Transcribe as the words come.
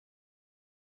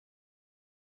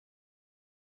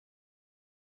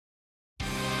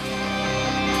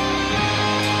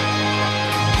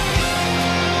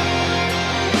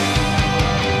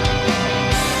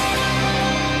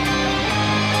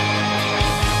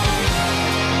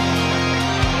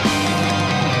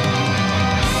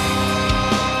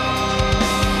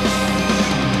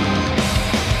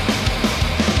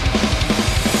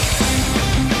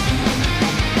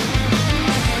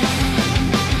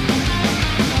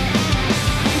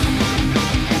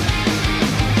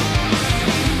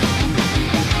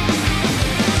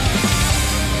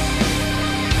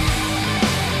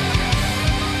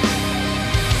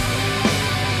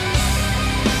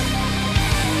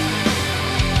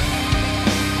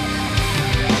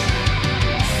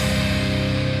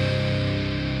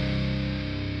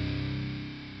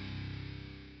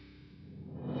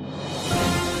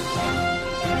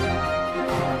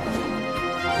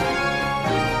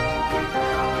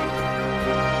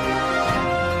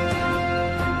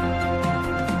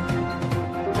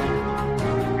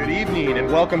evening,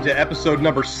 and welcome to episode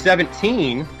number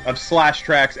 17 of Slash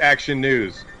Trax Action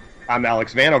News. I'm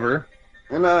Alex Vanover.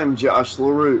 And I'm Josh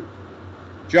LaRue.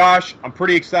 Josh, I'm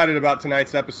pretty excited about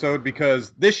tonight's episode because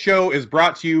this show is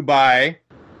brought to you by,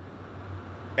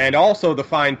 and also the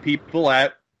fine people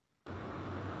at...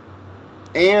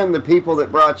 And the people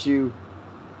that brought you...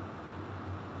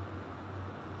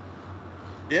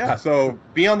 Yeah, so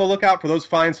be on the lookout for those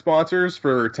fine sponsors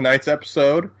for tonight's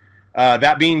episode.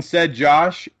 That being said,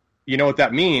 Josh, you know what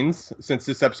that means, since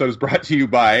this episode is brought to you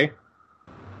by...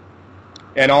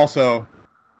 And also,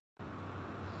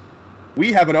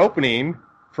 we have an opening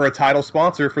for a title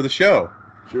sponsor for the show.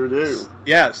 Sure do.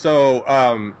 Yeah,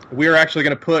 so we're actually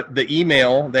going to put the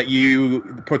email that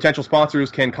you potential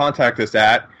sponsors can contact us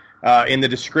at in the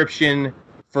description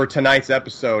for tonight's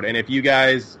episode. And if you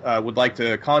guys would like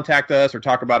to contact us or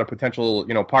talk about a potential,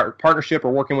 partnership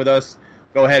or working with us,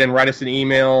 go ahead and write us an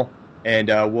email, and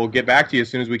we'll get back to you as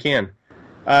soon as we can.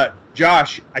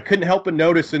 Josh, I couldn't help but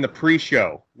notice in the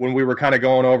pre-show when we were kind of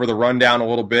going over the rundown a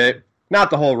little bit,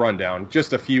 not the whole rundown,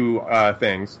 just a few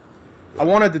things. I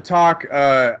wanted to talk,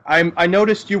 I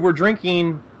noticed you were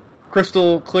drinking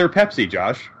crystal clear Pepsi,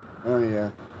 Josh. Oh, yeah.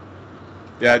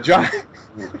 Yeah, Josh,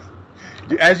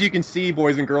 as you can see,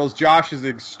 boys and girls, Josh is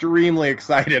extremely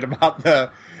excited about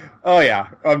oh yeah,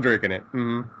 I'm drinking it.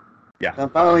 Mm-hmm. Yeah.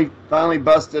 I finally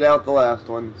busted out the last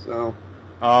one, so.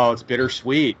 Oh, it's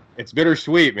bittersweet. It's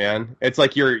bittersweet, man. It's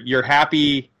like you're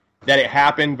happy that it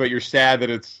happened, but you're sad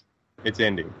that it's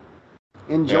ending.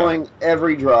 Enjoying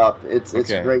every drop. It's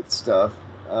okay. Great stuff.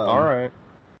 All right.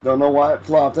 Don't know why it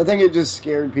flopped. I think it just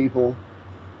scared people.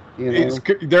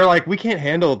 They're like, we can't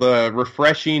handle the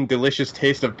refreshing, delicious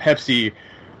taste of Pepsi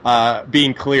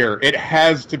being clear. It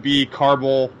has to be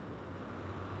caramel,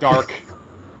 dark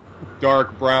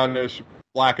brownish,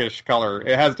 blackish color.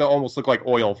 It has to almost look like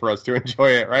oil for us to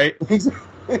enjoy it, right?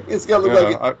 It's got to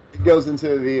look like it goes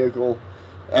into a vehicle.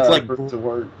 It's like to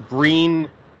work. Green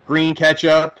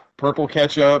ketchup, purple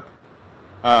ketchup.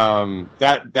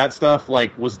 That stuff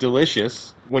was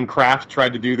delicious when Kraft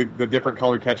tried to do the different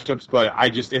colored ketchups, but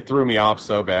it threw me off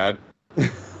so bad.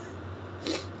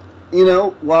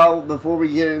 Before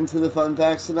we get into the fun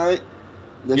facts tonight,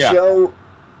 the show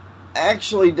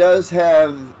actually does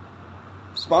have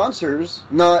sponsors,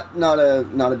 not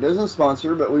a business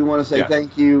sponsor, but we want to say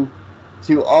thank you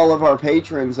to all of our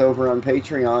patrons over on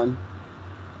Patreon.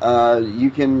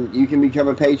 You can become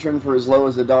a patron for as low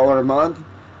as $1 a month,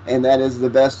 and that is the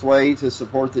best way to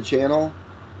support the channel.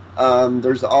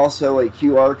 There's also a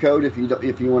QR code if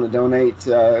you want to donate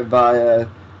via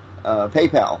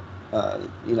PayPal.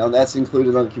 That's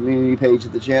included on the community page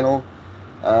of the channel.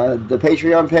 The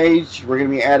Patreon page, we're going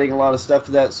to be adding a lot of stuff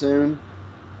to that soon.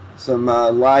 Some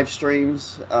live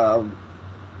streams,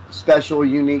 special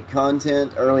unique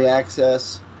content, early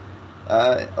access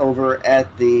over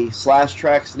at the Slash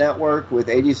Trax Network with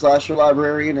 80 Slasher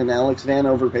Librarian and Alex Van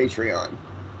over Patreon.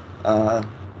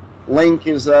 Link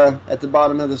is at the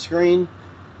bottom of the screen,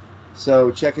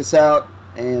 so check us out.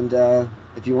 And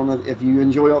if you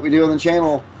enjoy what we do on the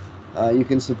channel, you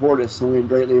can support us, and we'd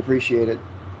greatly appreciate it.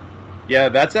 Yeah,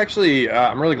 that's actually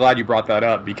I'm really glad you brought that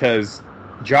up, because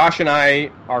Josh and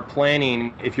I are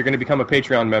planning, if you're going to become a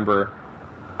Patreon member,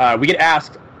 we get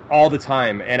asked all the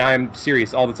time, and I'm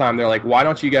serious all the time. They're like, why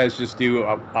don't you guys just do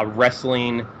a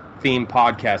wrestling-themed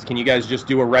podcast? Can you guys just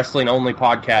do a wrestling-only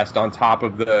podcast on top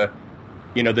of the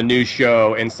news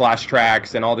show and Slash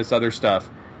Trax and all this other stuff?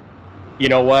 You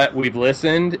know what? We've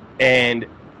listened, and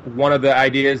one of the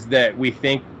ideas that we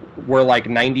think we're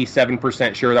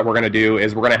 97% sure that we're going to do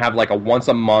is we're going to have a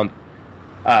once-a-month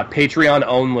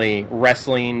Patreon-only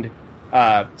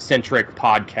wrestling-centric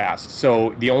podcast.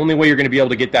 So the only way you're going to be able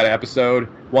to get that episode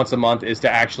once a month is to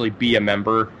actually be a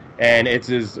member, and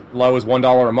it's as low as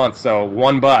 $1 a month. So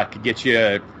 $1 gets you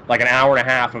an hour and a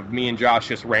half of me and Josh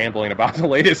just rambling about the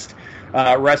latest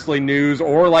wrestling news,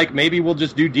 or maybe we'll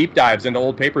just do deep dives into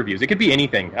old pay-per-views. It could be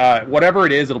anything. Whatever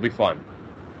it is, it'll be fun.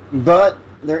 But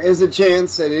there is a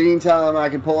chance at any time I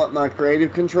can pull up my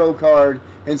creative control card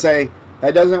and say,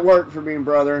 that doesn't work for me,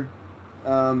 brother.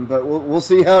 But we'll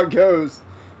see how it goes.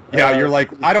 Yeah, you're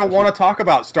like, I don't want to talk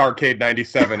about Starrcade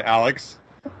 97, Alex.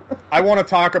 I want to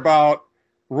talk about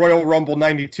Royal Rumble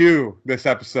 92 this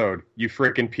episode, you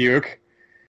freaking puke.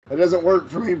 That doesn't work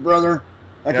for me, brother.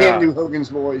 I can't do Hogan's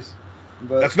voice.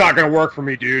 But that's not going to work for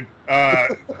me, dude.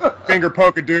 Finger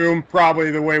poke of doom, probably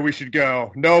the way we should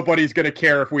go. Nobody's going to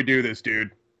care if we do this,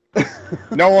 dude.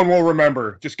 No one will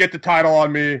remember. Just get the title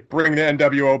on me, bring the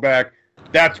NWO back.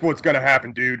 That's what's going to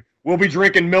happen, dude. We'll be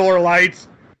drinking Miller Lights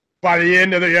by the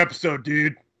end of the episode,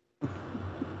 dude.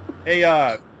 Hey,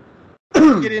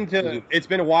 let's get into. It's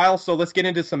been a while, so let's get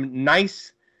into some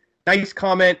nice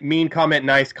comment, mean comment,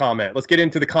 nice comment. Let's get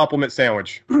into the compliment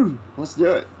sandwich. Let's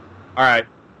do it. All right.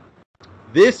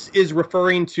 This is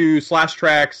referring to Slash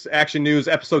Trax Action News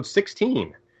episode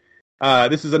 16.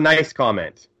 This is a nice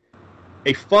comment.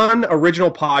 A fun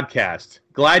original podcast.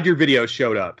 Glad your video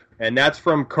showed up. And that's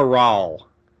from Corral.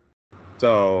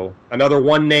 So, another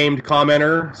one-named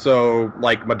commenter. So,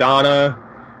 like Madonna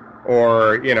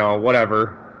or,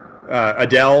 whatever.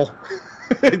 Adele.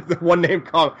 One-named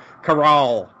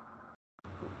Corral.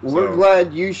 We're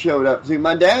glad you showed up, too.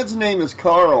 My dad's name is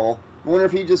Carl. I wonder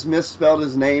if he just misspelled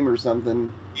his name or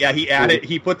something. Yeah,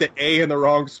 he put the A in the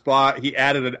wrong spot. He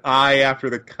added an I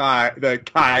after the Chi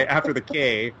after the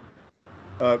K.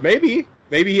 Maybe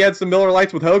he had some Miller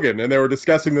Lights with Hogan, and they were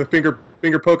discussing the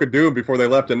finger poke of doom before they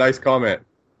left a nice comment.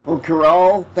 Well,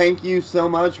 Corral, thank you so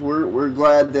much. We're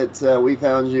glad that we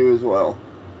found you as well.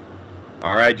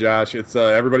 All right, Josh, it's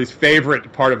everybody's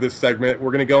favorite part of this segment.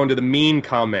 We're going to go into the mean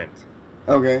comment.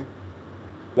 Okay.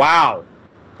 Wow.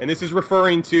 And this is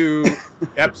referring to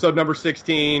episode number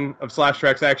 16 of Slash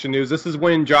Trax Action News. This is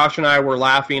when Josh and I were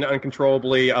laughing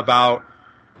uncontrollably about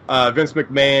Vince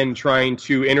McMahon trying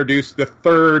to introduce the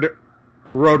third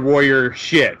Road Warrior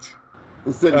shit.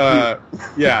 Instead of puke.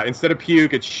 Yeah, instead of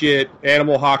puke, it's shit.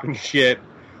 Animal Hawking shit.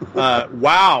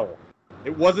 Wow.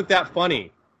 It wasn't that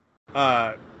funny.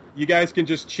 You guys can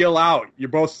just chill out. You're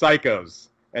both psychos.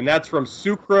 And that's from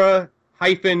Sucra-YT.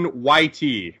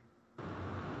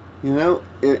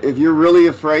 If you're really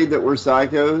afraid that we're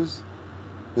psychos,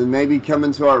 then maybe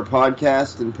coming to our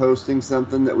podcast and posting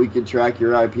something that we could track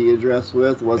your IP address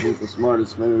with wasn't the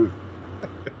smartest move.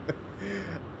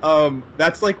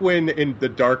 That's like when in The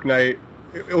Dark Knight...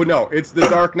 Oh, no, it's The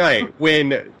Dark Knight.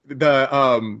 When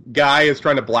the guy is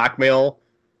trying to blackmail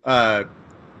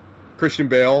Christian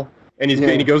Bale, and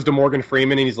he goes to Morgan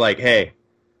Freeman, and he's like, hey,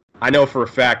 I know for a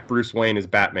fact Bruce Wayne is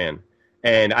Batman.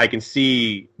 And I can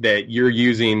see that you're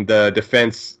using the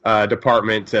defense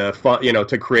department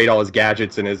to create all his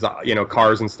gadgets and his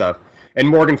cars and stuff. And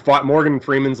Morgan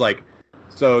Freeman's like,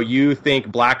 so you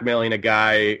think blackmailing a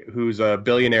guy who's a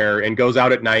billionaire and goes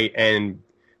out at night and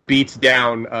beats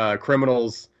down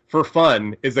criminals for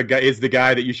fun is the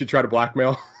guy that you should try to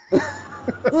blackmail?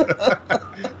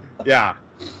 Yeah,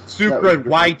 Supra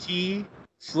YT,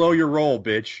 slow your roll,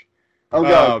 bitch. Oh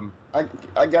God,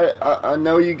 I got it. I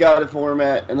know you got a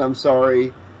format, and I'm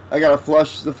sorry. I got to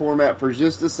flush the format for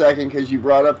just a second because you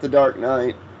brought up The Dark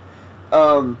Knight.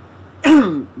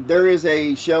 There is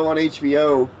a show on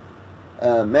HBO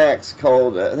Max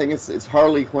called I think it's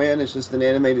Harley Quinn. It's just an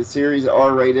animated series,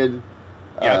 R-rated.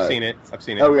 Yeah, I've seen it.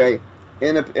 Okay,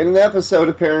 in an episode,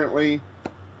 apparently,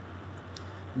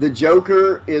 the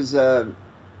Joker is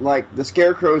like the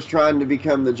Scarecrow's trying to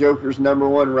become the Joker's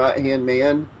 #1 right-hand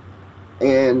man.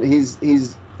 And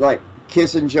he's like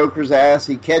kissing Joker's ass.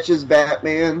 He catches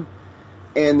Batman,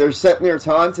 and they're sitting there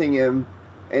taunting him.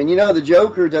 And the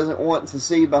Joker doesn't want to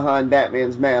see behind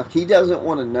Batman's mask. He doesn't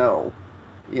want to know,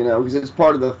 because it's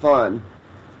part of the fun.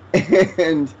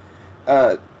 And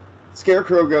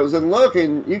Scarecrow goes, and look,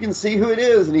 and you can see who it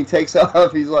is. And he takes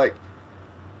off. He's like,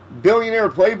 billionaire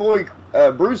playboy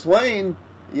Bruce Wayne,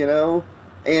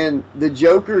 And the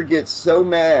Joker gets so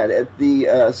mad at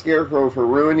the Scarecrow for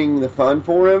ruining the fun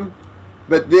for him.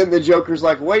 But then the Joker's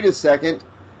like, wait a second.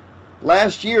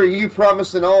 Last year you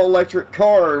promised an all-electric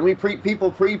car and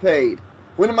people prepaid.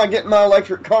 When am I getting my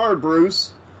electric car,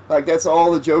 Bruce? Like, that's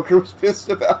all the Joker was pissed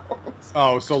about.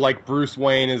 Oh, so like Bruce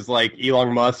Wayne is like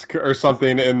Elon Musk or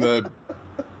something in the...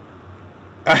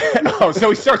 so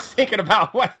he starts thinking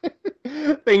about what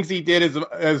things he did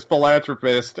as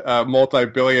philanthropist,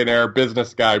 multi-billionaire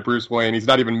business guy, Bruce Wayne. He's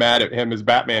not even mad at him as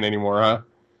Batman anymore, huh?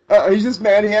 He's just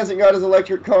mad he hasn't got his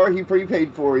electric car he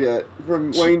prepaid for yet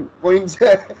from Wayne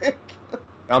Tech.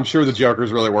 I'm sure the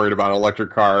Joker's really worried about an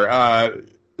electric car.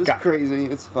 It's crazy.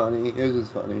 It's funny. It's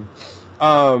just funny.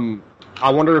 I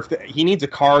wonder if he needs a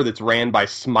car that's ran by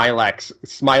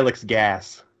Smilex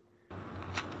gas.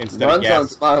 Instead Runs of gas. on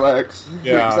Smilex.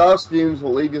 Yeah. Exhaust fumes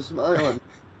will leave you smiling.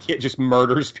 It just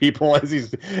murders people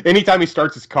anytime he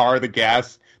starts his car, the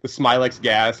Smilex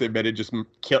gas emitted just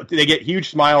kill. They get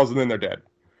huge smiles and then they're dead.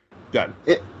 Done.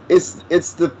 It's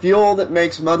the fuel that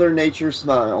makes Mother Nature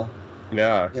smile.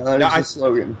 Yeah. That is the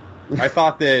slogan. I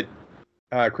thought that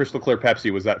Crystal Clear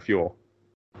Pepsi was that fuel.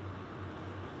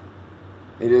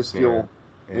 It is fuel.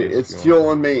 Yeah, it's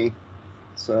fueling me.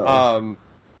 So.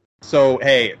 So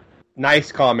hey,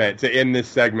 nice comment to end this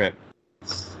segment.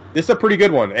 This is a pretty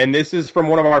good one, and this is from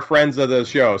one of our friends of the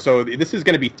show. So this is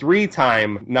going to be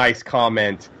 3-time nice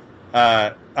comment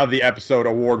of the episode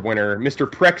award winner, Mr.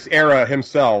 Prex Era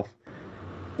himself.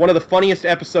 One of the funniest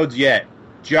episodes yet.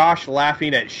 Josh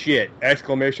laughing at shit!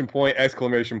 Exclamation point!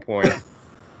 Exclamation point!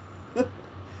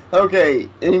 Okay,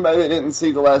 anybody that didn't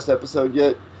see the last episode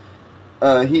yet,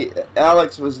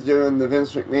 Alex was doing the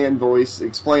Vince McMahon voice,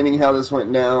 explaining how this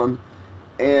went down,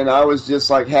 and I was just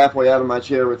like halfway out of my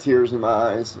chair with tears in my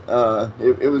eyes.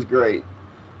 It was great.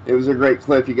 It was a great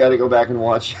clip. You got to go back and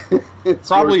watch. It's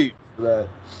probably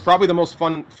the most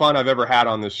fun I've ever had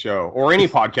on this show, or any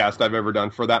podcast I've ever done,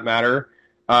 for that matter.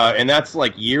 And that's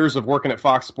like years of working at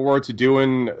Fox Sports,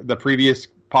 doing the previous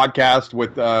podcast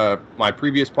with my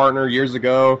previous partner years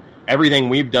ago. Everything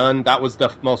we've done, that was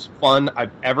the most fun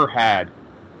I've ever had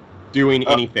doing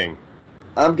anything.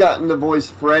 I've gotten to voice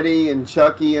Freddie and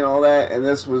Chucky and all that, and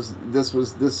this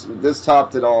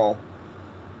topped it all.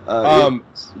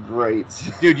 It's great,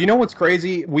 dude. You know what's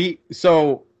crazy? We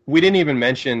didn't even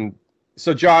mention.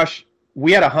 So Josh,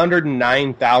 we had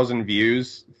 109,000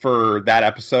 views for that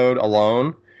episode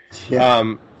alone.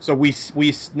 Yeah. So we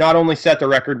not only set the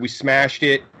record, we smashed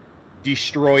it,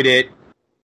 destroyed it,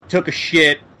 took a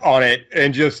shit on it,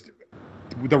 and just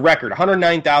the record.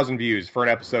 109,000 views for an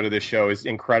episode of this show is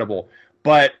incredible.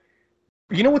 But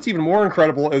you know what's even more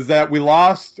incredible is that we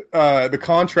lost the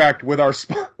contract with our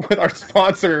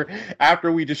sponsor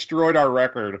after we destroyed our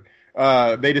record.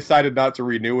 They decided not to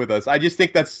renew with us. I just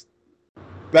think that's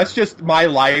just my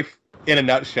life in a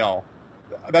nutshell.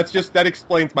 That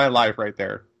explains my life right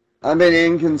there. I've been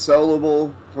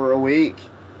inconsolable for a week.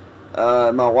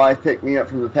 My wife picked me up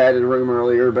from the padded room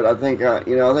earlier, but I think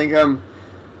I'm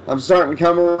starting to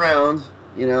come around.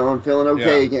 I'm feeling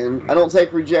okay again. I don't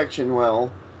take rejection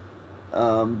well,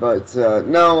 but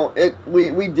no,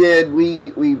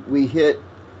 we hit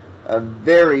a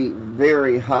very,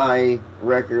 very high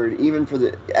record, even for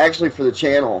the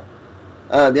channel.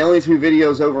 The only two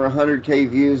videos over 100K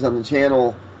views on the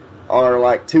channel are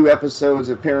like 2 episodes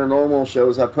of paranormal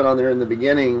shows I put on there in the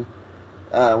beginning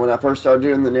when I first started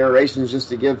doing the narrations, just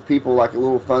to give people like a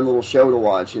little fun little show to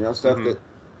watch, stuff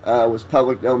that was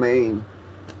public domain.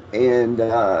 And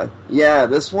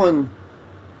this one,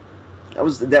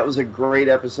 that was a great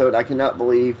episode. I cannot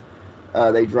believe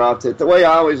they dropped it. The way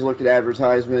I always look at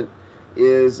advertisement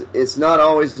is it's not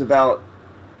always about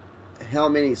how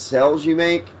many sales you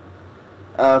make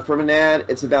from an ad.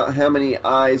 It's about how many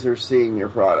eyes are seeing your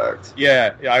product.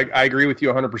 Yeah, I agree with you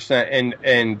 100%.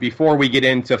 And before we get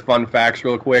into fun facts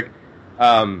real quick,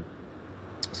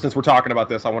 since we're talking about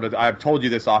this, I've told you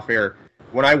this off air.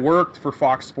 When I worked for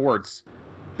Fox Sports,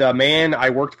 the man I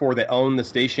worked for that owned the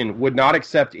station would not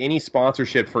accept any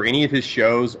sponsorship for any of his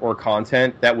shows or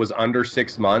content that was under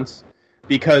 6 months,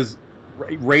 because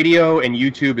radio and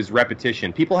YouTube is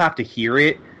repetition. People have to hear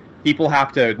it. People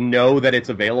have to know that it's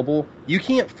available. You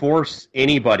can't force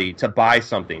anybody to buy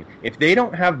something. If they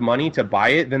don't have money to buy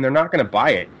it, then they're not going to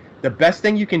buy it. The best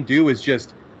thing you can do is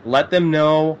just let them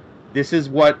know this is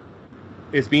what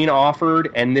is being offered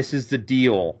and this is the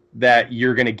deal that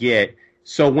you're going to get.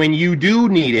 So when you do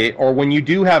need it, or when you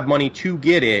do have money to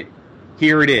get it,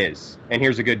 here it is, and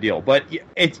here's a good deal. But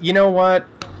it's, you know what?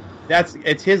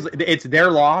 It's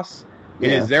their loss. Yeah.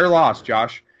 It is their loss,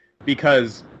 Josh,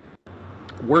 because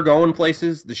we're going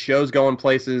places. The show's going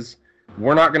places.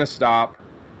 We're not going to stop.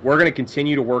 We're going to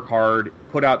continue to work hard,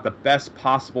 put out the best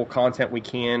possible content we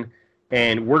can,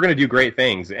 and we're going to do great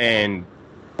things. And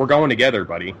we're going together,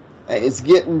 buddy. It's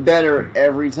getting better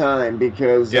every time,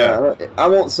 because I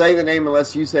won't say the name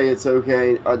unless you say it's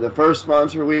okay. The first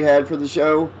sponsor we had for the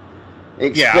show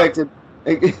expected...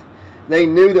 Yeah. They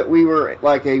knew that we were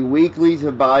like a weekly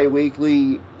to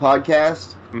bi-weekly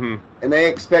podcast, and they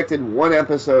expected one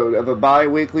episode of a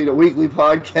bi-weekly to weekly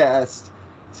podcast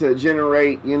to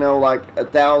generate, like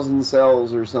 1,000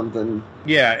 sales or something.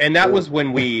 Yeah, and that was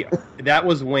when we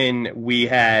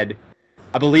had,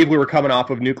 I believe we were coming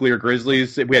off of Nuclear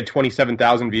Grizzlies. We had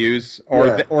 27,000 views,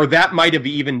 or that might have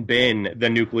even been the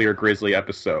Nuclear Grizzly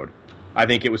episode. I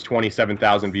think it was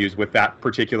 27,000 views with that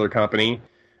particular company.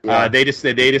 Yeah. They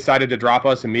decided to drop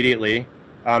us immediately.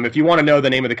 If you want to know the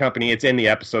name of the company, it's in the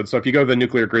episode. So if you go to the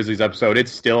Nuclear Grizzlies episode,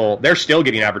 they're still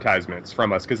getting advertisements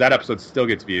from us, because that episode still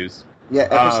gets views. Yeah,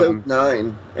 episode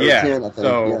 9. 10, I think.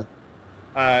 So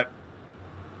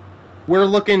we're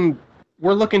looking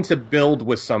to build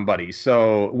with somebody.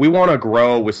 So we want to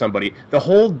grow with somebody. The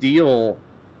whole deal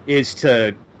is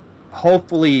to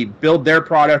hopefully build their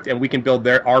product, and we can build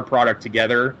our product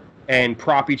together and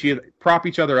prop each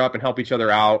other up and help each other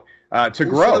out to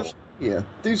grow.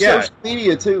 Through social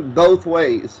media too, both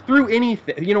ways. Through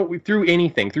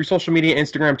anything, through social media,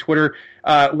 Instagram, Twitter.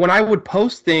 When I would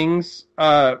post things,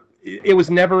 it was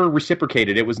never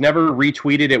reciprocated. It was never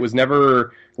retweeted. It was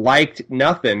never liked.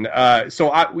 Nothing. So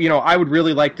I would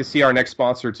really like to see our next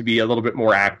sponsor to be a little bit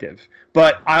more active.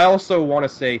 But I also want to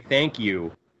say thank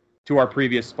you to our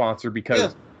previous sponsor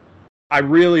because I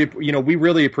really, we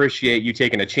really appreciate you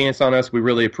taking a chance on us. We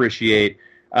really appreciate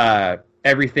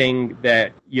everything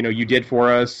that you did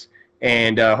for us.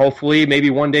 And hopefully, maybe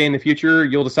one day in the future,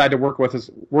 you'll decide to work with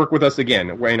us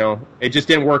again. It just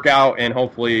didn't work out, and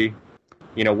hopefully,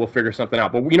 we'll figure something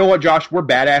out. But you know what, Josh? We're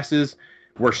badasses.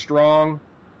 We're strong,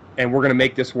 and we're going to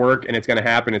make this work, and it's going to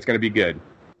happen. It's going to be good.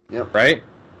 Yep. Right?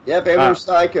 Yep, and we're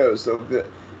psychos, so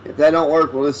if that don't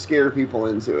work, we'll just scare people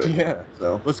into it. Yeah.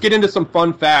 So let's get into some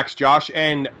fun facts, Josh.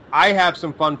 And I have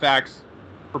some fun facts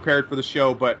prepared for the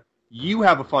show, but you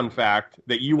have a fun fact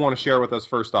that you want to share with us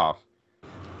first off.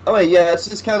 Oh, yeah, it's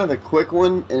just kind of a quick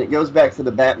one, and it goes back to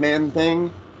the Batman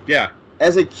thing. Yeah.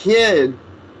 As a kid,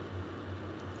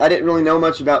 I didn't really know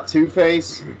much about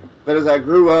Two-Face, but as I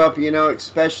grew up,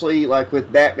 especially like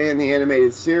with Batman the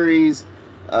Animated Series,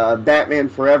 Batman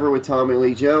Forever with Tommy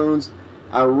Lee Jones,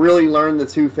 I really learned the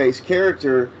Two-Face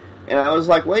character, and I was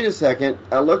like, wait a second.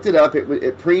 I looked it up. It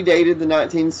predated the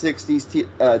 1960s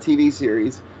TV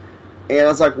series, and I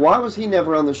was like, why was he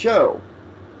never on the show?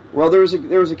 Well, there was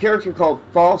a character called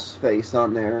False Face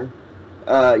on there.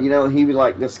 He would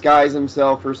like disguise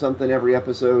himself or something every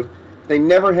episode. They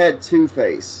never had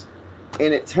Two-Face.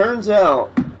 And it turns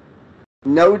out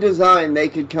no design they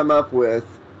could come up with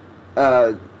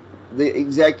the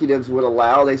executives would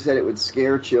allow. They said it would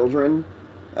scare children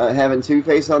having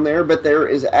Two-Face on there. But there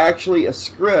is actually a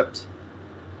script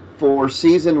for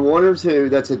season 1 or 2.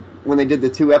 When they did the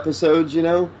 2 episodes,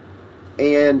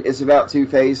 and it's about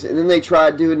Two-Face. And then they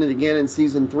tried doing it again in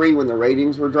season 3 when the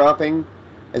ratings were dropping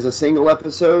as a single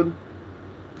episode.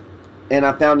 And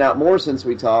I found out more since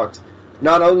we talked.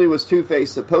 Not only was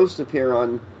Two-Face supposed to appear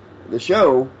on the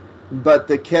show, but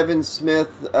the Kevin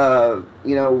Smith,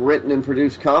 written and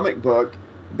produced comic book,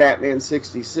 Batman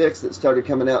 66, that started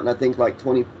coming out in, I think, like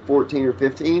 2014 or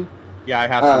 15. Yeah, I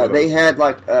have some of those. They had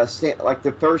like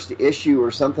the first issue or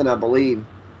something, I believe,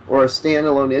 or a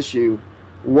standalone issue,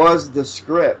 was the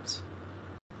script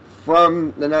from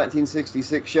the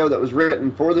 1966 show that was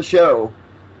written for the show,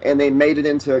 and they made it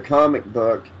into a comic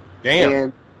book.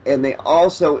 Damn. And they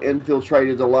also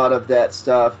infiltrated a lot of that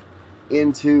stuff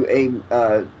into a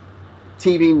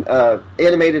TV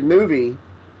animated movie.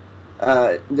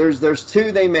 There's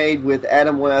 2 they made with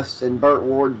Adam West and Burt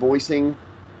Ward voicing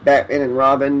Batman and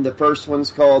Robin. The first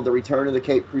one's called The Return of the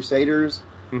Caped Crusaders,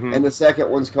 and the second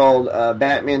one's called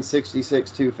Batman 66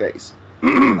 Two-Face.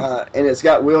 And it's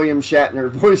got William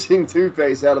Shatner voicing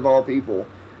Two-Face out of all people.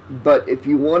 But if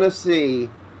you want to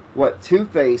see what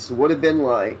Two-Face would have been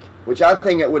like, which I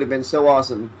think it would have been so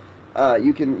awesome,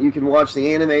 you can watch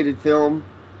the animated film,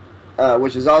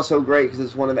 which is also great because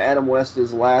it's one of Adam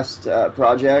West's last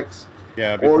projects.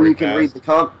 Yeah, or you can read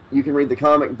the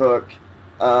comic book.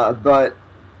 But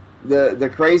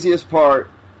the craziest part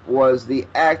was the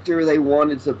actor they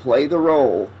wanted to play the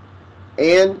role,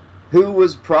 and who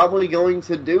was probably going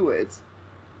to do it,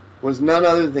 was none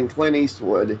other than Clint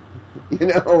Eastwood.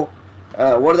 What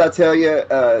did I tell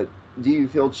you? Do you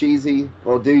feel cheesy?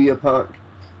 Well, do you, punk?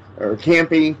 Or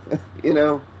campy?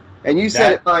 And you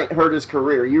said it might hurt his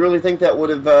career. You really think that would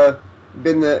have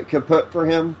been the kaput for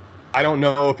him? I don't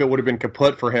know if it would have been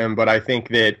kaput for him, but I think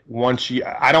that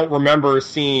I don't remember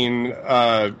seeing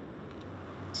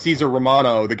Cesar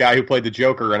Romano, the guy who played the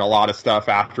Joker, in a lot of stuff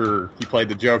after he played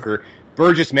the Joker.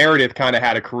 Burgess Meredith kind of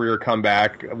had a career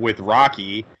comeback with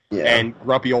Rocky and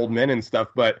Grumpy Old Men and stuff,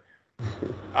 but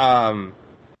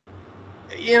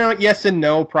yes and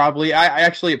no, probably.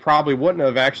 It probably wouldn't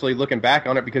have, actually, looking back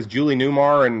on it, because Julie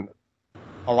Newmar and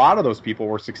a lot of those people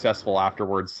were successful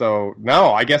afterwards. So,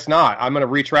 no, I guess not. I'm going to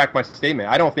retract my statement.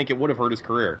 I don't think it would have hurt his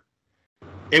career.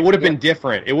 It would have been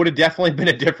different. It would have definitely been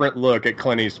a different look at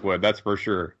Clint Eastwood, that's for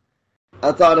sure.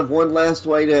 I thought of one last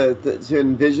way to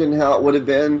envision how it would have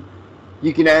been.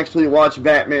 You can actually watch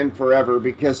Batman Forever,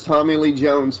 because Tommy Lee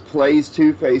Jones plays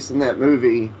Two-Face in that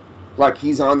movie like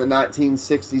he's on the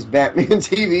 1960s Batman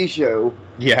TV show.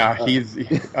 Yeah,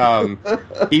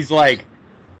 he's like...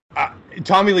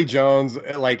 Tommy Lee Jones,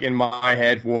 like, in my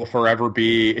head, will forever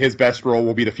be... His best role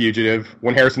will be The Fugitive.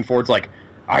 When Harrison Ford's like,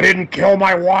 I didn't kill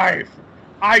my wife!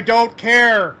 I don't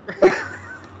care!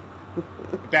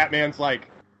 Batman's like,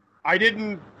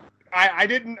 I'm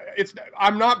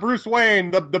not Bruce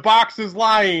Wayne. The box is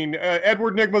lying.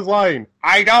 Edward Nygma's lying.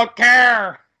 I don't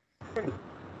care!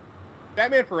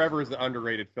 Batman Forever is an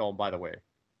underrated film, by the way.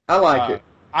 I like it.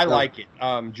 I like it.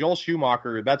 Joel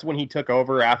Schumacher, that's when he took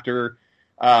over after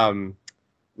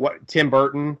Tim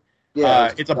Burton.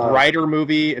 Yeah, it's a brighter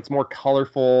movie. It's more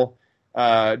colorful.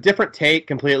 Different take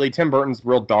completely. Tim Burton's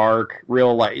real dark,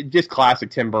 real like just classic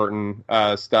Tim Burton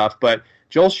stuff. But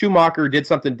Joel Schumacher did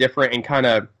something different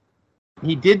and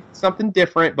he did something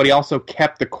different, but he also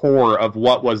kept the core of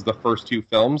what was the first two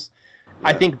films. Yeah.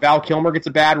 I think Val Kilmer gets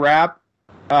a bad rap.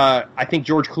 I think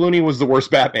George Clooney was the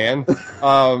worst Batman,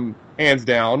 hands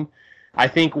down. I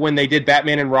think when they did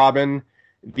Batman and Robin,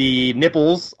 the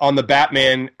nipples on the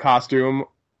Batman costume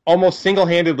almost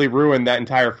single-handedly ruined that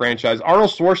entire franchise.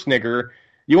 Arnold Schwarzenegger,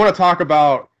 you want to talk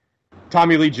about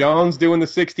Tommy Lee Jones doing the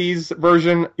 60s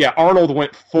version? Yeah, Arnold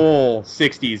went full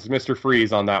 60s Mr.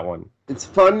 Freeze on that one. It's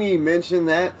funny you mention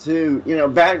that, too. You know,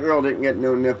 Batgirl didn't get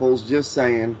no nipples, just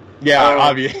saying.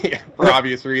 Yeah, for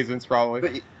obvious reasons,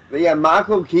 probably. But yeah,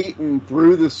 Michael Keaton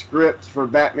threw the script for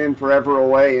Batman Forever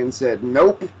away and said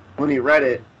nope when he read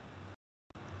it.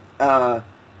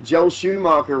 Joel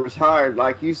Schumacher was hired,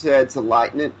 like you said, to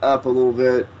lighten it up a little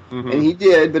bit. Mm-hmm. And he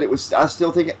did, but I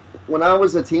still think, when I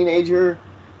was a teenager,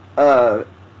 I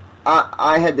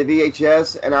had the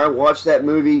VHS, and I watched that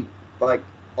movie, like,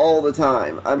 all the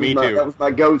time. Me too. That was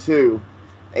my go-to.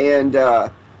 And,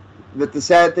 but the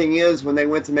sad thing is, when they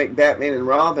went to make Batman and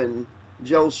Robin,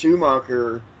 Joel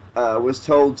Schumacher was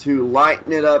told to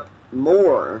lighten it up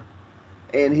more,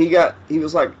 and he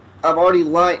was like, I've already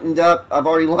lightened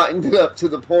it up to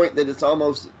the point that it's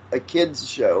almost a kid's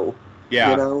show.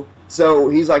 Yeah. You know? So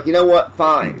he's like, you know what,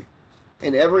 fine.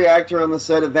 And every actor on the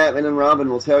set of Batman and Robin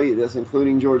will tell you this,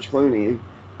 including George Clooney.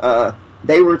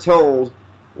 They were told,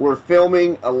 we're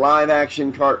filming a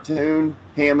live-action cartoon,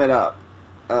 ham it up.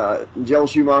 Joel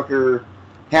Schumacher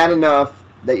had enough.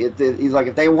 He's like,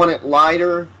 if they want it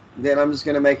lighter, then I'm just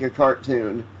going to make a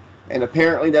cartoon. And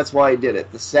apparently that's why he did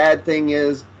it. The sad thing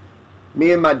is,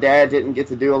 me and my dad didn't get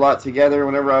to do a lot together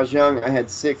whenever I was young. I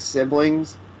had 6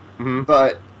 siblings. Mm-hmm.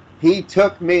 But he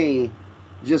took me,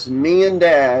 just me and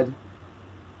Dad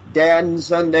and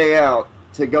Sunday out,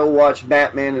 to go watch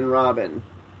Batman and Robin.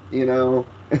 You know?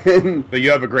 So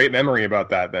you have a great memory about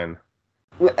that, then.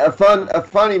 A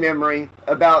funny memory.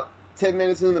 About 10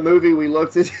 minutes into the movie, we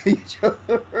looked at each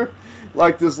other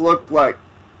like this looked like,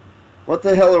 what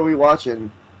the hell are we watching?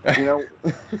 You know?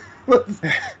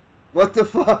 What the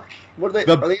fuck? Are they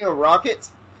in a rocket?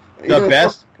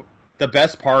 The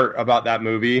best part about that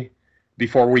movie,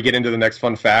 before we get into the next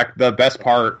fun fact, the best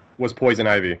part was Poison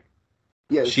Ivy.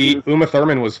 Yeah, Uma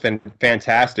Thurman was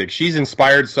fantastic. She's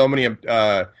inspired so many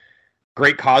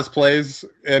great cosplays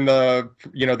in the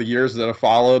years that have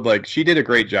followed. Like, she did a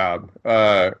great job.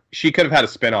 She could have had a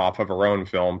spin-off of her own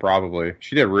film, probably.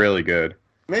 She did really good.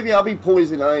 Maybe I'll be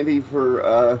Poison Ivy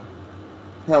for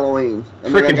Halloween.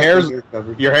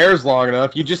 Freaking your hair's long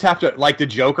enough. You just have to, like the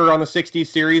Joker on the 60s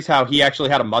series, how he actually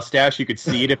had a mustache. You could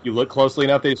see it if you look closely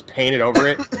enough. They just painted over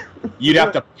it. You'd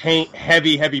have to paint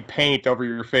heavy paint over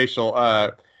your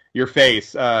your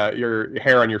face, your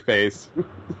hair on your face.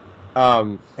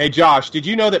 Hey, Josh, did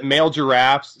you know that male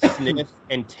giraffes sniff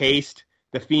and taste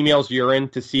the female's urine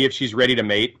to see if she's ready to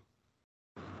mate?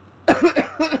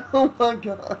 Oh, my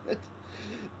God.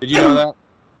 Did you know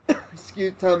that?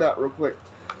 Excuse, time out real quick.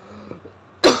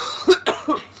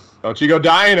 Don't you go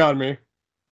dying on me.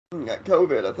 Got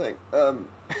COVID, I think.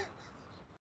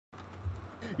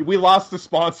 We lost the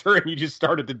sponsor and you just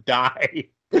started to die.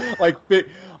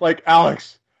 like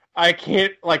Alex, I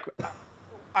can't, like,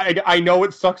 I know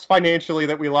it sucks financially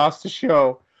that we lost the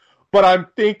show, but I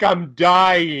think I'm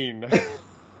dying.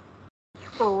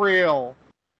 For real.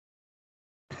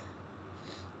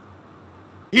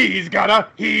 He's gonna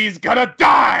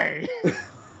die!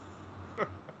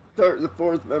 The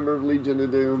 4th member of Legion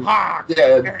of Doom. Hawk,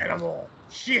 dead. Animal,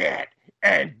 shit,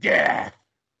 and death.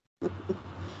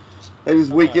 And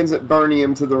his weekends at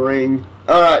Birmingham to the ring.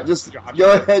 Alright, just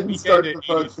go ahead and start the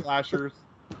fun. Slashers.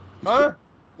 Huh?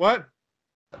 What?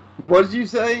 What did you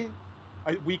say?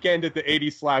 Weekend at the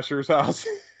 80s Slashers house.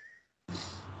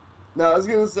 No, I was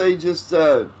going to say just,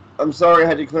 I'm sorry I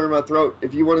had to clear my throat.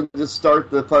 If you wanted to just start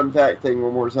the fun fact thing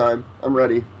one more time, I'm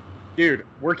ready. Dude,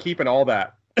 we're keeping all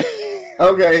that.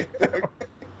 Okay.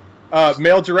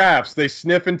 Male giraffes, they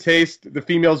sniff and taste the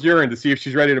female's urine to see if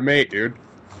she's ready to mate, dude.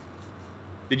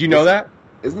 Did you know that?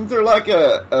 Isn't there like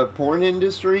a porn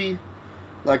industry?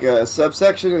 Like a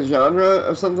subsection, a genre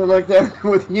of something like that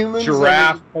with humans?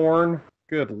 Giraffe porn?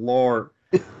 Good lord.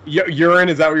 Urine,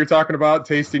 is that what you're talking about?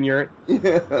 Tasting urine?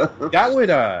 Yeah. That would,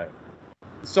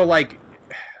 so like,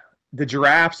 the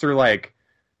giraffes are like,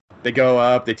 they go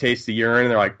up, they taste the urine,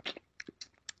 and they're like,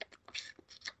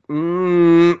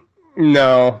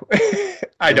 no,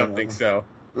 I don't think so.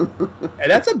 And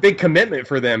that's a big commitment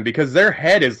for them because their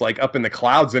head is like up in the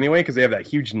clouds anyway because they have that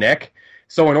huge neck.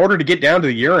 So in order to get down to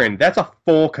the urine, that's a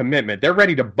full commitment. They're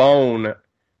ready to bone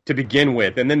to begin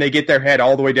with, and then they get their head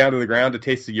all the way down to the ground to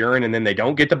taste the urine, and then they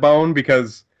don't get to bone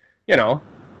because,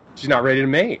 she's not ready to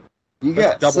mate. You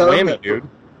That's got double whammy, dude.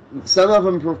 Some of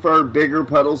them prefer bigger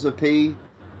puddles of pee,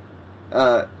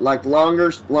 like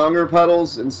longer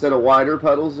puddles instead of wider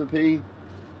puddles of pee.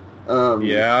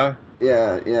 Yeah.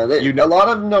 Yeah. A lot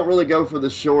of them don't really go for the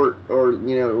short or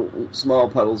small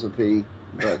puddles of pee.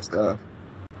 But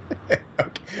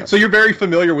okay. So you're very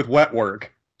familiar with wet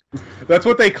work. That's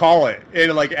what they call it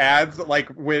in like ads. Like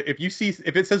if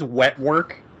it says wet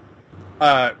work,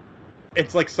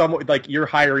 it's like you're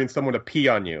hiring someone to pee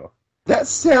on you. That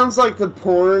sounds like the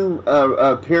porn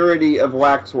parody of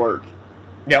waxwork.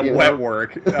 Yeah, wet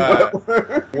work.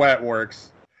 Wet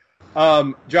works.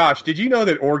 Josh, did you know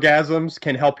that orgasms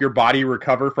can help your body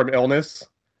recover from illness?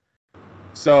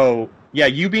 So, yeah,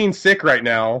 you being sick right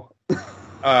now,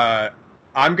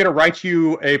 I'm going to write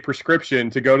you a prescription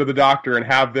to go to the doctor and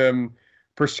have them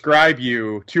prescribe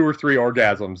you 2 or 3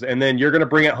 orgasms. And then you're going to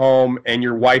bring it home, and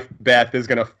your wife, Beth, is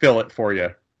going to fill it for you.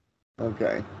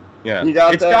 Okay. Yeah. You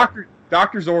got that?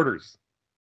 Doctor's orders.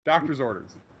 Doctor's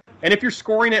orders. And if you're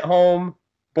scoring at home,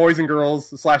 boys and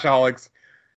girls, slashaholics,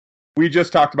 we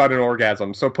just talked about an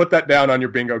orgasm. So put that down on your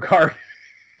bingo card.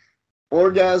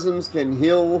 Orgasms can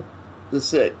heal the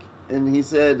sick. And he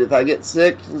said, if I get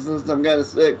sick, since I'm kind of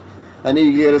sick, I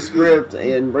need to get a script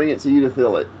and bring it to you to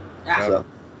fill it. So.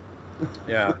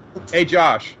 Yeah. Hey,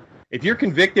 Josh, if you're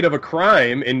convicted of a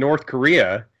crime in North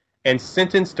Korea and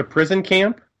sentenced to prison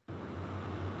camp,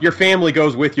 your family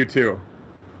goes with you, too.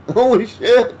 Holy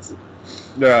shit.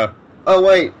 Yeah. Oh,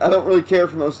 wait. I don't really care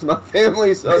for most of my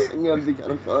family, so I think that'd be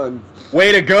kind of fun.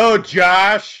 Way to go,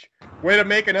 Josh. Way to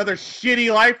make another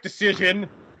shitty life decision.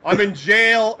 I'm in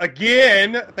jail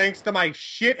again, thanks to my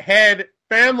shithead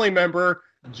family member,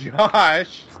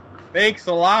 Josh. Thanks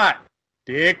a lot,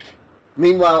 dick.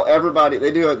 Meanwhile, everybody,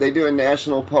 they do a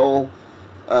national poll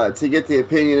to get the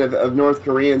opinion of North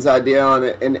Koreans' idea on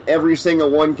it, and every single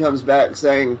one comes back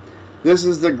saying, this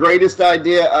is the greatest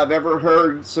idea I've ever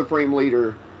heard, Supreme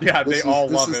Leader. Yeah, they all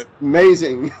love it.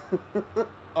 Amazing.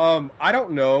 I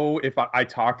don't know if I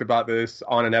talked about this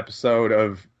on an episode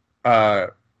of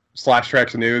Slash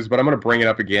Trax News, but I'm going to bring it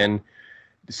up again.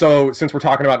 So, since we're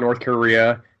talking about North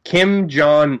Korea, Kim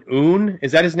Jong-un,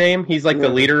 is that his name? He's like the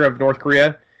leader of North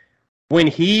Korea. When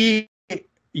he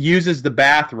uses the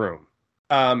bathroom,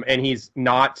 and he's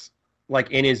not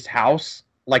like in his house,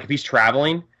 like if he's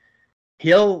traveling,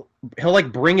 he'll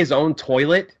like bring his own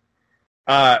toilet,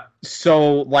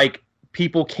 so like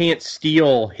people can't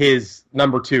steal his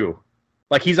number 2.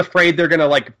 Like he's afraid they're gonna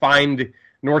like find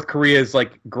North Korea's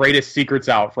like greatest secrets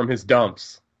out from his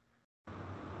dumps.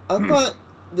 I thought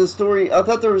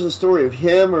there was a story of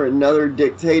him or another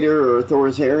dictator or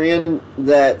authoritarian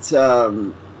that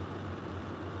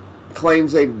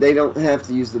claims they don't have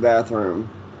to use the bathroom.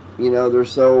 They're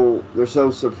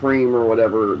so supreme or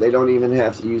whatever. They don't even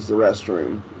have to use the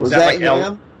restroom. Was that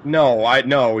him?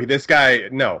 No, this guy,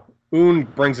 no. Un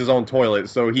brings his own toilet,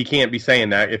 so he can't be saying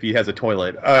that if he has a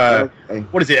toilet. Okay.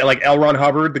 What is it, like L. Ron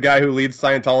Hubbard, the guy who leads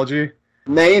Scientology?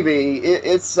 Maybe.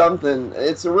 It's something.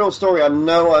 It's a real story. I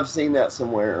know I've seen that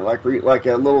somewhere, like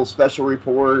a little special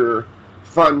report or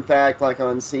fun fact, like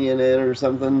on CNN or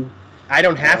something. I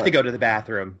don't have to go to the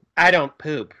bathroom. I don't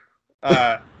poop.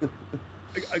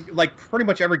 Like pretty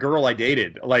much every girl I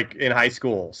dated, like in high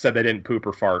school, said they didn't poop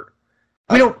or fart.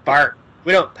 We don't fart.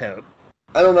 We don't poop.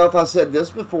 I don't know if I said this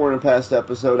before in a past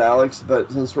episode, Alex, but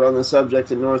since we're on the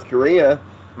subject in North Korea,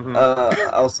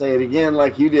 I'll say it again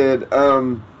like you did.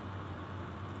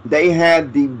 They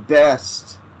had the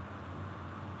best,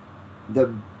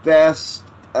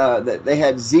 they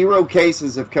had 0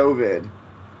 cases of COVID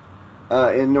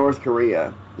in North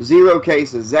Korea. 0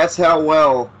 cases. That's how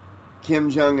well Kim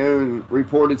Jong-un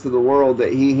reported to the world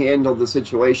that he handled the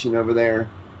situation over there.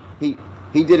 He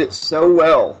did it so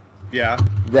well. Yeah.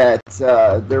 That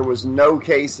there was no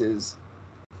cases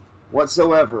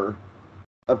whatsoever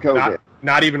of COVID.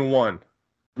 Not even one.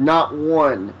 Not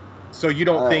one. So you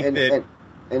don't think that...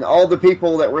 And all the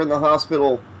people that were in the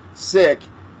hospital sick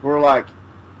were like,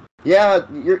 yeah,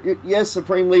 yes,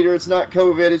 Supreme Leader, it's not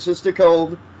COVID, it's just a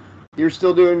cold. You're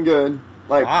still doing good.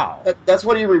 Like, wow. That's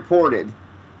what he reported.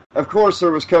 Of course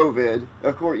there was COVID.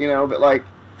 Of course, but like...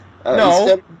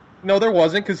 No, there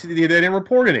wasn't, because they didn't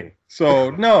report any. So,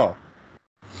 no.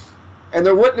 And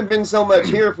there wouldn't have been so much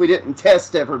here if we didn't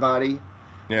test everybody.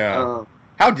 Yeah.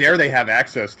 How dare they have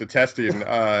access to testing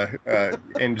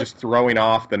and just throwing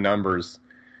off the numbers?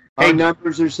 Our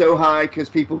numbers are so high because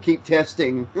people keep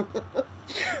testing.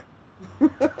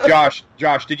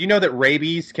 Josh, did you know that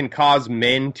rabies can cause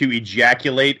men to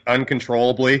ejaculate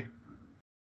uncontrollably?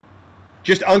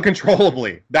 Just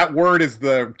uncontrollably. That word is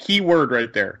the key word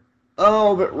right there.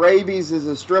 Oh, but rabies is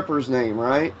a stripper's name,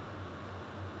 right?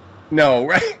 No,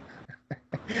 right?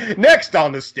 Next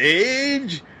on the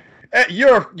stage,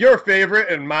 your favorite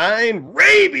and mine,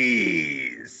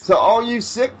 rabies. So all you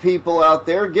sick people out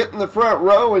there, get in the front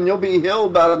row and you'll be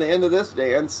healed by the end of this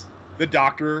dance. The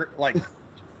doctor, like,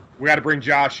 we got to bring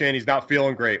Josh in. He's not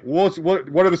feeling great. What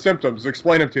are the symptoms?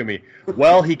 Explain them to me.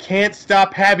 Well, he can't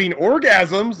stop having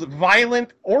orgasms,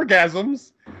 violent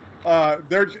orgasms.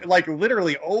 They're like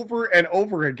literally over and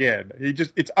over again.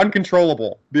 It's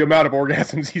uncontrollable, the amount of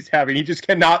orgasms he's having. He just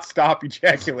cannot stop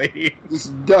ejaculating.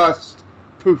 Just dust.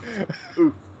 Poof,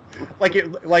 poof.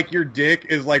 Like your dick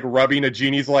is like rubbing a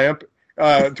genie's lamp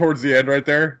towards the end right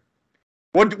there.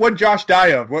 What Josh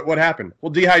die of? What happened?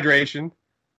 Well, dehydration.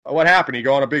 What happened? He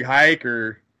go on a big hike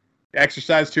or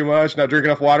exercise too much, not drink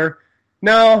enough water?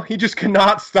 No, he just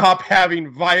cannot stop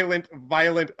having violent,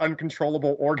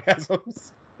 uncontrollable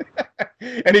orgasms.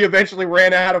 And he eventually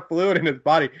ran out of fluid in his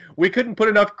body. We couldn't put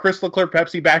enough crystal clear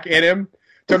Pepsi back in him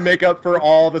to make up for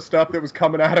all the stuff that was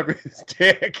coming out of his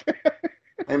dick.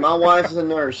 And my wife's a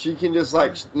nurse. She can just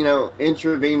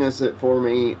intravenous it for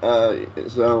me.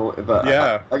 So if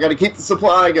I got to keep the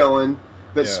supply going.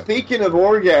 But speaking of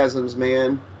orgasms,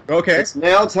 man. Okay. It's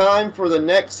now time for the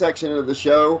next section of the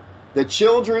show, the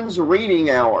Children's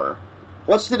Reading Hour.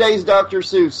 What's today's Dr.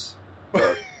 Seuss?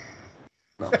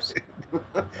 This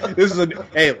is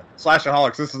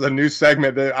Slashaholics. This is a new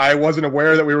segment that I wasn't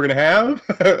aware that we were going to have.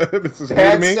 This is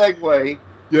bad segue.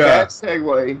 Yeah. Bad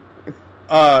segue.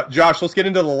 Josh, let's get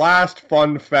into the last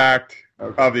fun fact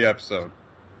of the episode.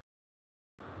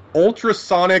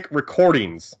 Ultrasonic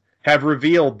recordings have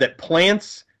revealed that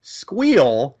plants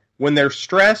squeal when they're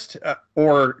stressed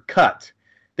or cut.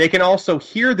 They can also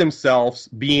hear themselves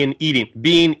being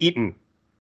eaten.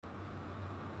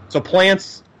 So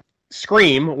plants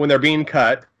scream when they're being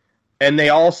cut, and they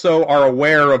also are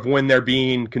aware of when they're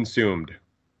being consumed.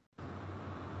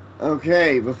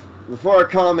 Okay, before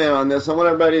I comment on this, I want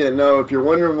everybody to know, if you're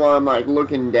wondering why I'm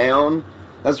looking down,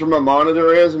 that's where my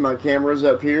monitor is and my camera's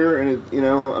up here, and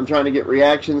I'm trying to get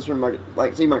reactions from my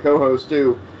co-host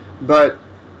too. But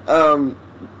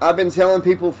I've been telling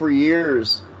people for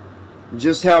years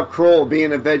just how cruel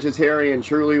being a vegetarian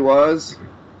truly was,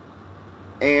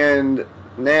 and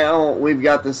now we've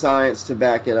got the science to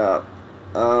back it up.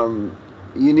 You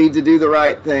need to do the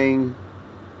right thing.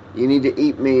 You need to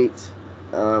eat meat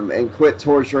and quit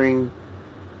torturing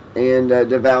and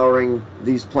devouring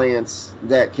these plants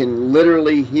that can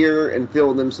literally hear and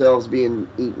feel themselves being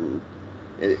eaten.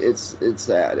 It's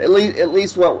sad. At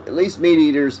least meat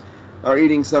eaters are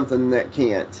eating something that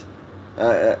can't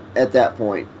at that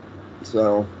point.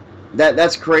 So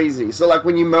that's crazy. So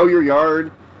when you mow your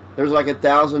yard, there's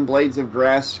 1,000 blades of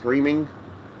grass screaming.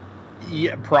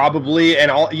 Yeah, probably.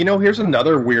 And here's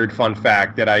another weird fun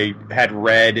fact that I had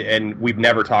read and we've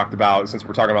never talked about since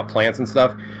we're talking about plants and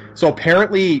stuff. So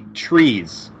apparently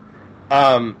trees,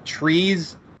 if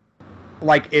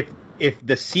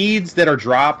the seeds that are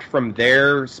dropped from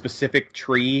their specific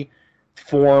tree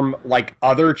form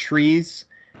other trees,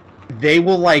 they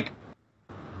will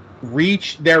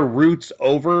reach their roots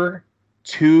over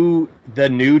to the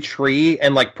new tree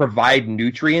and provide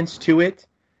nutrients to it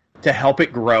to help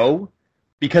it grow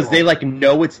because they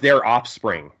know it's their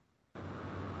offspring.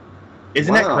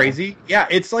 Isn't that crazy? Yeah,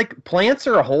 it's plants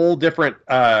are a whole different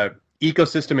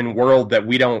ecosystem and world that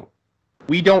we don't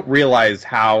realize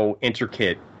how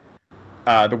intricate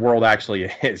the world actually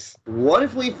is. What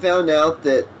if we found out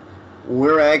that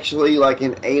we're actually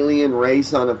an alien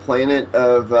race on a planet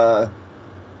of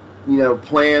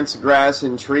plants, grass,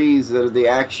 and trees that are the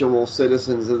actual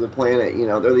citizens of the planet?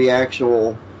 They're the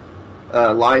actual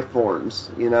life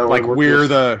forms. We're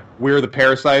the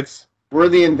parasites. We're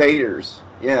the invaders.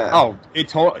 Yeah. Oh,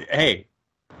 hey,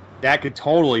 that could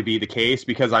totally be the case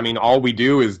because all we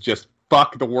do is just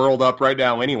fuck the world up right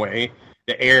now anyway.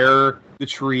 The air, the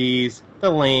trees,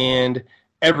 the land,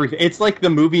 everything. It's like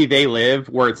the movie They Live,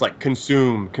 where it's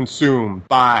consume,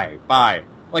 buy.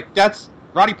 That's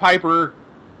Roddy Piper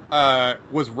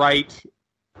was right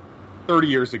 30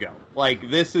 years ago.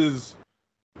 This is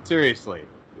seriously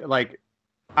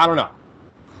I don't know.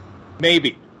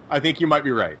 Maybe. I think you might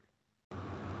be right.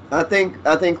 I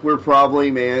think we're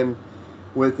probably, man,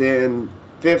 within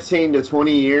 15 to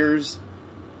 20 years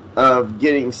of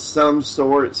getting some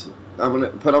sort, I'm going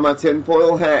to put on my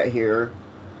tinfoil hat here,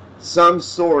 some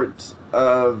sort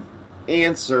of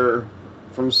answer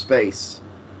from space.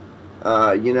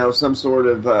 Some sort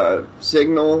of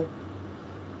signal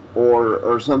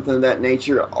or something of that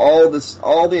nature. All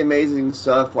the amazing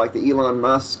stuff like the Elon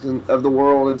Musk of the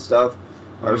world and stuff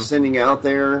are sending out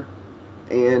there,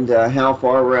 and how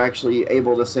far we're actually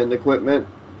able to send equipment.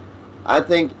 I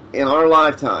think in our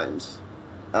lifetimes,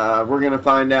 we're going to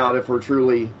find out if we're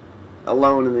truly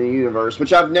alone in the universe,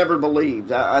 which I've never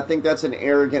believed. I think that's an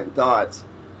arrogant thought,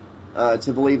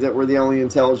 to believe that we're the only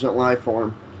intelligent life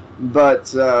form.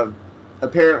 But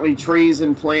apparently trees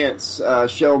and plants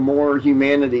show more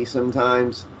humanity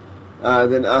sometimes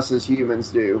than us as humans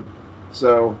do.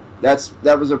 So that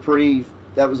was a pretty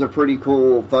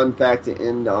cool fun fact to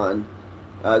end on.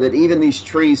 That even these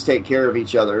trees take care of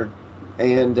each other,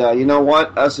 and you know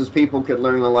what? Us as people could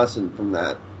learn a lesson from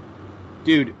that.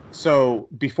 Dude, so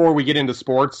before we get into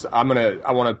sports, I want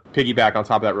to piggyback on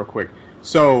top of that real quick.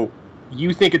 So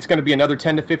you think it's going to be another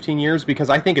 10 to 15 years? Because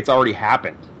I think it's already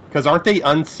happened. Because aren't they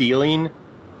unsealing,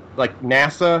 like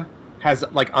NASA has,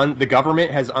 like the government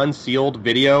has unsealed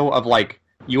video of like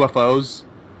UFOs?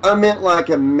 I meant like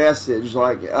a message,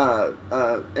 like,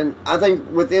 and I think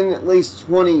within at least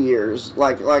 20 years,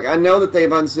 like I know that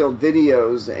they've unsealed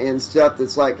videos and stuff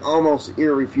that's like almost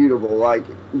irrefutable, like,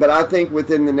 but I think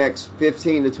within the next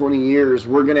 15 to 20 years,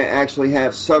 we're going to actually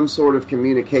have some sort of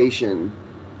communication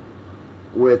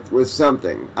with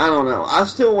something. I don't know. I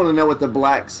still want to know what the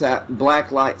black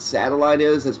light satellite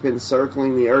is that's been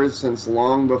circling the Earth since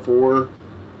long before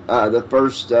the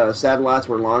first satellites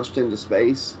were launched into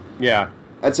space. Yeah.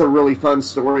 That's a really fun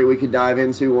story we could dive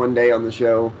into one day on the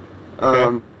show.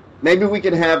 Okay. Maybe we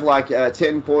could have like a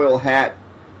tinfoil hat,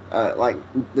 like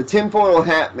the tinfoil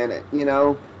hat minute, you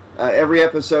know? Every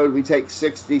episode we take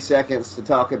 60 seconds to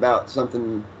talk about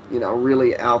something, you know,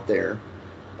 really out there.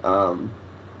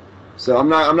 So I'm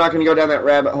not going to go down that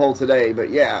rabbit hole today,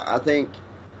 but yeah, I think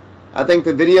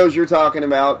the videos you're talking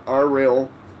about are real,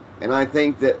 and I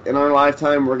think that in our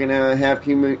lifetime we're going to have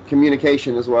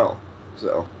communication as well.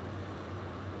 So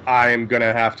I'm going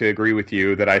to have to agree with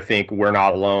you that I think we're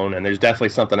not alone, and there's definitely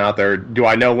something out there. Do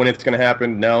I know when it's going to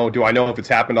happen? No. Do I know if it's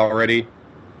happened already?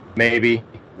 Maybe.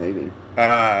 Maybe.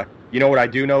 You know what I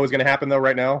do know is going to happen, though,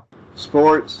 right now?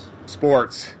 Sports.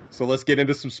 So let's get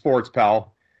into some sports,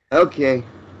 pal. Okay.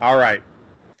 All right.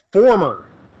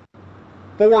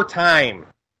 Four-time,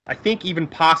 I think even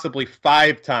possibly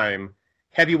 5-time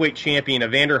heavyweight champion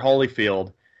Evander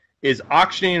Holyfield is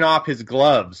auctioning off his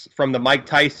gloves from the Mike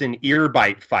Tyson ear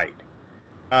bite fight.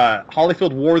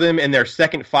 Holyfield wore them in their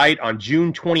second fight on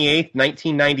June 28th,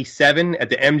 1997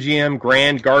 at the MGM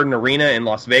Grand Garden Arena in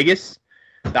Las Vegas.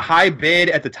 The high bid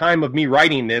at the time of me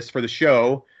writing this for the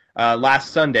show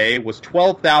last Sunday was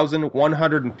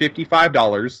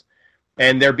 $12,155,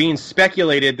 and they're being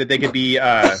speculated that they could be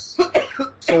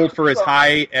sold for as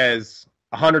high as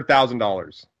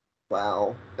 $100,000.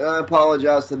 Wow. And I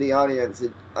apologize to the audience.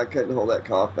 I couldn't hold that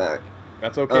cough back.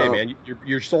 That's okay, man.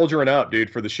 You're soldiering up, dude,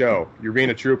 for the show. You're being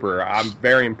a trooper. I'm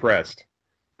very impressed.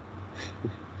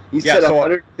 You said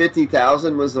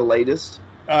 150,000 was the latest?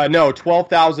 No,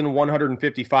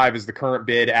 12,155 is the current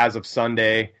bid as of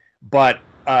Sunday. But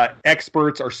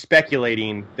experts are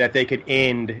speculating that they could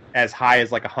end as high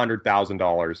as like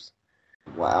 $100,000.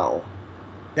 Wow.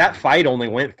 That fight only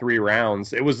went 3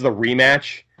 rounds. It was the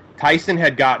rematch. Tyson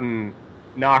had gotten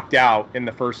knocked out in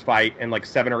the first fight in like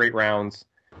 7 or 8 rounds.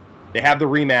 They have the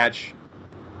rematch.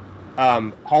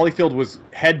 Holyfield was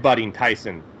headbutting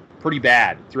Tyson pretty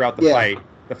bad throughout the fight,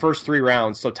 the first 3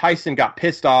 rounds. So Tyson got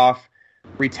pissed off,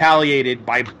 retaliated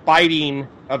by biting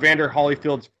Evander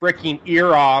Holyfield's freaking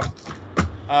ear off.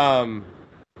 And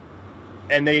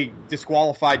they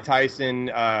disqualified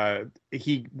Tyson.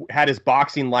 He had his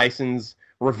boxing license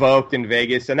revoked in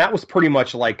Vegas, and that was pretty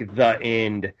much like the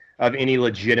end of any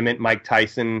legitimate Mike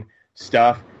Tyson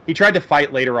stuff. He tried to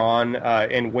fight later on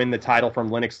and win the title from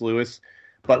Lennox Lewis,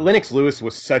 but Lennox Lewis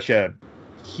was such a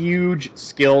huge,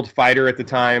 skilled fighter at the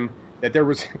time that there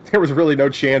was really no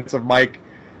chance of Mike,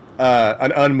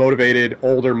 an unmotivated,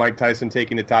 older Mike Tyson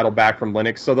taking the title back from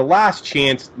Lennox. So the last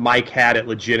chance Mike had at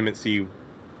legitimacy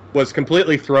was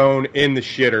completely thrown in the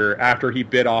shitter after he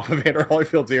bit off Evander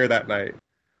Holyfield's ear that night.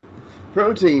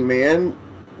 Protein, man.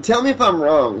 Tell me if I'm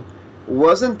wrong.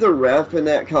 Wasn't the ref in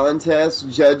that contest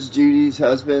Judge Judy's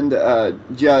husband,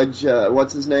 Judge,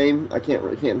 what's his name? I can't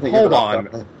think of it. Hold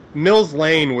on. Mills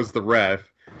Lane was the ref.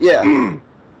 Yeah.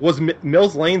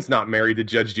 Mills Lane's not married to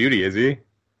Judge Judy, is he?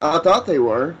 I thought they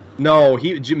were. No,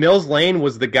 Mills Lane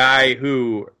was the guy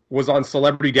who was on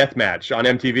Celebrity Deathmatch on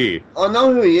MTV. I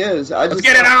know who he is. Let's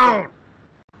get it on!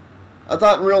 I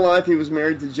thought in real life he was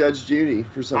married to Judge Judy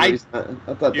for some reason.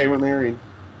 I thought they were married.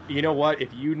 You know what?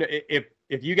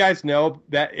 if you guys know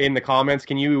that in the comments,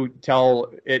 can you tell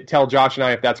Josh and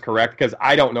I if that's correct? Because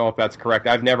I don't know if that's correct.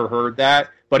 I've never heard that.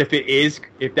 But if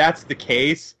that's the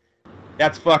case,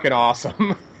 that's fucking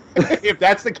awesome. If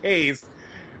that's the case,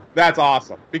 that's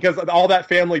awesome. Because all that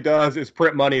family does is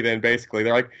print money. Then basically,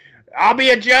 they're like, "I'll be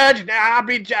a judge.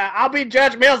 I'll be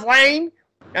Judge Mills Lane,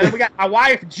 and then we got my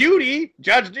wife Judy,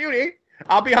 Judge Judy.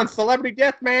 I'll be on Celebrity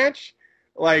Deathmatch."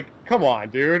 Like, come on,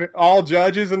 dude. All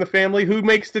judges in the family. Who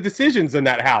makes the decisions in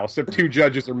that house if two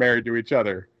judges are married to each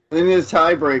other? They need a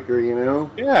tiebreaker, you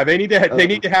know? Yeah, they need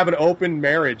to have an open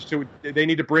marriage. They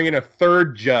need to bring in a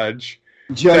third judge.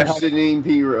 Judge Janine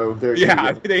Piro.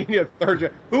 Yeah, they need a third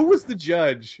judge. Who was the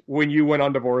judge when you went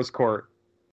on divorce court?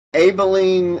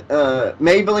 Maybelline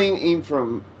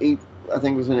Ephraim. I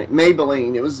think was her name.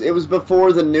 Maybelline. It was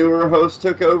before the newer host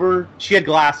took over. She had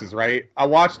glasses, right? I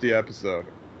watched the episode.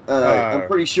 I'm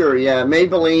pretty sure, yeah.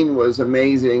 Maybelline was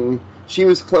amazing. She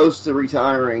was close to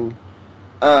retiring.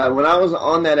 When I was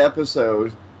on that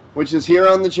episode, which is here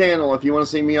on the channel if you want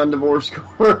to see me on divorce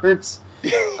courts,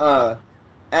 the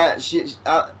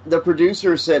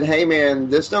producer said, "Hey man,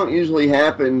 this don't usually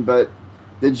happen, but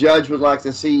the judge would like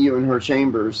to see you in her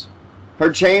chambers."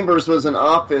 Her chambers was an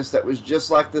office that was just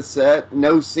like the set,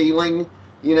 no ceiling,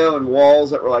 and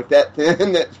walls that were like that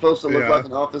thin that's supposed to look like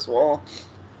an office wall.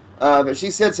 But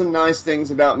she said some nice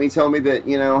things about me, told me that,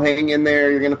 hang in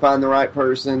there, you're going to find the right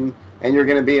person, and you're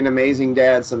going to be an amazing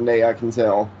dad someday, I can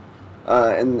tell.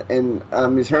 And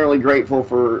I'm eternally grateful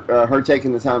for her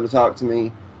taking the time to talk to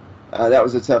me. That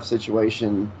was a tough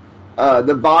situation.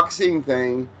 The boxing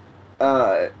thing,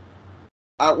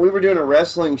 we were doing a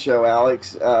wrestling show,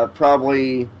 Alex,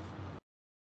 probably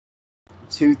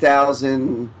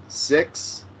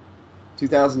 2006,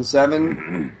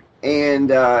 2007, and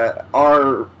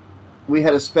we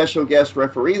had a special guest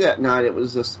referee that night. It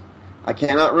was this, I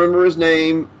cannot remember his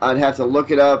name. I'd have to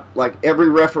look it up, like every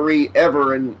referee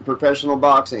ever in professional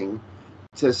boxing,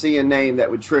 to see a name that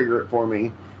would trigger it for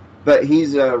me. But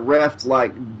he's reffed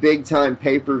like big-time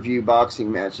pay-per-view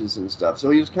boxing matches and stuff. So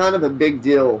he was kind of a big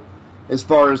deal as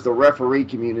far as the referee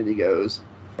community goes.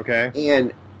 Okay.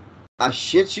 And I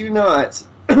shit you not,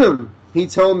 he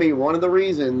told me one of the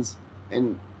reasons,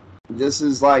 and this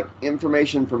is like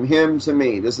information from him to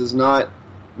me. This is not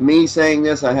me saying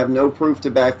this. I have no proof to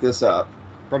back this up.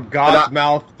 From God's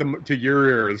mouth to your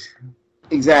ears.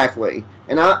 Exactly.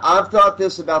 And I've thought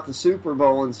this about the Super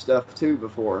Bowl and stuff too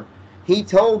before. He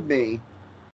told me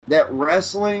that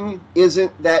wrestling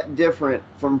isn't that different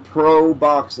from pro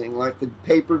boxing, like the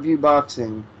pay-per-view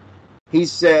boxing. He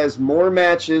says more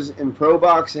matches in pro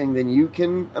boxing than you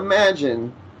can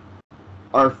imagine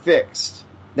are fixed.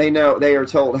 They are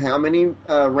told how many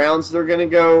rounds they're going to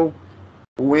go,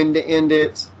 when to end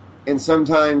it, and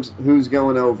sometimes who's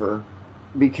going over.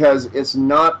 Because it's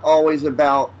not always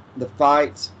about the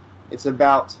fights, it's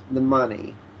about the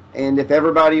money. And if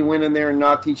everybody went in there and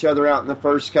knocked each other out in the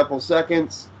first couple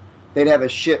seconds, they'd have a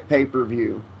shit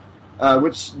pay-per-view,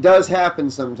 which does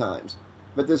happen sometimes.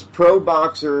 But this pro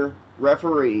boxer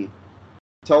referee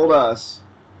told us,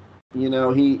 he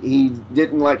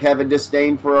didn't have a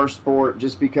disdain for our sport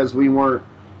just because we weren't,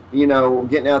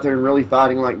 getting out there and really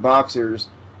fighting like boxers.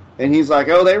 And he's like,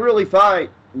 oh, they really fight,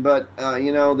 but,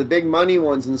 the big money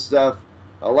ones and stuff,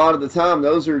 a lot of the time,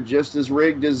 those are just as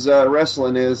rigged as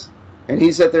wrestling is. And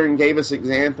he sat there and gave us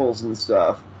examples and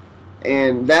stuff.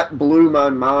 And that blew my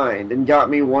mind and got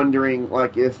me wondering,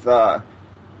 if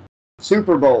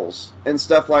Super Bowls and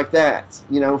stuff like that,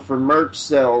 for merch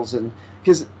sales, and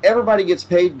because everybody gets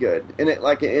paid good. And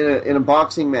in a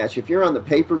boxing match, if you're on the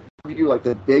pay-per-view, like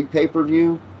the big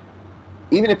pay-per-view,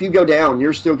 even if you go down,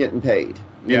 you're still getting paid.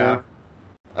 You know?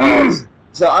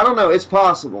 So I don't know, it's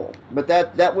possible. But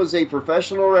that was a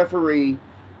professional referee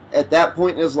at that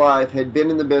point in his life, had been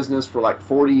in the business for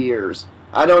 40 years.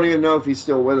 I don't even know if he's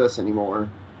still with us anymore.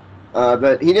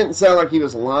 But he didn't sound like he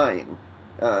was lying.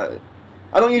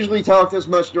 I don't usually talk this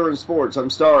much during sports. I'm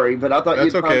sorry, but I thought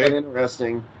you'd find that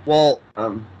interesting. Well,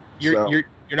 you're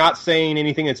not saying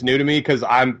anything that's new to me, because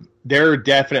there are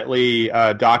definitely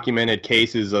documented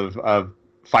cases of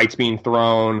fights being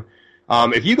thrown.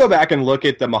 If you go back and look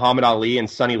at the Muhammad Ali and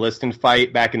Sonny Liston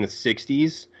fight back in the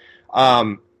 '60s,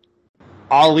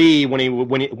 Ali,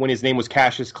 when his name was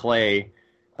Cassius Clay,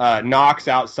 knocks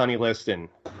out Sonny Liston.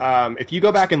 If you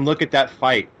go back and look at that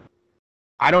fight,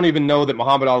 I don't even know that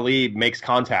Muhammad Ali makes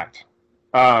contact.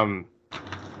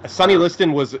 Sonny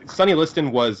Liston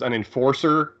was an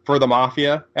enforcer for the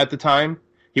mafia at the time.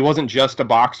 He wasn't just a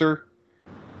boxer,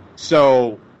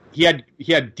 so he had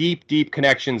deep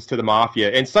connections to the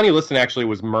mafia. And Sonny Liston actually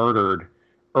was murdered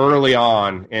early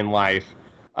on in life.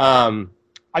 I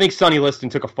think Sonny Liston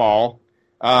took a fall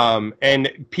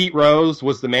And Pete Rose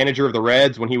was the manager of the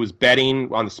Reds when he was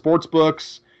betting on the sports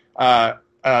books. He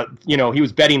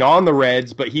was betting on the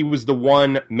Reds, but he was the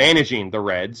one managing the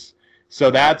Reds. So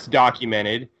that's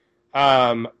documented.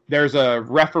 There's a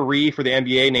referee for the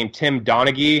NBA named Tim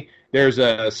Donaghy. There's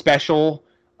a special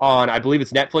on, I believe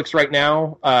it's Netflix right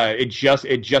now. It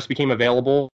just became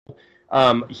available.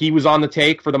 He was on the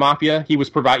take for the Mafia. He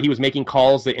was making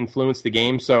calls that influenced the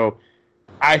game. So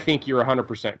I think you're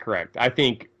 100% correct. I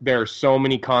think there are so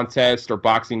many contests or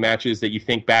boxing matches that you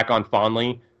think back on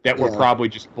fondly that were probably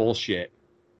just bullshit.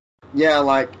 Yeah,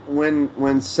 like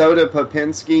when Soda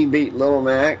Popinski beat Little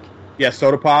Mac. Yeah,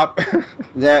 Soda Pop.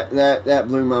 that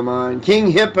blew my mind. King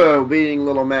Hippo beating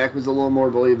Little Mac was a little more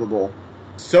believable.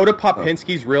 Soda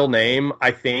Popinski's real name,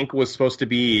 I think, was supposed to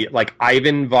be like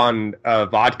Ivan von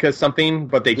Vodka something,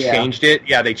 but they changed it.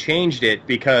 Yeah, they changed it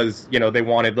because, they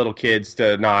wanted little kids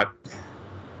to not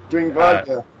drink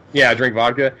vodka. Drink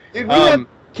vodka. Dude, we had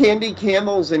candy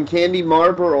Camels and candy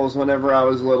Marlboros whenever I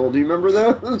was little. Do you remember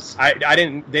those? They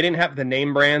didn't have the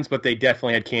name brands, but they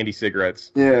definitely had candy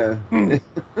cigarettes. Yeah.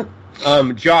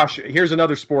 Josh, here's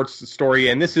another sports story,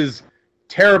 and this is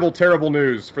terrible, terrible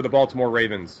news for the Baltimore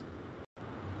Ravens.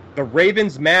 The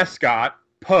Ravens mascot,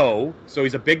 Poe, so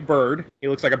he's a big bird. He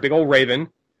looks like a big old raven.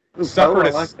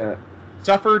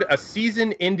 Suffered a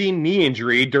season-ending knee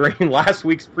injury during last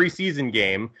week's preseason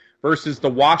game versus the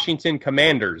Washington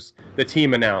Commanders, the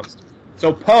team announced.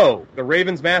 So Poe, the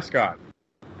Ravens mascot,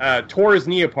 tore his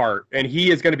knee apart, and he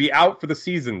is going to be out for the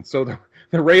season. So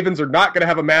the Ravens are not going to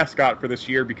have a mascot for this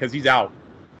year because he's out.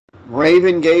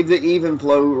 Raven gave the even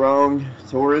flow wrong,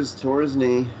 tore his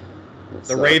knee.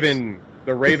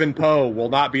 The Raven Poe will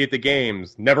not be at the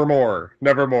games. Nevermore.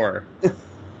 Nevermore.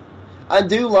 I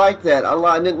do like that.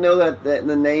 I didn't know that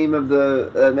the name of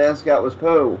the mascot was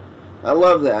Poe. I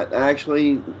love that. I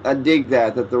dig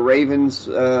that the Ravens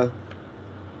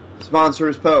sponsor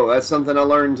is Poe. That's something I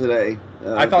learned today.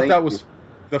 I thought that was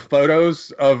the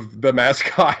photos of the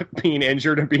mascot being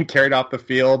injured and being carried off the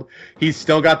field. He's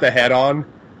still got the head on.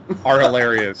 Are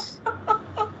hilarious.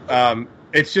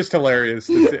 It's just hilarious.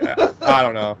 I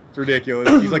don't know. It's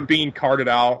ridiculous. He's like being carted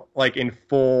out like in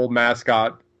full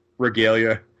mascot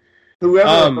regalia.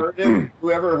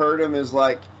 Whoever heard him is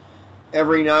like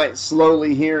every night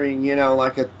slowly hearing,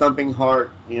 like a thumping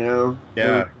heart, Yeah.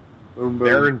 Boom,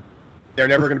 boom. They're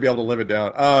never going to be able to live it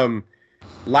down.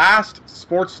 Last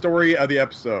sports story of the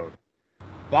episode.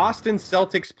 Boston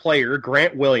Celtics player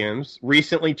Grant Williams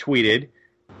recently tweeted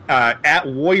at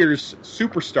Warriors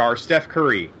superstar Steph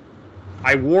Curry,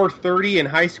 "I wore 30 in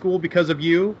high school because of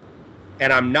you,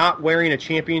 and I'm not wearing a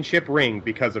championship ring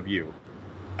because of you."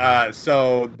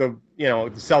 So the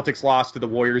Celtics lost to the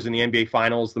Warriors in the NBA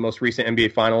Finals, the most recent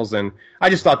NBA Finals, and I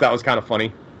just thought that was kind of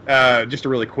funny. Just a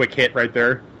really quick hit right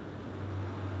there.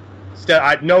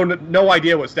 No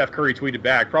idea what Steph Curry tweeted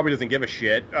back. Probably doesn't give a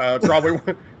shit.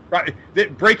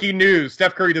 Breaking news: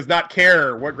 Steph Curry does not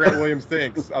care what Grant Williams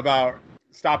thinks about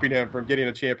stopping him from getting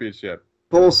a championship.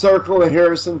 Full circle to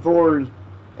Harrison Ford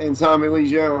and Tommy Lee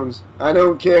Jones. I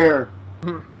don't care.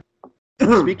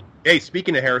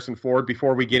 Speaking of Harrison Ford,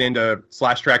 before we get into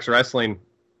Slash Trax Wrestling,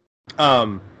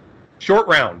 Short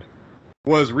Round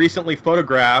was recently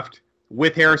photographed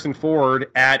with Harrison Ford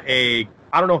at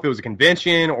I don't know if it was a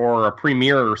convention or a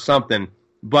premiere or something,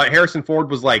 but Harrison Ford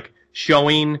was like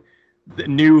showing the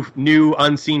new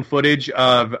unseen footage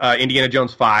of Indiana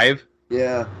Jones 5.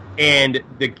 Yeah. And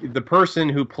the person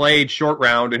who played Short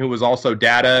Round and who was also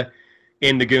Data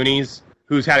in The Goonies,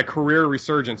 who's had a career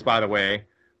resurgence, by the way,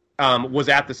 was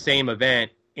at the same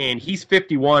event. And he's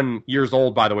 51 years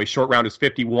old, by the way. Short Round is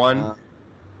 51.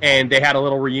 And they had a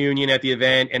little reunion at the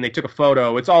event, and they took a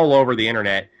photo. It's all over the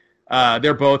internet.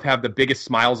 They both have the biggest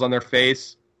smiles on their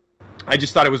face. I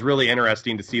just thought it was really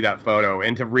interesting to see that photo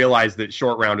and to realize that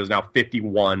Short Round is now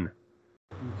 51.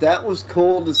 That was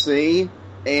cool to see,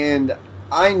 and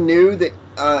I knew that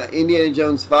Indiana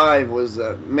Jones 5 was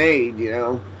made,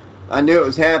 I knew it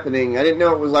was happening. I didn't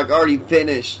know it was like already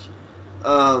finished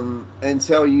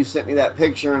until you sent me that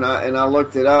picture, and I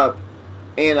looked it up,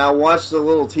 and I watched the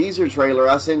little teaser trailer.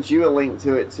 I sent you a link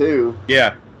to it too.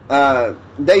 Yeah.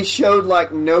 They showed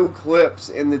like no clips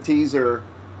in the teaser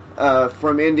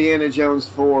from Indiana Jones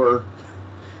 4,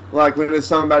 like when it's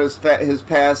talking about his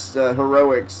past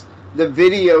heroics. The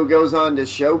video goes on to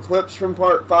show clips from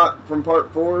part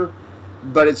 4,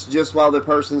 but it's just while the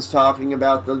person's talking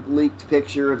about the leaked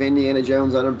picture of Indiana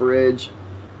Jones on a bridge.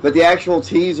 But the actual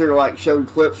teaser like showed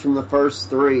clips from the first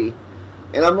 3,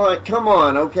 and I'm like, come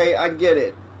on, okay, I get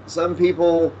it. Some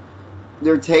people,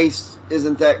 their taste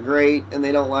isn't that great, and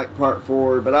they don't like part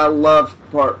 4, but I love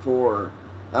part 4.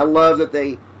 I love that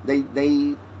they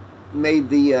they made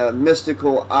the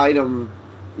mystical item,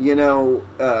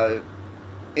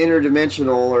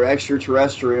 interdimensional or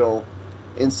extraterrestrial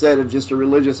instead of just a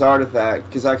religious artifact,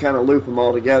 because I kind of loop them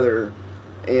all together.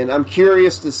 And I'm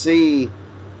curious to see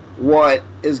what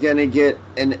is going to get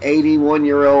an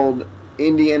 81-year-old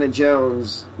Indiana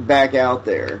Jones back out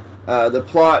there. The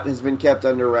plot has been kept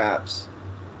under wraps.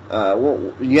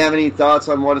 Do you have any thoughts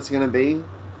on what it's going to be?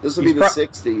 This will be the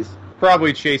 60s.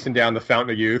 Probably chasing down the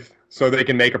Fountain of Youth so they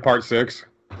can make a part 6.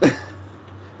 So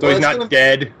he's not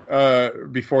dead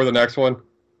before the next one.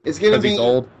 It's going to be he's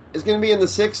old. It's going to be in the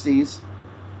 60s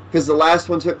because the last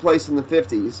one took place in the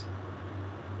 50s.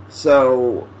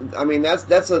 So, I mean,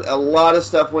 that's a lot of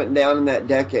stuff went down in that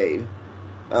decade.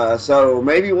 So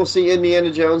maybe we'll see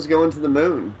Indiana Jones going to the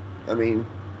moon. I mean,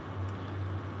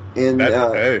 in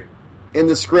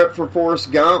the script for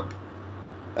Forrest Gump,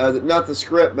 not the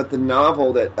script, but the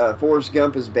novel that Forrest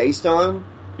Gump is based on.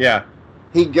 Yeah,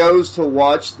 he goes to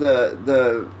watch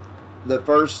the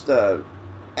first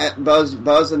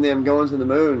Buzz and them going to the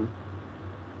moon,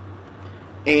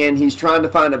 and he's trying to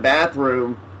find a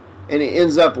bathroom, and he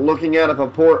ends up looking out of a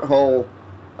porthole.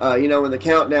 When the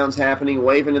countdown's happening,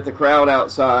 waving at the crowd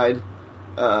outside.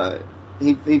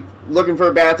 He looking for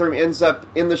a bathroom, ends up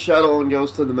in the shuttle and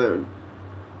goes to the moon.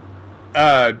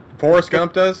 Forrest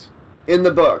Gump does? In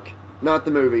the book, not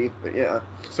the movie, but yeah.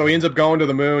 So he ends up going to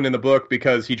the moon in the book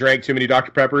because he drank too many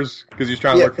Dr. Peppers because he's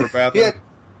trying to look for a bathroom?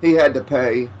 He had to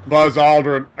pay. Buzz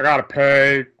Aldrin, I gotta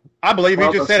pay. I believe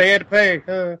he just said he had to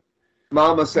pay.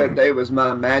 Mama said they was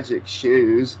my magic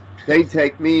shoes. They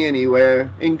take me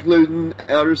anywhere, including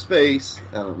outer space.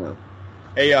 I don't know.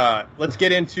 Hey, let's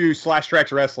get into Slash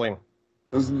Trax Wrestling.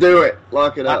 Let's do it.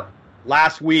 Lock it up.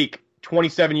 Last week,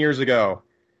 27 years ago,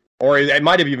 or it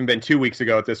might have even been 2 weeks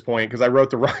ago at this point, because I wrote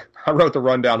the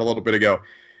rundown a little bit ago.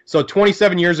 So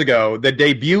 27 years ago, the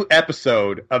debut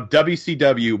episode of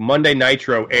WCW Monday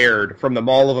Nitro aired from the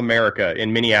Mall of America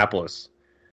in Minneapolis.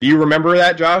 Do you remember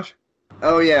that, Josh?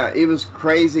 Oh, yeah. It was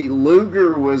crazy.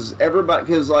 Luger was everybody,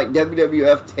 because like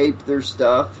WWF taped their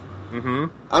stuff. Mm-hmm.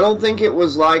 I don't think it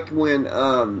was like when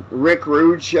Rick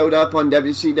Rude showed up on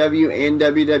WCW and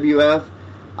WWF.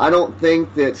 I don't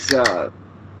think that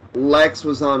Lex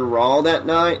was on Raw that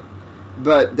night,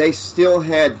 but they still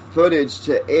had footage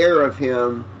to air of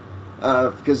him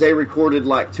because they recorded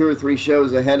like 2 or 3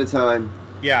 shows ahead of time.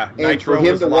 Yeah, and Nitro for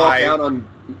him was to live. Walk out on,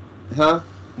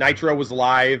 Nitro was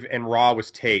live and Raw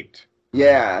was taped.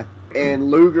 Yeah,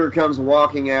 and Luger comes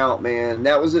walking out. Man,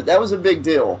 that was a big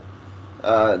deal.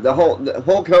 The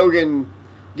Hulk Hogan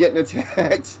getting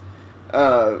attacked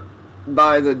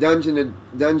by the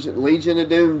Legion of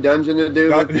Doom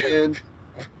at the end,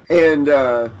 and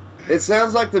it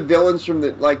sounds like the villains from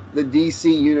the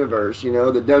DC universe,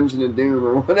 the Dungeon of Doom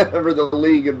or whatever, the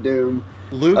League of Doom.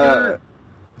 Luger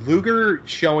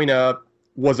showing up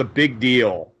was a big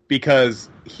deal because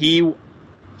he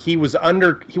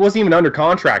wasn't even under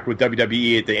contract with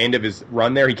WWE at the end of his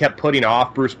run there. He kept putting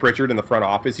off Bruce Pritchard in the front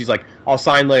office. He's like, I'll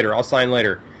sign later.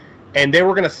 And they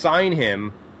were going to sign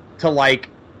him to like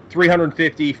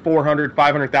 $350,000, $400,000,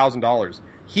 $500,000.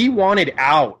 He wanted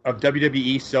out of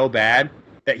WWE so bad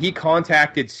that he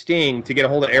contacted Sting to get a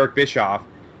hold of Eric Bischoff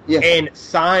and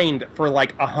signed for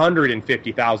like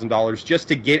 $150,000 just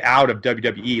to get out of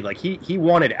WWE. Like he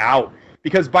wanted out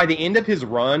because by the end of his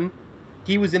run,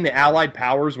 he was in the Allied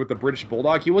Powers with the British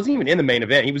Bulldog. He wasn't even in the main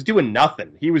event. He was doing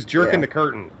nothing. He was jerking the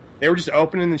curtain. They were just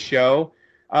opening the show.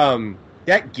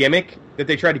 That gimmick that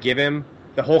they tried to give him,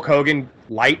 the Hulk Hogan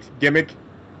light gimmick,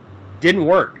 didn't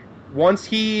work. Once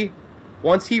he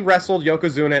wrestled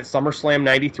Yokozuna at SummerSlam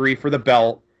 93 for the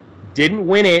belt, didn't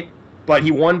win it, but he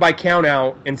won by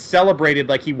countout and celebrated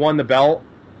like he won the belt.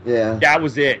 Yeah. That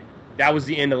was it. That was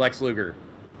the end of Lex Luger.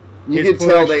 You could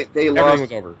tell they everything lost.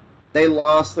 Was over. They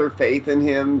lost their faith in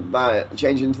him by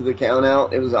changing to the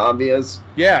count-out. It was obvious.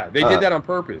 Yeah, they did that on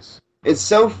purpose. It's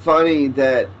so funny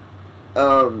that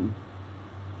 2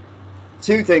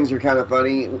 things are kind of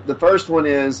funny. The first one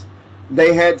is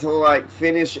they had to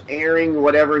finish airing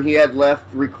whatever he had left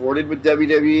recorded with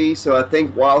WWE. So I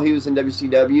think while he was in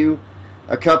WCW,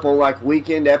 a couple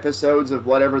weekend episodes of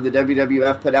whatever the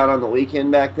WWF put out on the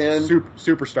weekend back then.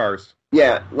 Superstars.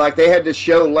 Yeah, they had to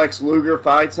show Lex Luger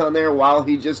fights on there while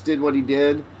he just did what he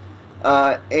did.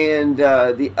 And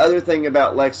the other thing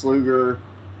about Lex Luger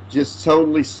just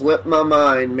totally slipped my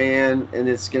mind, man, and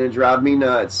it's going to drive me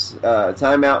nuts.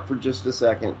 Time out for just a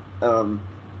second. Oh,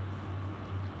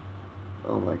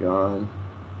 my God.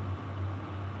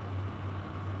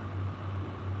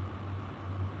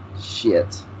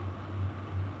 Shit.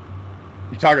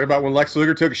 You talking about when Lex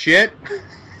Luger took a shit?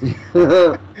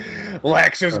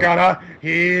 Lex is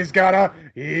he's gonna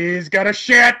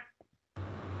shit.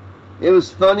 It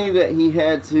was funny that he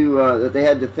had to, that they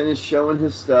had to finish showing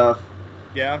his stuff.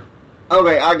 Yeah.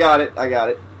 Okay, I got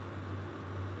it.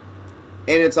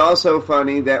 And it's also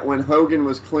funny that when Hogan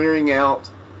was clearing out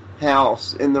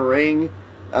House in the ring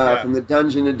from the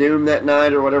Dungeon of Doom that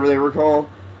night, or whatever they were called,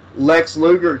 Lex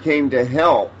Luger came to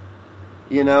help,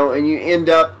 and you end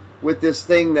up with this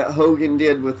thing that Hogan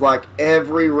did with, like,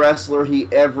 every wrestler he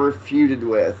ever feuded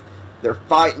with. They're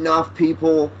fighting off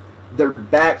people, their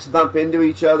backs bump into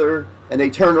each other, and they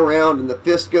turn around and the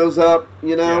fist goes up,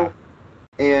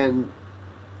 and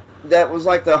that was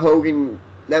like the Hogan,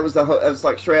 that was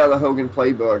like straight out of the Hogan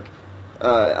playbook.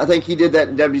 I think he did that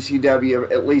in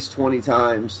WCW at least 20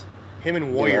 times. Him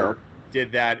and Warrior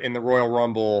did that in the Royal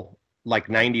Rumble, like,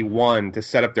 91 to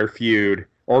set up their feud.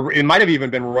 Or it might have even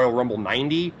been Royal Rumble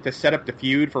 90 to set up the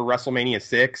feud for WrestleMania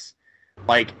 6.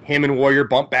 Like, him and Warrior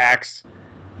bump backs.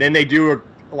 Then they do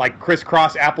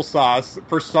crisscross applesauce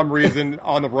for some reason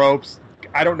on the ropes.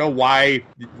 I don't know why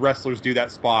wrestlers do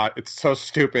that spot. It's so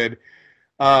stupid.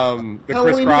 The Halloween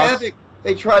crisscross. Havoc.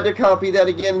 They tried to copy that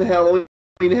again in Halloween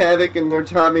Havoc, and their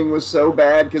timing was so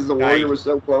bad because the Warrior was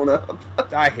so blown up.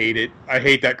 I hate it. I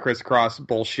hate that crisscross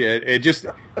bullshit. It just,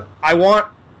 I want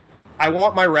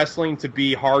my wrestling to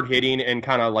be hard hitting and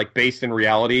kind of like based in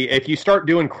reality. If you start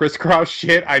doing crisscross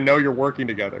shit, I know you're working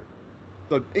together.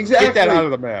 So exactly. Get that out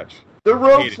of the match. The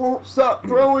ropes won't stop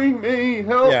throwing me.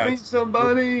 Help me,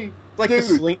 somebody.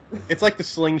 It's like the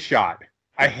slingshot.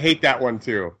 I hate that one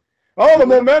too. Oh, the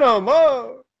momentum.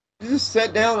 Oh. Just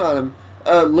sit down on him.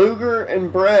 Luger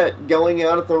and Brett going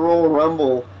out at the Royal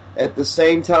Rumble at the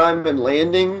same time and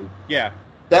landing. Yeah.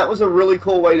 That was a really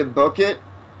cool way to book it.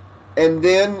 And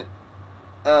then,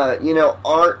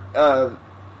 art,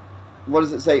 what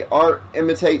does it say? Art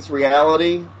imitates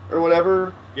reality or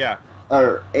whatever? Yeah.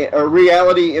 Or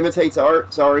reality imitates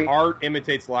art, sorry. Art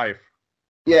imitates life.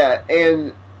 Yeah,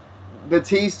 and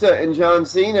Batista and John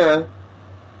Cena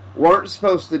weren't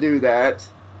supposed to do that,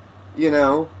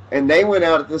 and they went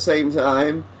out at the same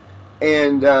time,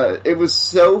 and it was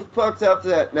so fucked up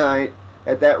that night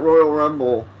at that Royal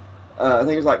Rumble. I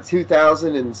think it was like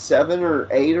 2007 or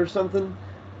 8 or something,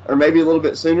 or maybe a little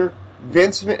bit sooner.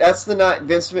 That's the night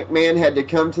Vince McMahon had to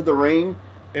come to the ring,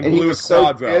 and blew his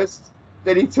quads out.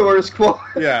 That he tore his quads.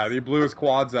 Yeah, he blew his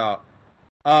quads out.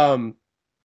 Vince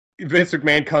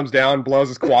McMahon comes down, blows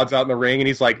his quads out in the ring, and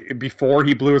he's like, before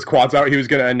he blew his quads out, he was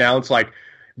going to announce, like,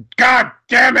 God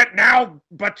damn it, now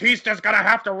Batista's going to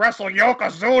have to wrestle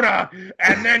Yokozuna,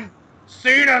 and then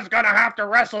Cena's going to have to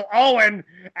wrestle Owen,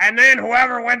 and then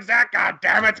whoever wins that, god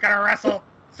damn it's going to wrestle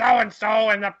so-and-so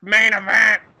in the main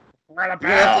event for the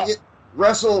belt.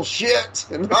 Wrestle shit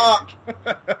and Hawk.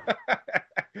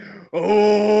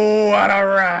 Oh, what a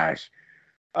rush.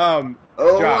 Josh,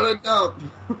 what a dump.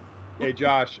 Hey,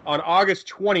 Josh, on August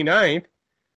 29th,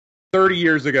 30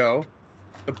 years ago,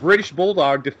 the British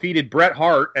Bulldog defeated Bret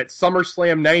Hart at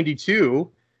SummerSlam 92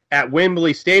 at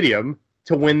Wembley Stadium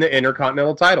to win the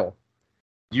Intercontinental title.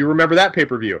 Do you remember that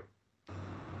pay-per-view?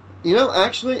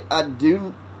 Actually, I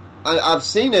do. I've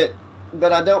seen it,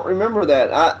 but I don't remember that.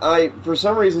 I for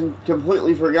some reason,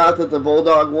 completely forgot that the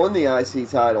Bulldog won the IC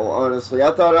title, honestly.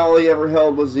 I thought all he ever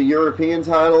held was the European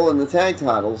title and the tag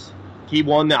titles. He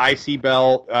won the IC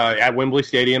belt at Wembley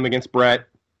Stadium against Bret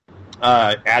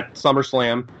at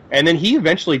SummerSlam. And then he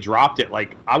eventually dropped it,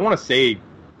 like, I want to say,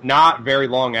 not very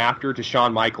long after, to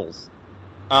Shawn Michaels.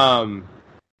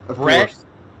 Bret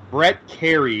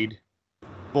carried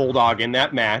Bulldog in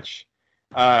that match.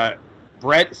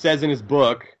 Bret says in his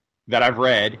book that I've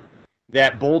read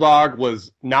that Bulldog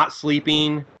was not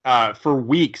sleeping for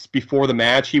weeks before the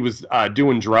match. He was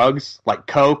doing drugs like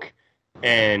coke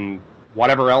and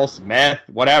whatever else, meth,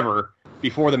 whatever,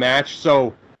 before the match.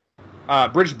 So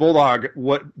British Bulldog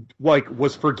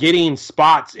was forgetting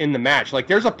spots in the match. Like,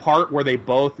 there's a part where they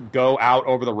both go out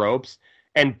over the ropes,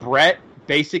 and Bret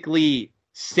basically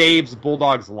saves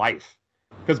Bulldog's life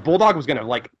because Bulldog was gonna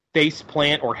like face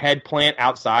plant or head plant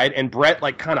outside, and Bret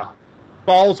like kind of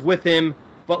falls with him,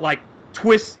 but like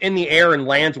twists in the air and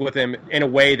lands with him in a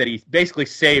way that he basically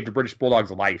saved British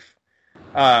Bulldog's life.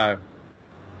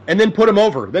 And then put him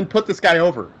over. Then put this guy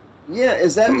over. Yeah,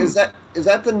 is that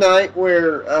the night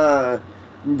where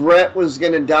Bret was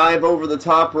going to dive over the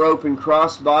top rope and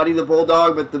cross-body the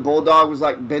Bulldog, but the Bulldog was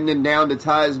like bending down to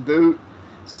tie his boot?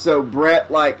 So Bret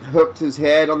like hooked his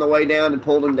head on the way down and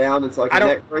pulled him down. It's like a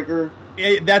neck breaker.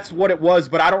 That's what it was,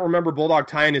 but I don't remember Bulldog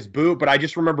tying his boot, but I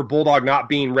just remember Bulldog not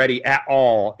being ready at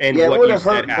all. And yeah, it would have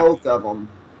hurt both of them.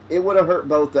 It would have hurt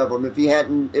both of them if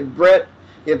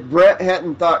Bret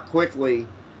hadn't thought quickly.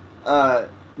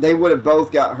 they would have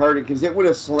both got hurt because it would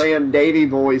have slammed Davey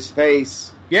Boy's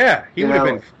face. Yeah, he would have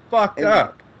been fucked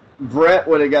up. Brett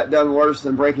would have got done worse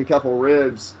than break a couple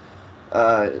ribs,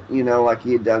 like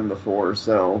he had done before.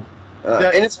 So,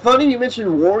 and it's funny you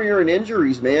mentioned Warrior and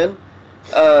injuries, man.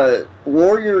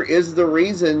 Warrior is the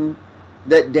reason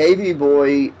that Davey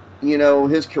Boy,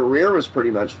 his career was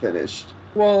pretty much finished.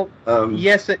 Well,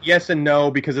 yes and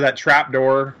no, because of that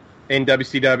trapdoor in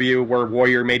WCW where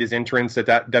Warrior made his entrance at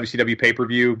that WCW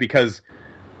pay-per-view, because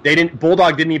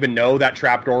Bulldog didn't even know that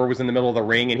trapdoor was in the middle of the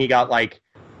ring, and he got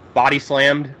body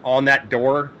slammed on that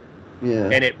door. Yeah.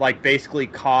 And it basically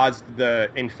caused the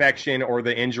infection or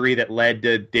the injury that led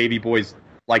to Davey Boy's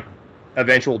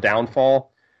eventual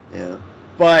downfall. Yeah.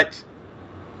 But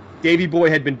Davey Boy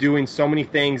had been doing so many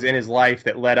things in his life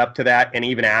that led up to that, and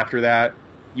even after that.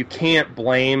 You can't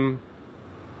blame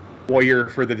Warrior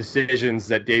for the decisions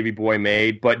that Davey Boy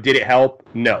made, but did it help?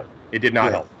 No, it did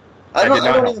not help. I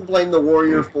don't even blame the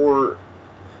Warrior for...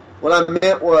 What I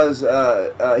meant was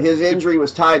his injury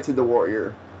was tied to the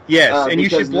Warrior. Yes, and you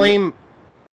should blame...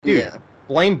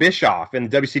 Blame Bischoff and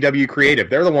WCW Creative.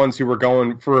 They're the ones who were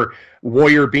going for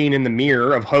Warrior being in the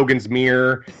mirror of Hogan's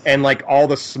mirror and all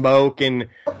the smoke and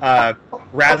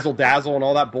razzle-dazzle and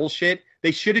all that bullshit. They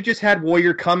should have just had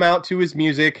Warrior come out to his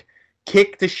music,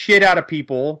 kick the shit out of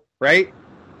people, right?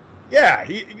 Yeah,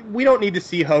 we don't need to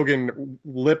see Hogan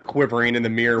lip quivering in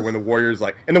the mirror when the Warrior's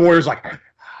and the Warrior's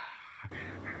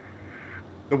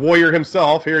the Warrior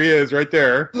himself, here he is, right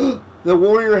there. The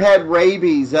Warrior had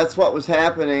rabies, that's what was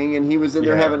happening, and he was in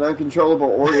there having uncontrollable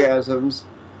orgasms.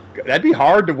 That'd be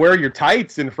hard to wear your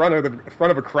tights in front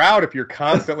of a crowd if you're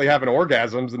constantly having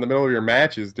orgasms in the middle of your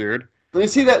matches, dude. Let me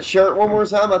see that shirt one more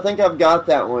time. I think I've got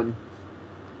that one.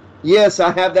 Yes, I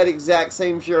have that exact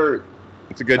same shirt.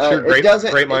 It's a good shirt.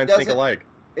 Great minds think alike.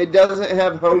 It doesn't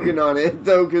have Hogan on it,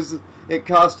 though, because it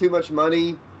costs too much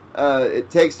money. It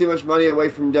takes too much money away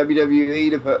from WWE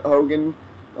to put Hogan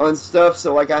on stuff.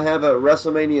 So, I have a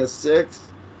WrestleMania 6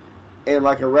 and, a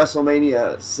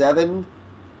WrestleMania 7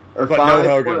 or 5. But no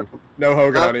Hogan. No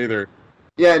Hogan on either.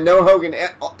 Yeah, no Hogan.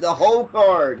 The whole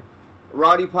card.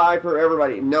 Roddy Piper,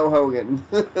 everybody, no Hogan.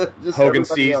 Just Hogan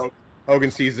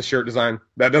sees the shirt design.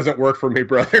 That doesn't work for me,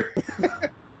 brother.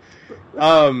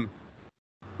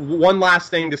 One last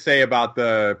thing to say about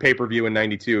the pay-per-view in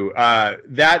 '92.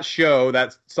 That show,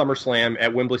 that SummerSlam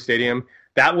at Wembley Stadium,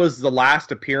 that was the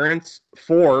last appearance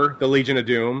for the Legion of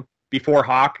Doom before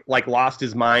Hawk lost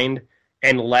his mind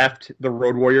and left the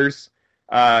Road Warriors.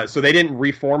 So they didn't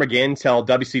reform again till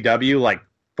WCW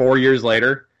 4 years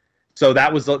later. So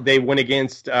that was, they went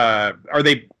against, I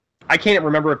can't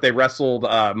remember if they wrestled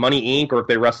Money Inc. or if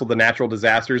they wrestled the Natural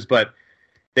Disasters, but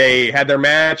they had their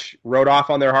match, rode off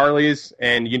on their Harleys,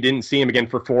 and you didn't see him again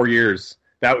for 4 years.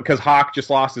 That because Hawk just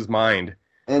lost his mind.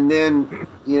 And then,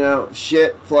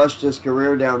 shit flushed his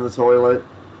career down the toilet.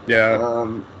 Yeah.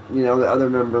 The other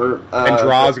member. And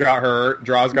Draws got hurt.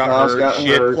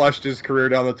 Shit flushed his career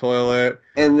down the toilet.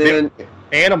 And then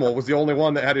Animal was the only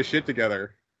one that had his shit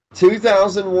together.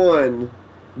 2001,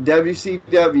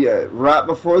 WCW, right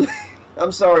before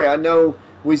I'm sorry, I know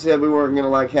we said we weren't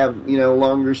going to have,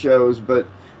 longer shows, but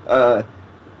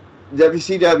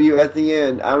WCW at the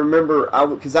end, I remember,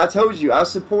 because I told you, I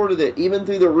supported it, even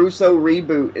through the Russo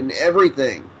reboot and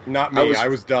everything. Not me, I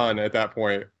was done at that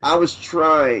point. I was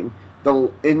trying.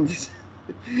 In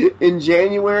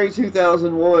January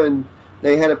 2001,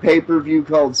 they had a pay-per-view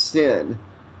called Sin.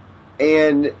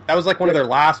 And that was one of their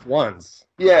last ones.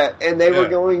 Yeah, and they were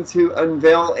going to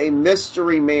unveil a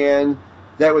mystery man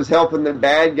that was helping the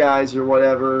bad guys or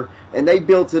whatever, and they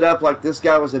built it up like this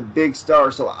guy was a big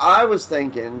star. So I was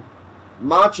thinking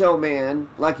Macho Man,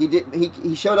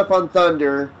 he showed up on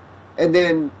Thunder, and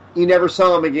then you never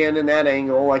saw him again in that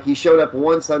angle. He showed up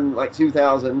once on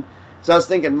 2000. So I was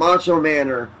thinking Macho Man,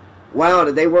 or wow,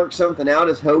 did they work something out?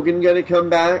 Is Hogan going to come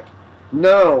back?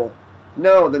 No,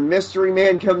 the mystery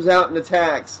man comes out and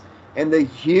attacks, and the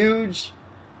huge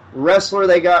wrestler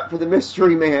they got for the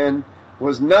mystery man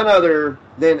was none other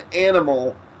than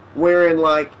Animal, wearing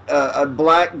a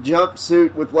black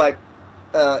jumpsuit with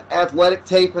athletic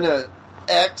tape and a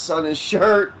X on his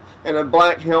shirt and a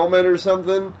black helmet or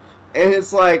something. And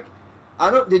it's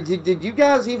did you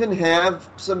guys even have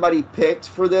somebody picked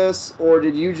for this, or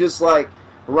did you just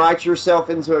write yourself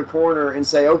into a corner and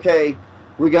say, okay,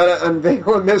 we got to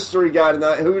unveil a mystery guy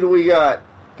tonight? Who do we got?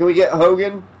 Can we get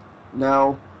Hogan?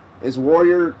 No. Is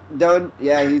Warrior done?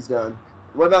 Yeah, he's done.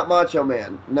 What about Macho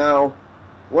Man? No.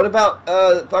 What about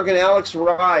fucking Alex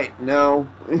Wright? No.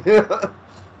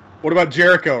 What about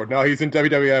Jericho? No, he's in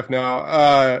WWF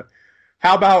now.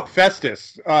 How about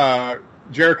Festus?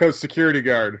 Jericho's security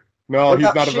guard. No,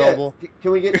 he's not shit? available.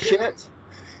 Can we get shit?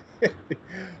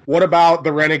 What about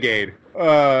the Renegade?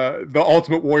 The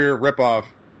Ultimate Warrior ripoff?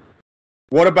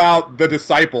 What about the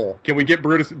Disciple? Can we get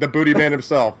Brutus, the Booty Man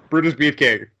himself? Brutus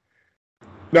Beefcake?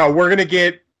 No, we're going to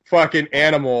get fucking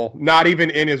Animal, not even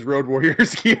in his Road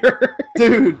Warriors gear.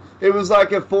 Dude, it was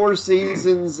like a Four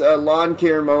Seasons lawn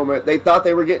care moment. They thought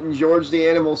they were getting George the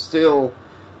Animal Still,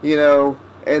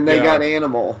 and they got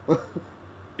Animal.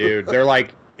 Dude, they're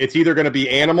like, it's either going to be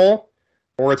Animal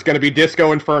or it's going to be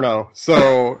Disco Inferno.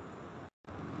 So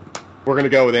we're going to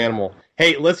go with Animal.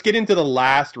 Hey, let's get into the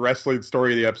last wrestling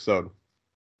story of the episode.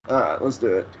 All right, let's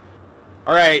do it.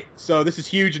 All right, so this is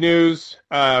huge news.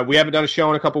 We haven't done a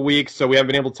show in a couple weeks, so we haven't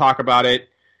been able to talk about it.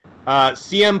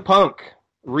 CM Punk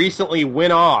recently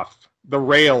went off the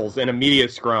rails in a media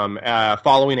scrum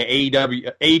following an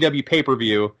AEW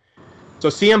pay-per-view. So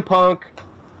CM Punk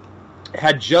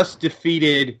had just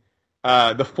defeated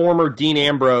the former Dean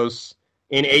Ambrose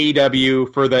in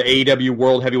AEW for the AEW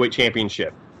World Heavyweight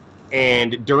Championship.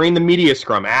 And during the media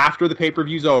scrum, after the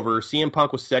pay-per-view's over, CM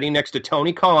Punk was sitting next to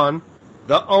Tony Khan,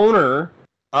 the owner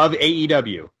of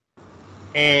AEW.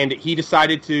 And he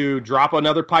decided to drop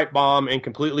another pipe bomb and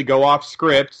completely go off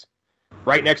script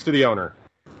right next to the owner.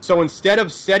 So instead of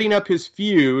setting up his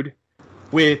feud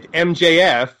with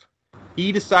MJF,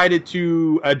 he decided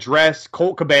to address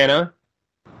Colt Cabana,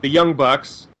 the Young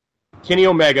Bucks, Kenny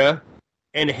Omega,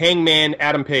 and Hangman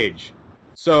Adam Page.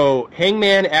 So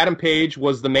Hangman Adam Page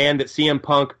was the man that CM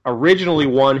Punk originally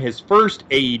won his first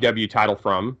AEW title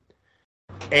from.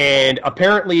 And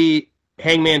apparently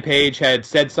Hangman Page had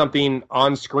said something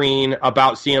on screen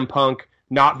about CM Punk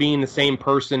not being the same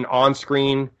person on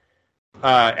screen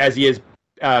as he is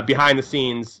behind the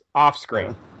scenes off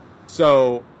screen.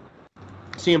 So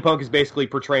CM Punk is basically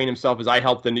portraying himself as I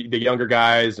help the younger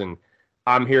guys and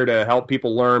I'm here to help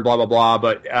people learn, blah, blah, blah.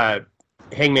 But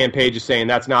Hangman Page is saying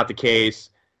that's not the case.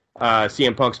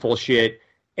 CM Punk's full of shit.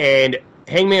 And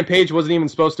Hangman Page wasn't even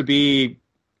supposed to be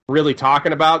really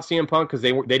talking about CM Punk because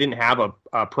they didn't have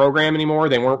a program anymore.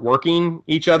 They weren't working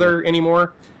each other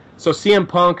anymore. So CM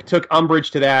Punk took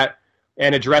umbrage to that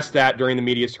and addressed that during the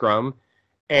media scrum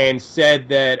and said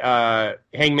that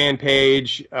Hangman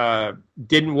Page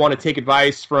didn't want to take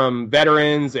advice from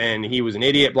veterans and he was an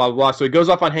idiot, blah, blah, blah. So he goes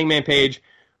off on Hangman Page.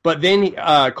 But then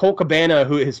Colt Cabana,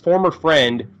 who his former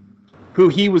friend, who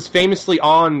he was famously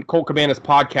on Colt Cabana's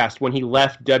podcast when he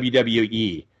left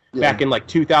WWE back in like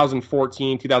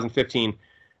 2014, 2015,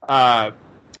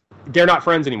 they're not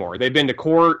friends anymore. They've been to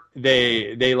court.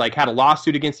 They like had a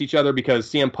lawsuit against each other because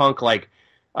CM Punk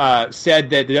said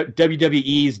that the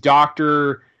WWE's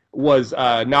doctor was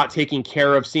not taking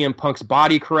care of CM Punk's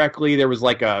body correctly. There was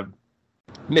like a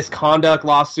misconduct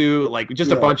lawsuit, like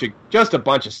just a bunch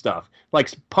of stuff. Like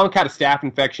Punk had a staph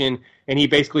infection, and he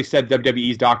basically said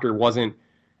WWE's doctor wasn't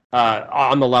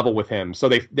on the level with him, so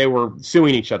they were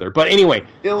suing each other. But anyway,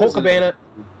 Colt Cabana,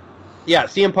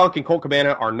 CM Punk and Colt Cabana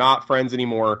are not friends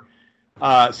anymore.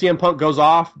 CM Punk goes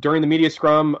off during the media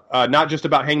scrum, not just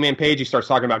about Hangman Page. He starts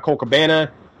talking about Colt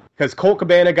Cabana because Colt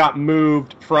Cabana got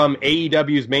moved from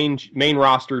AEW's main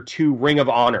roster to Ring of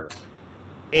Honor,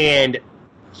 and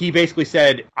he basically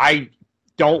said, I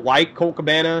don't like Colt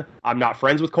Cabana. I'm not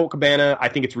friends with Colt Cabana. I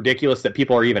think it's ridiculous that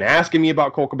people are even asking me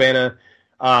about Colt Cabana.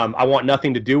 I want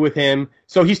nothing to do with him.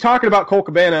 So he's talking about Colt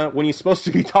Cabana when he's supposed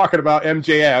to be talking about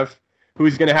MJF, who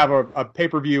he's going to have a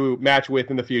pay-per-view match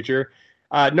with in the future.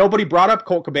 Nobody brought up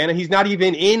Colt Cabana. He's not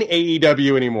even in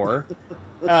AEW anymore.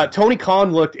 Tony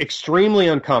Khan looked extremely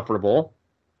uncomfortable.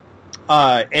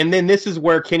 And then this is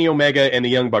where Kenny Omega and the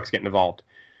Young Bucks get involved.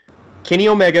 Kenny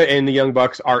Omega and the Young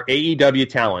Bucks are AEW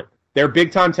talent. They're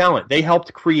big-time talent. They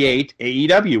helped create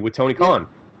AEW with Tony Khan.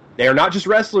 They are not just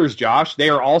wrestlers, Josh. They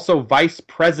are also vice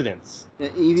presidents.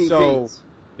 EVPs. So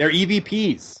they're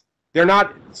EVPs. They're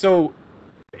not... So,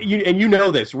 you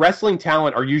know this. Wrestling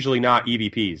talent are usually not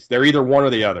EVPs. They're either one or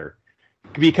the other.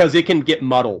 Because it can get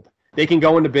muddled. They can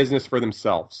go into business for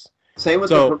themselves. Same with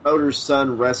the promoter's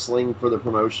son wrestling for the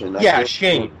promotion.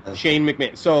 Shane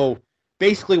McMahon. So...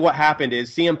 basically what happened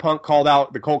is CM Punk called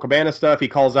out the Colt Cabana stuff. He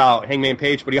calls out Hangman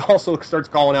Page, but he also starts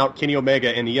calling out Kenny Omega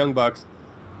and the Young Bucks,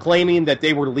 claiming that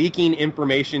they were leaking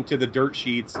information to the dirt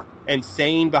sheets and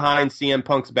saying behind CM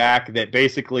Punk's back that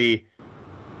basically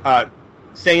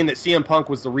saying that CM Punk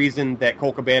was the reason that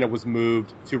Colt Cabana was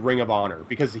moved to Ring of Honor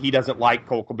because he doesn't like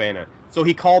Colt Cabana. So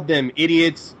he called them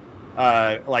idiots.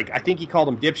 I think he called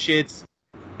them dipshits.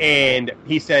 And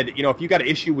he said, if you got an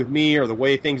issue with me or the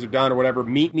way things are done or whatever,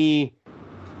 meet me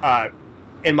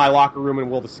in my locker room and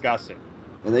we'll discuss it.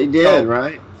 And they did,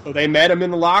 right? So they met him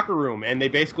in the locker room and they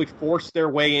basically forced their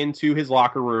way into his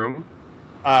locker room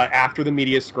after the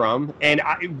media scrum. And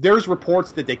there's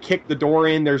reports that they kicked the door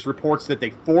in. There's reports that they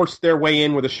forced their way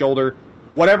in with a shoulder.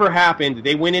 Whatever happened,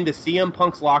 they went into CM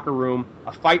Punk's locker room.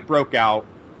 A fight broke out.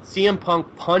 CM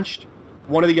Punk punched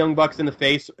one of the Young Bucks in the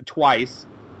face twice.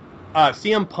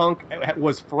 CM Punk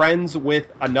was friends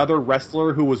with another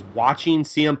wrestler who was watching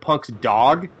CM Punk's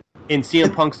dog in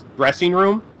CM Punk's dressing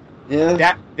room.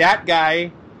 Yeah. That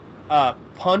guy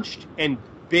punched and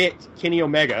bit Kenny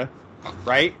Omega,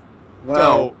 right? Wow.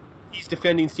 So he's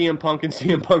defending CM Punk and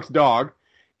CM Punk's dog.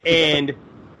 And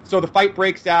so the fight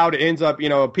breaks out. It ends up,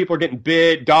 people are getting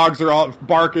bit. Dogs are all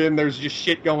barking. There's just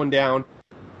shit going down.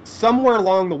 Somewhere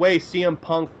along the way, CM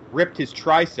Punk ripped his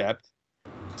tricep.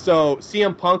 So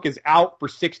CM Punk is out for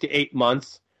 6 to 8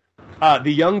 months.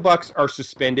 The Young Bucks are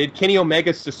suspended. Kenny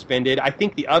Omega's suspended. I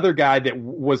think the other guy that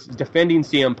was defending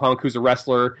CM Punk, who's a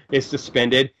wrestler, is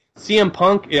suspended. CM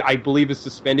Punk, I believe, is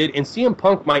suspended. And CM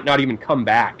Punk might not even come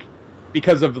back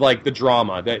because of, the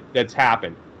drama that's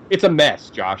happened. It's a mess,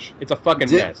 Josh. It's a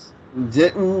fucking mess.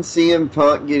 Didn't CM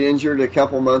Punk get injured a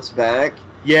couple months back?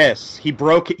 Yes. He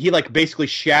basically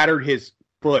shattered his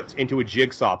foot into a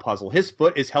jigsaw puzzle. His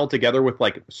foot is held together with,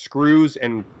 screws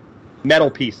and metal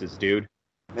pieces, dude.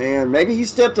 Man, maybe he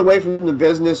stepped away from the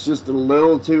business just a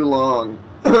little too long,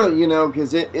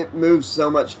 because it moves so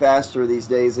much faster these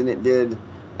days than it did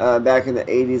back in the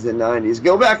 80s and 90s.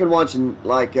 Go back and watch,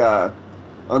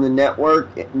 on the network,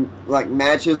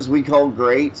 matches we call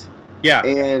great. Yeah.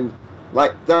 And,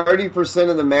 30%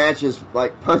 of the matches,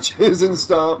 punches and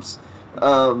stomps.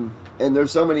 And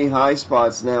there's so many high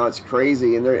spots now, it's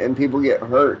crazy. And people get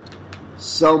hurt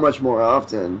so much more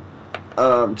often.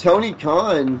 Tony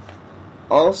Khan...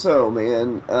 Also,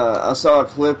 man, I saw a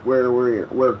clip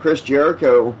where Chris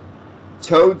Jericho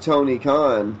told Tony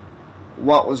Khan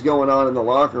what was going on in the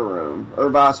locker room, or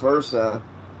vice versa,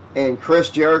 and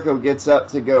Chris Jericho gets up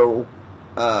to go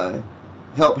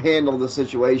help handle the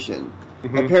situation.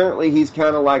 Mm-hmm. Apparently, he's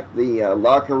kind of like the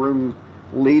locker room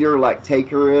leader, like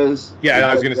Taker is. Yeah,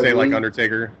 I was going to say like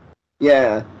Undertaker.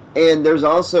 Yeah, and there's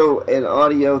also an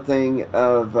audio thing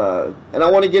of, and I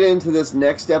want to get into this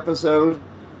next episode.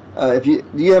 Do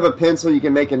you have a pencil, you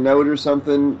can make a note or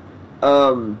something.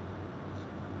 Tony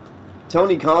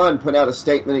Khan put out a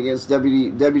statement against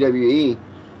WWE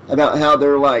about how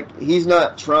they're he's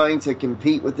not trying to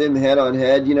compete with them head on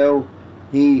head.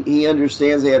 He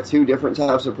understands they have two different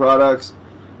types of products,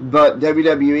 but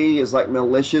WWE is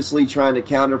maliciously trying to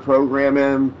counter program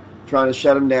him, trying to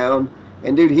shut him down.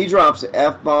 And dude, he drops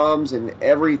F-bombs and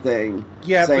everything,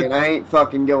 saying I ain't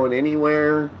fucking going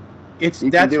anywhere. That's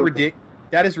ridiculous.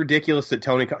 That is ridiculous that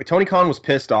Tony Khan was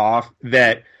pissed off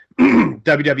that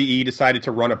WWE decided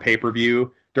to run a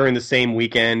pay-per-view during the same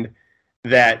weekend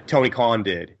that Tony Khan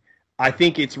did. I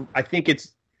think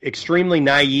it's extremely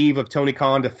naive of Tony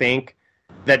Khan to think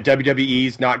that WWE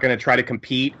is not going to try to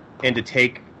compete and to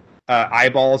take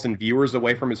eyeballs and viewers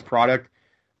away from his product.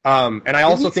 And I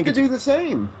also think to do the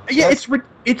same. Yeah,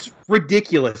 it's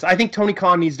ridiculous. I think Tony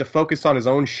Khan needs to focus on his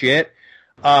own shit.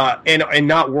 And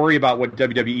not worry about what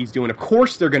WWE's doing. Of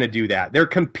course they're going to do that. They're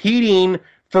competing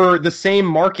for the same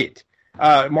market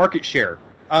share.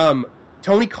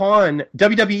 Tony Khan,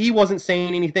 WWE wasn't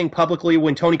saying anything publicly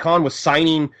when Tony Khan was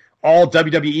signing all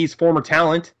WWE's former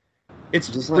talent. It's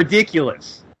just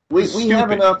ridiculous. We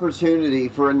have an opportunity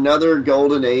for another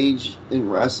golden age in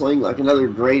wrestling, another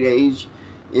great age.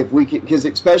 If we could, because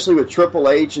especially with Triple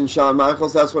H and Shawn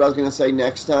Michaels, that's what I was going to say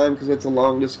next time, because it's a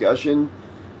long discussion.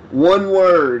 One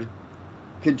word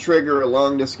could trigger a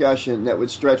long discussion that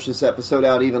would stretch this episode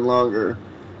out even longer.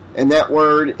 And that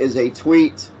word is a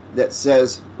tweet that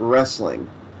says wrestling.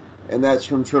 And that's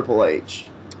from Triple H.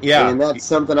 Yeah. And that's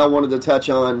something I wanted to touch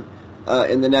on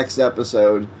in the next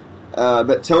episode.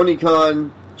 But Tony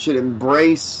Khan should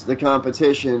embrace the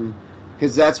competition,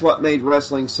 because that's what made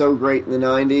wrestling so great in the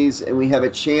 90s, and we have a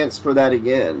chance for that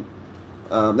again.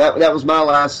 That was my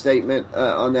last statement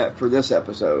on that for this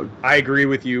episode. I agree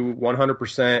with you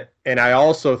 100%, and I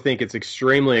also think it's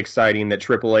extremely exciting that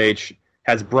Triple H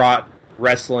has brought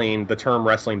the term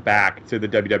wrestling back to the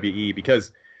WWE,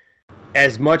 because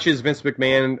as much as Vince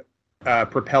McMahon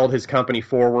propelled his company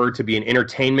forward to be an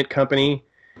entertainment company,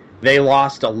 they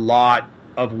lost a lot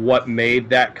of what made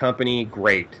that company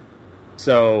great.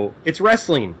 So it's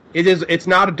wrestling. It's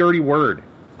not a dirty word.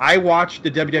 I watch the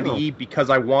WWE because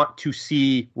I want to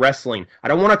see wrestling. I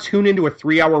don't want to tune into a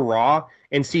 3-hour Raw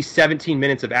and see 17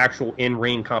 minutes of actual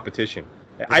in-ring competition.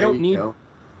 If I want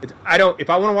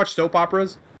to watch soap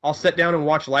operas, I'll sit down and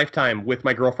watch Lifetime with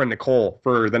my girlfriend Nicole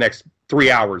for the next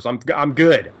 3 hours. I'm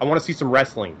good. I want to see some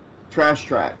wrestling. Trash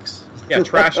Tracks. Yeah,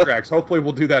 Trash Tracks. Hopefully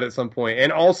we'll do that at some point.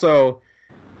 And also,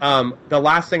 The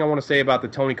last thing I want to say about the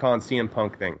Tony Khan CM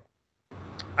Punk thing,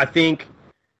 I think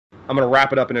I'm going to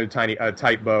wrap it up in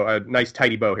a nice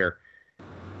tidy bow here.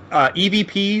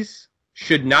 EVPs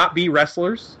should not be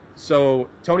wrestlers, so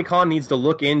Tony Khan needs to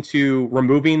look into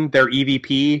removing their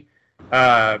EVP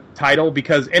title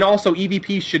and also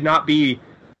EVPs should not be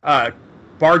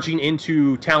barging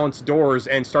into talent's doors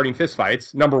and starting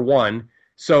fistfights. Number one,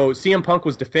 so CM Punk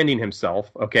was defending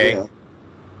himself. Okay. Yeah.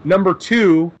 Number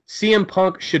two, CM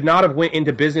Punk should not have went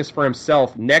into business for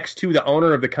himself next to the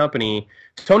owner of the company.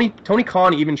 Tony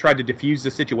Khan even tried to defuse the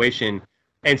situation,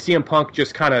 and CM Punk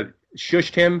just kind of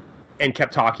shushed him and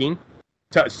kept talking.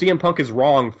 CM Punk is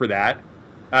wrong for that.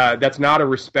 That's not a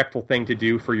respectful thing to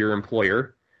do for your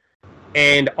employer.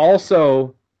 And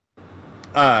also,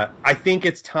 I think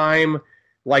it's time,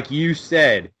 like you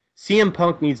said, CM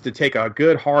Punk needs to take a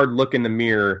good hard look in the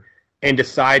mirror and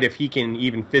decide if he can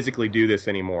even physically do this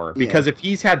anymore. Because if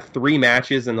he's had 3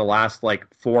 matches in the last,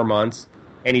 4 months,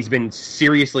 and he's been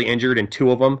seriously injured in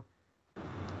 2 of them,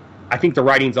 I think the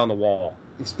writing's on the wall.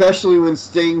 Especially when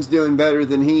Sting's doing better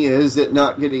than he is at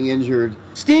not getting injured.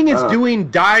 Sting is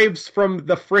doing dives from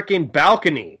the frickin'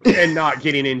 balcony and not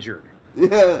getting injured.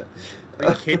 Yeah. Are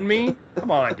you kidding me?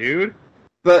 Come on, dude.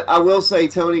 But I will say,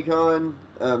 Tony Khan,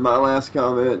 my last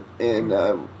comment, and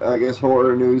I guess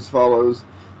horror news follows,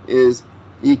 is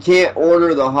you can't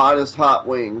order the hottest hot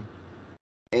wing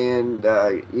and,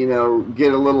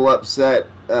 get a little upset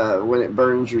when it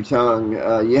burns your tongue.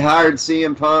 You hired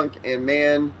CM Punk, and,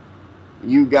 man,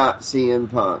 you got CM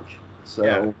Punk.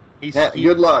 So,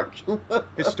 good luck.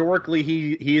 Historically,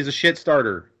 he is a shit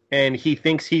starter, and he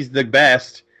thinks he's the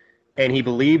best, and he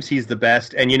believes he's the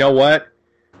best. And you know what?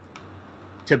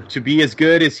 To be as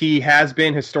good as he has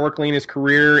been historically in his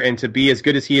career and to be as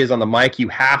good as he is on the mic, you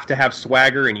have to have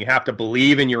swagger and you have to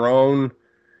believe in your own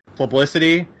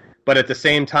publicity. But at the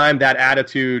same time, that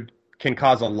attitude can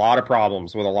cause a lot of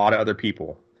problems with a lot of other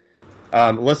people.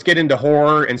 Let's get into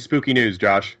horror and spooky news,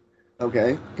 Josh.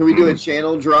 Okay. Can we do a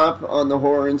channel drop on the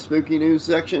horror and spooky news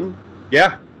section?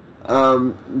 Yeah.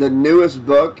 The newest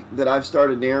book that I've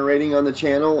started narrating on the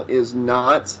channel is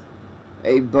not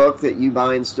a book that you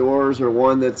buy in stores or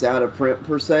one that's out of print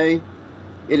per se.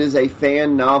 It is a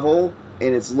fan novel,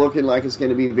 and it's looking like it's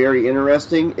going to be very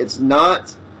interesting. It's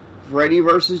not Freddy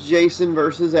versus Jason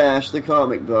versus Ash, the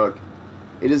comic book.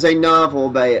 It is a novel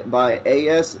by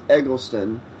A.S.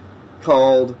 Eggleston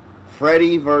called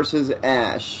Freddy versus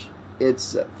Ash.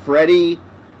 It's Freddy.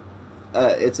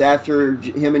 It's after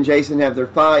him and Jason have their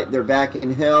fight. They're back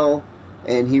in hell,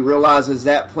 and he realizes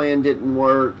that plan didn't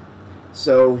work.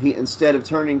 So he, instead of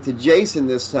turning to Jason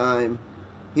this time,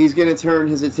 he's going to turn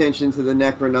his attention to the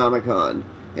Necronomicon.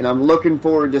 And I'm looking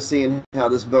forward to seeing how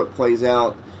this book plays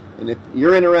out. And if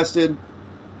you're interested,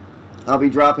 I'll be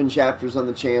dropping chapters on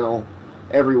the channel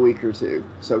every week or two.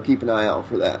 So keep an eye out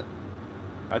for that.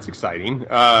 That's exciting.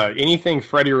 Anything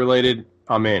Freddy related,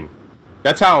 I'm in.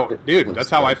 That's how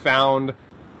I found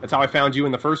you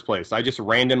in the first place. I just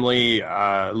randomly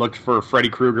looked for Freddy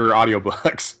Krueger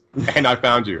audiobooks. And I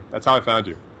found you. That's how I found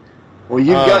you. Well,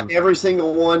 you've got every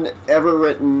single one ever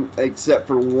written except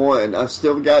for one. I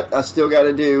still got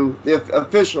to do the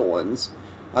official ones.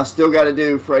 I still got to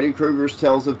do Freddy Krueger's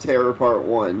Tales of Terror Part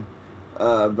 1.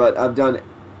 But I've done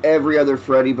every other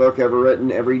Freddy book ever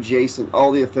written, every Jason,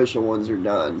 all the official ones are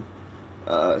done.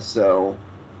 So,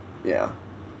 yeah.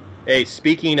 Hey,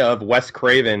 speaking of Wes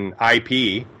Craven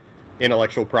IP,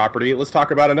 intellectual property, let's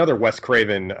talk about another Wes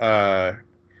Craven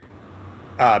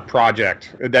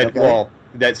project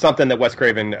that's something that Wes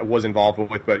Craven was involved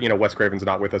with, but Wes Craven's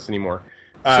not with us anymore.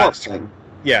 No.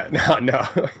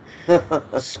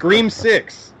 Scream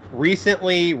 6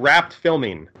 recently wrapped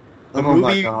filming.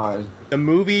 My God. The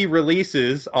movie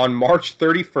releases on March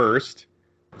 31st,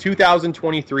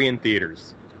 2023 in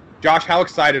theaters. Josh, how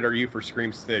excited are you for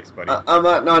Scream 6, buddy? I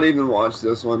might not even watch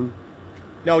this one.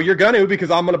 No, you're gonna, because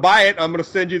I'm gonna buy it. I'm gonna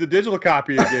send you the digital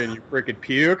copy again, you freaking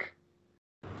puke.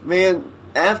 Man,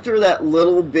 after that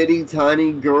little bitty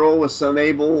tiny girl was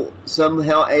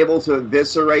somehow able to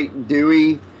eviscerate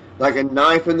Dewey, like a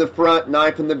knife in the front,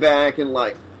 knife in the back, and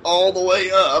all the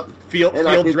way up. Field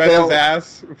dress his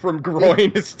ass from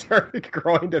groin to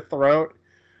throat.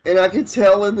 And I could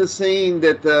tell in the scene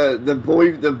that the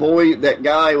boy, that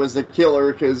guy was the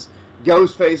killer, because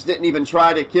Ghostface didn't even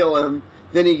try to kill him.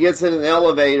 Then he gets in an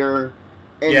elevator,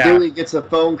 and Dewey gets a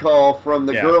phone call from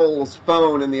the girl's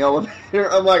phone in the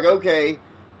elevator. I'm like, okay,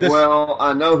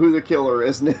 I know who the killer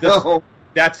is now.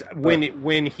 That's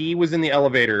when he was in the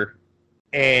elevator,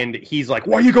 and he's like,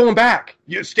 why are you going back?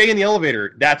 You stay in the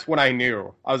elevator. That's when I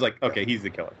knew. I was like, okay, he's the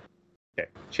killer. Okay,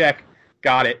 check.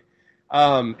 Got it.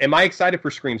 Am I excited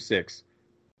for Scream 6?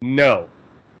 No.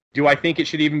 Do I think it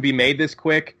should even be made this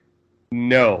quick?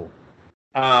 No.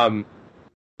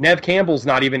 Nev Campbell's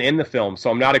not even in the film, so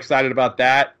I'm not excited about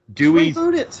that.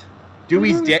 Reboot it.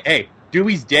 Dewey's dead. Hey,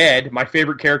 Dewey's dead. My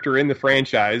favorite character in the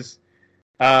franchise.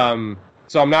 So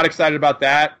I'm not excited about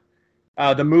that.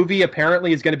 The movie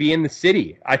apparently is going to be in the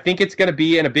city. I think it's going to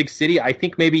be in a big city. I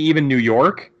think maybe even New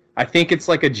York. I think it's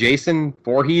like a Jason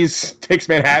Voorhees takes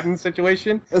Manhattan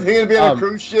situation. Is he going to be on a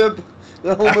cruise ship?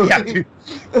 The whole movie? Yeah, dude.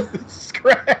 This is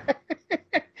great.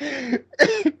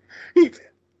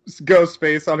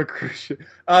 Ghostface on a cruise ship.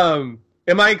 Am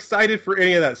I excited for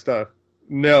any of that stuff?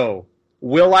 No.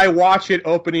 Will I watch it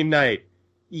opening night?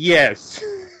 Yes.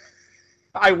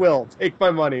 I will. Take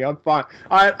my money. I'm fine.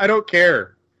 I don't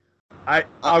care.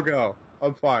 I'll go.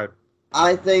 I'm fine.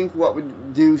 I think what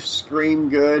would do Scream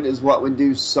good is what would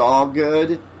do Saw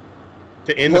good.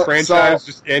 To end the franchise,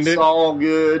 just end it? Saw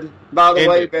good. By the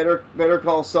way, Better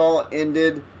Call Saul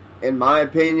ended, in my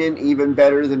opinion, even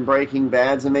better than Breaking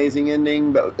Bad's amazing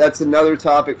ending. But that's another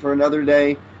topic for another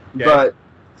day. Okay. But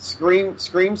Scream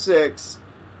 6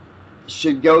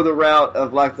 should go the route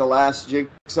of like the last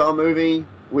Jigsaw movie,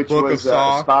 which was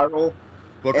Spiral.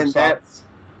 Book of Saw?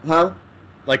 Huh?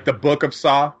 Like the Book of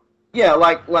Saw? Yeah,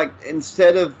 like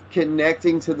instead of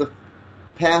connecting to the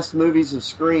past movies of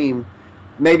Scream,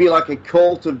 maybe like a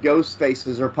cult of ghost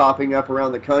faces are popping up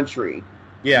around the country.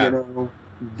 Yeah. You know,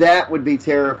 that would be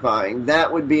terrifying.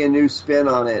 That would be a new spin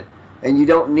on it. And you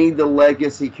don't need the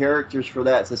legacy characters for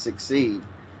that to succeed.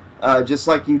 Just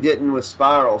like you didn't with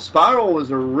Spiral. Spiral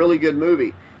was a really good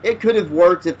movie. It could have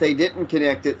worked if they didn't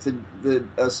connect it to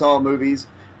the Saw movies,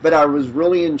 but I was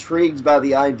really intrigued by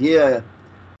the idea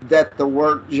that the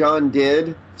work John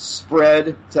did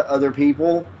spread to other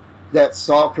people that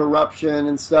saw corruption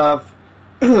and stuff.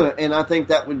 And I think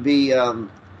that would be, it'd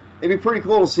be pretty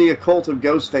cool to see a cult of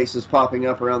ghost faces popping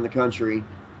up around the country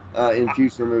in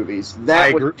future movies.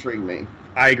 That would intrigue me.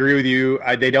 I agree with you.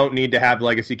 They don't need to have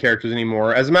legacy characters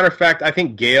anymore. As a matter of fact, I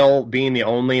think Gale being the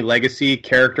only legacy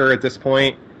character at this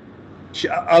point,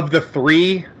 of the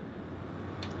three,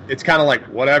 it's kind of like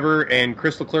whatever, and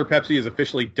Crystal Clear Pepsi is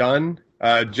officially done,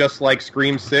 just like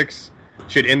Scream 6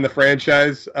 should end the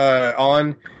franchise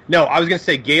on. No, I was going to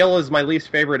say Gale is my least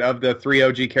favorite of the three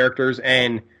OG characters,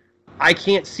 and I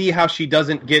can't see how she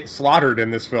doesn't get slaughtered in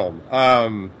this film.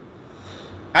 How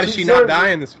does she not die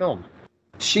in this film?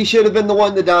 She should have been the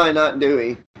one to die, not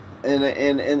Dewey.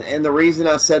 And the reason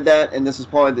I said that, and this is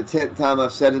probably the 10th time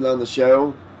I've said it on the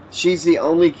show, she's the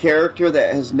only character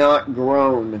that has not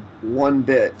grown one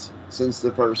bit since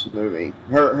the first movie.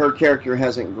 Her character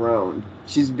hasn't grown.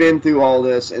 She's been through all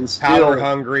this and still... Power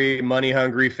hungry, money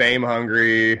hungry, fame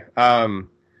hungry.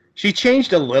 She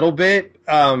changed a little bit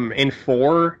in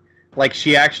 4. Like,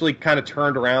 she actually kind of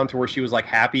turned around to where she was, like,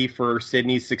 happy for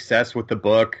Sydney's success with the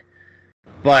book.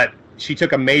 But she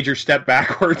took a major step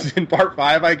backwards in part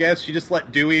 5, I guess. She just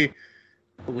let Dewey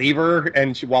leave her,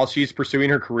 and while she's pursuing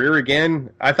her career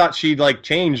again. I thought she'd, like,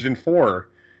 changed in 4.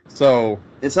 So...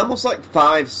 It's almost like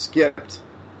 5 skipped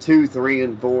 2, 3,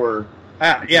 and 4.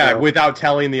 Yeah, without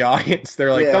telling the audience.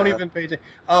 They're like, don't even pay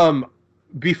attention.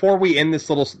 Before we end this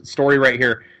little story right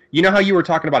here, you know how you were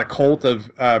talking about a cult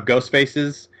of ghost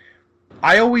faces?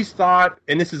 I always thought,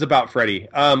 and this is about Freddy,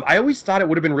 I always thought it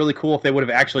would have been really cool if they would have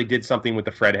actually did something with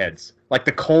the Fred heads. Like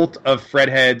the cult of Fred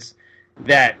heads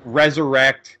that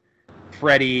resurrect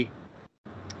Freddy,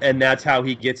 and that's how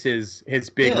he gets his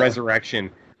big resurrection.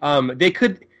 They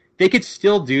could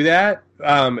still do that.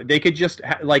 They could just,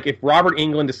 like, if Robert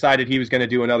Englund decided he was going to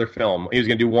do another film, he was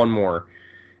going to do one more,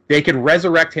 they could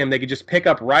resurrect him. They could just pick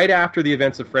up right after the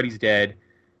events of Freddy's Dead,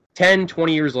 10,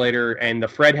 20 years later, and the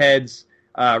Fred heads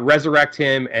resurrect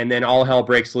him, and then all hell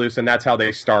breaks loose, and that's how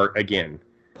they start again.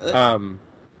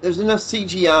 There's enough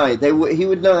CGI. He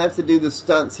would not have to do the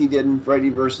stunts he did in Freddy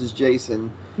vs.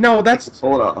 Jason. No, that's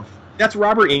pull it off. That's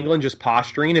Robert Englund just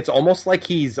posturing. It's almost like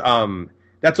he's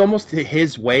that's almost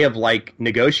his way of, like,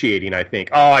 negotiating, I think.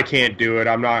 Oh, I can't do it.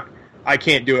 I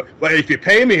can't do it. But if you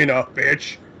pay me enough,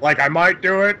 bitch, like, I might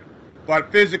do it,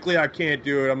 but physically I can't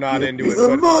do it. I'm not into it.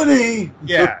 The money!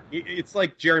 Yeah, it's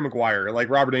like Jerry Maguire.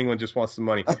 Like, Robert Englund just wants the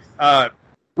money.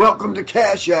 Welcome to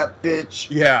Cash App, bitch.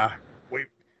 Yeah.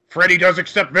 Freddy does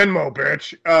accept Venmo,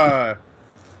 bitch.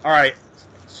 All right.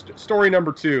 Story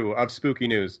number 2 of Spooky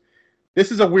News.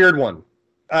 This is a weird one.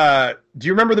 Do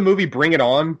you remember the movie Bring It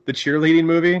On, the cheerleading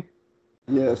movie?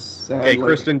 Yes. Sadly. Okay,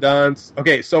 Kristen Dunst.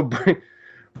 Okay, so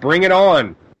Bring It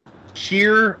On,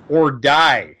 Cheer or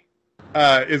Die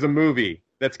is a movie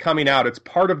that's coming out. It's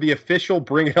part of the official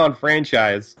Bring It On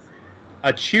franchise.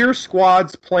 A cheer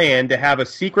squad's plan to have a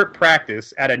secret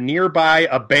practice at a nearby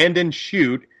abandoned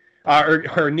chute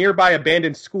or nearby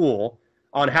abandoned school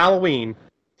on Halloween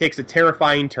takes a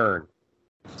terrifying turn.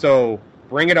 So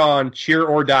Bring It On, Cheer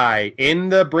or Die in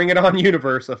the Bring It On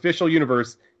universe, official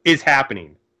universe, is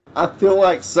happening. I feel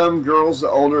like some girl's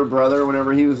older brother,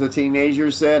 whenever he was a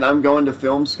teenager, said, I'm going to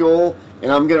film school,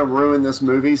 and I'm going to ruin this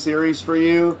movie series for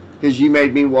you, because you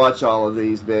made me watch all of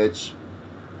these, bitch.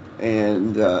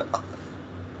 And I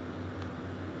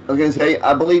was going to say,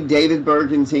 I believe David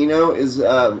Bergantino is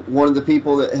one of the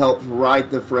people that helped write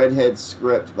the Fred Head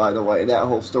script, by the way, that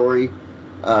whole story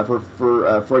for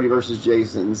Freddy versus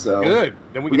Jason. So good.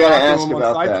 Then we got to ask ask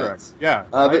about that. Sidetracked. Yeah,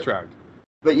 sidetracked.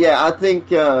 But yeah, I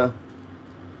think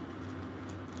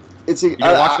it's a. You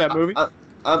gonna watch that movie?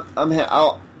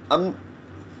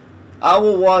 I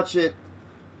will watch it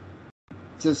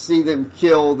to see them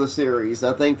kill the series.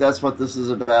 I think that's what this is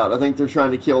about. I think they're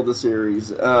trying to kill the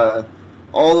series.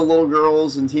 All the little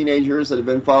girls and teenagers that have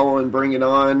been following Bring It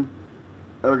On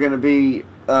are going to be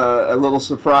a little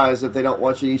surprised if they don't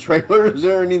watch any trailers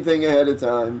or anything ahead of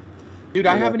time. Dude,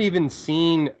 I haven't even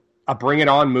seen a Bring It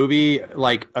On movie,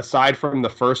 like, aside from the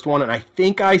first one, and I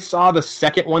think I saw the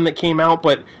second one that came out,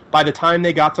 but by the time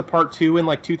they got to part 2 in,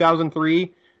 like,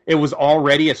 2003, it was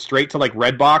already a straight-to, like,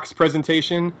 Redbox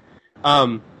presentation.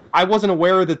 I wasn't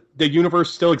aware that the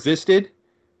universe still existed,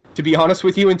 to be honest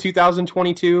with you, in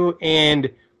 2022, and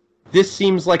this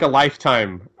seems like a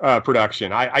Lifetime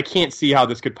production. I can't see how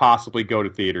this could possibly go to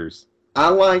theaters. I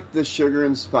like the Sugar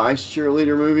and Spice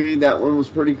cheerleader movie. That one was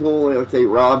pretty cool. Like they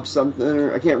robbed something.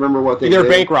 I can't remember what they did. They're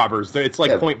bank robbers. It's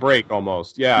like Point Break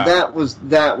almost. Yeah. That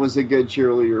was a good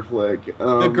cheerleader flick.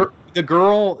 The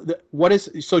girl, what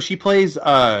is, so she plays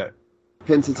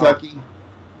Pennsatucky.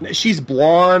 She's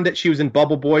blonde. She was in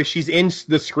Bubble Boy. She's in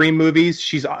the Scream movies.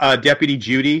 She's Deputy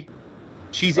Judy.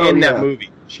 She's in that movie.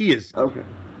 She is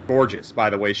gorgeous, by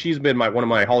the way. She's been one of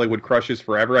my Hollywood crushes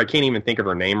forever. I can't even think of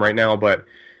her name right now, but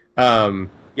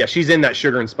yeah, she's in that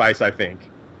Sugar and Spice, I think,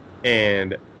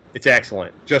 and it's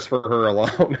excellent just for her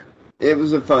alone. It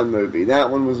was a fun movie.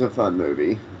 That one was a fun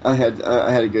movie. I had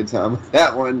a good time with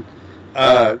that one.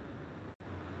 Go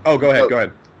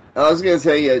ahead. I was going to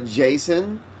say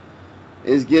Jason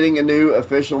is getting a new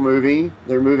official movie.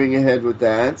 They're moving ahead with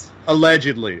that.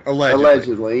 Allegedly.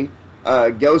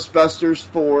 Ghostbusters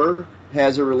 4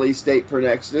 has a release date for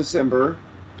next December.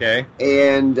 Okay.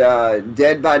 And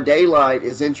Dead by Daylight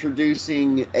is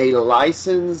introducing a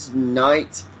licensed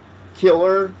night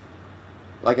killer,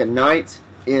 like a night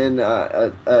in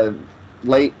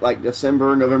late, like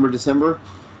November, December.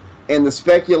 And the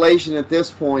speculation at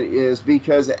this point is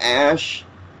because Ash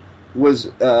was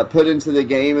put into the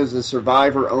game as a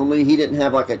survivor only, he didn't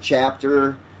have like a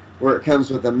chapter where it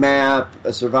comes with a map,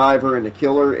 a survivor, and a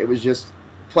killer. It was just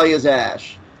play as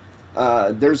Ash.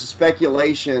 There's a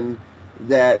speculation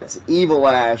that Evil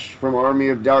Ash from Army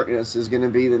of Darkness is going to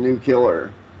be the new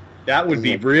killer. That would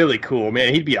be really cool,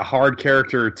 man. He'd be a hard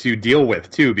character to deal with,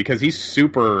 too, because he's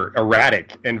super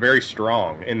erratic and very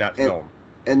strong in that film.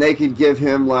 And they could give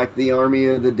him, like, the Army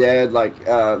of the Dead. Like,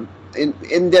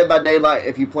 in Dead by Daylight,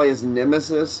 if you play as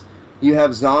Nemesis, you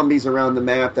have zombies around the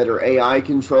map that are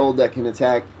AI-controlled that can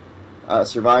attack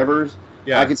survivors.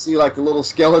 Yeah. I could see, like, the little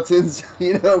skeletons,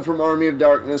 from Army of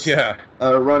Darkness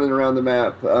running around the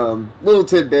map. Little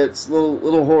tidbits,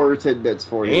 little horror tidbits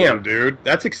for you. Damn, dude.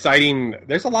 That's exciting.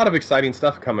 There's a lot of exciting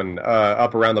stuff coming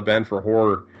up around the bend for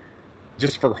horror,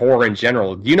 just for horror in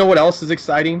general. Do you know what else is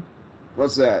exciting?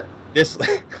 What's that?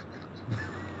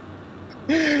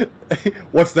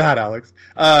 What's that, Alex?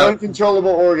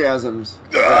 Uncontrollable orgasms.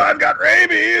 I've got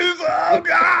rabies. Oh,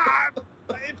 God.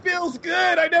 It feels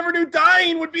good. I never knew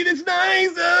dying would be this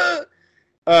nice.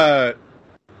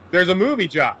 There's a movie,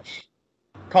 Josh,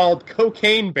 called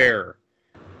Cocaine Bear.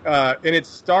 And it's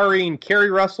starring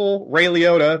Kerry Russell, Ray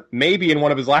Liotta, maybe in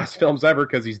one of his last films ever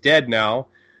because he's dead now,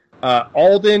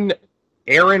 Alden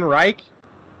Ehrenreich,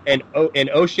 and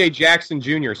O'Shea Jackson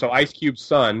Jr., so Ice Cube's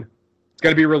son. It's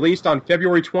going to be released on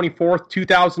February 24th,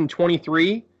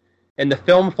 2023, and the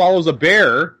film follows a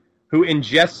bear who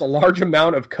ingests a large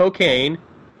amount of cocaine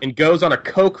and goes on a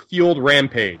coke-fueled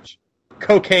rampage.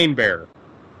 Cocaine Bear.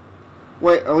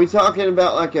 Wait, are we talking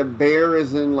about like a bear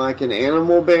as in like an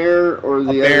animal bear or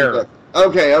the other?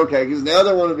 Okay, because the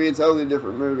other one would be a totally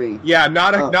different movie. Yeah,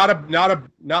 not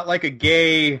like a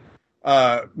gay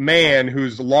man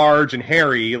who's large and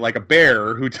hairy like a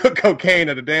bear who took cocaine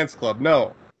at a dance club.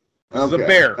 No, this is a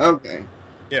bear. Okay.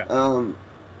 Yeah.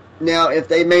 Now, if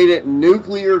they made it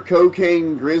nuclear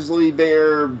cocaine grizzly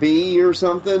bear B or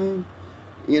something,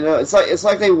 it's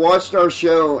like they watched our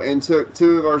show and took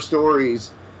two of our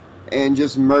stories and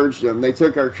just merged them. They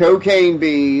took our cocaine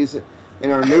bees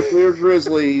and our nuclear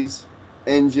grizzlies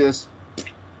and just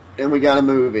And we got a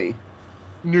movie.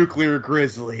 Nuclear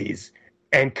grizzlies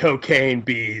and cocaine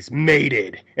bees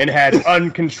mated and had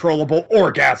uncontrollable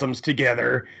orgasms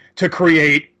together to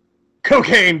create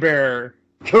Cocaine Bear.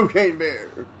 Cocaine Bear.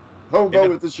 Hobo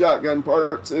with the Shotgun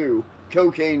Part 2.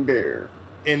 Cocaine Bear.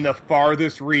 In the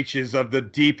farthest reaches of the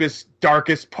deepest,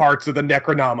 darkest parts of the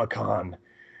Necronomicon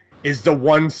is the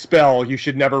one spell you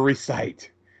should never recite.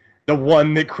 The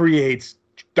one that creates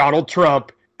Donald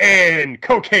Trump and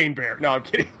Cocaine Bear. No, I'm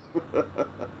kidding.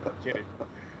 I'm kidding.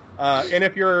 And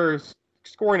if you're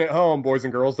scoring at home, boys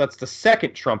and girls, that's the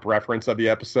second Trump reference of the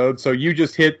episode. So you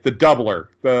just hit the doubler,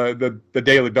 the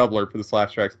daily doubler for the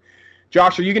Slash Trax.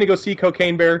 Josh, are you going to go see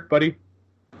Cocaine Bear, buddy?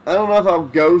 I don't know if I'll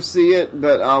go see it,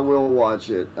 but I will watch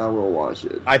it.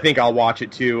 I think I'll watch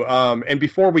it too. And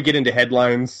before we get into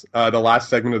headlines, the last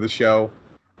segment of the show,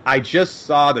 I just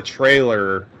saw the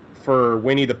trailer for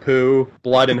Winnie the Pooh,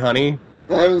 Blood and Honey.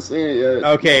 I haven't seen it yet.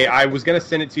 Okay, I was going to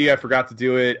send it to you. I forgot to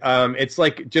do it. It's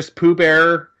like just Pooh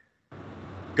Bear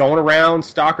going around,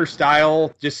 stalker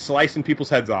style, just slicing people's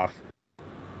heads off.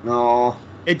 No.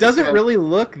 It doesn't really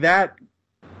look that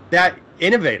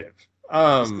innovative.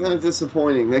 It's kind of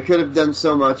disappointing. They could have done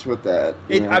so much with that.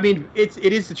 I mean, it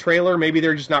is the trailer. Maybe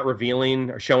they're just not revealing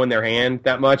or showing their hand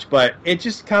that much, but it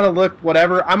just kind of looked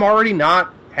whatever. I'm already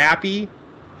not happy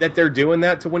that they're doing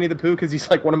that to Winnie the Pooh because he's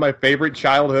like one of my favorite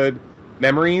childhood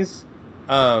memories.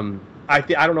 I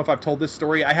don't know if I've told this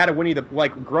story. I had a Winnie the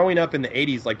growing up in the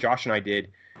 80s, like Josh and I did,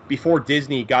 before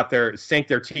Disney sank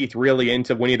their teeth really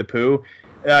into Winnie the Pooh.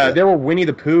 There were Winnie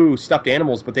the Pooh stuffed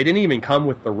animals, but they didn't even come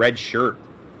with the red shirt.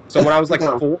 So when I was like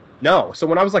So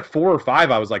when I was like 4 or 5,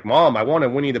 I was like, Mom, I want a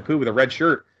Winnie the Pooh with a red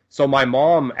shirt. So my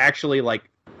mom actually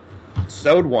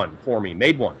sewed one for me,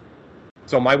 made one.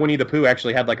 So my Winnie the Pooh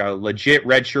actually had like a legit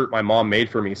red shirt my mom made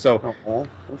for me. So,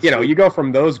 you go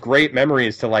from those great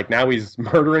memories to like now he's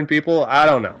murdering people. I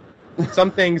don't know. Some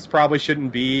things probably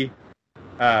shouldn't be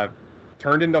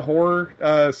turned into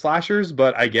horror slashers,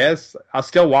 but I guess I'll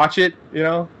still watch it,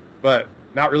 but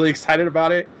not really excited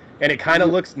about it. And it kind of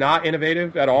looks not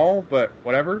innovative at all, but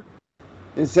whatever.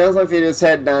 It sounds like they just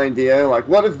had an idea. Like,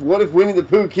 what if Winnie the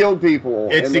Pooh killed people?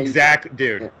 It's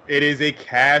dude. Yeah. It is a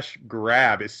cash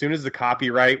grab. As soon as the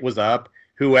copyright was up,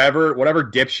 whatever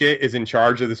dipshit is in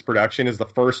charge of this production is the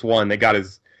first one that got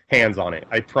his hands on it.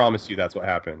 I promise you that's what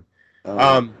happened.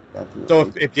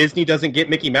 So if Disney doesn't get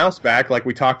Mickey Mouse back, like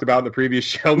we talked about in the previous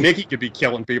show, Mickey could be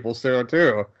killing people soon,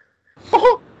 too.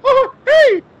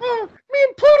 Hey! Me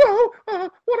and Pluto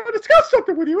want to discuss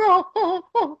something with you.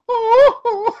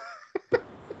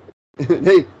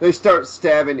 They start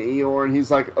stabbing Eeyore, and he's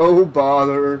like, "Oh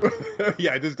bother!"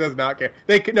 Yeah, it just does not care.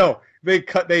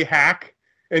 They hack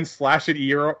and slash at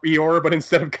Eeyore, but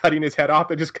instead of cutting his head off,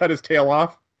 they just cut his tail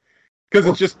off because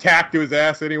it's just tacked to his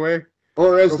ass anyway.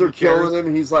 Or as they're killing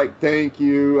him, he's like, "Thank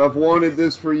you. I've wanted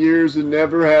this for years and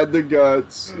never had the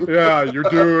guts." Yeah, you're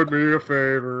doing me a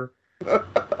favor.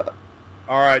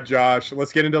 All right, Josh,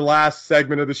 let's get into the last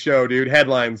segment of the show, dude.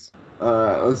 Headlines. All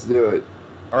right, let's do it.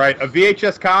 All right, a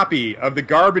VHS copy of the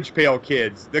Garbage Pail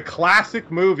Kids, the classic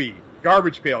movie,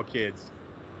 Garbage Pail Kids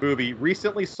movie,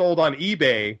 recently sold on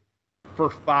eBay for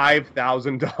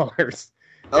 $5,000.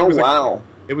 Oh, wow.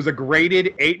 It was a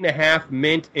graded 8.5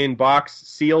 mint in box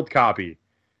sealed copy.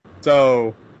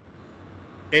 So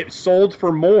it sold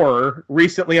for more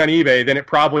recently on eBay than it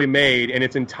probably made in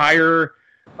its entire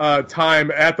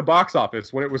time at the box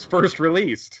office when it was first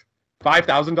released.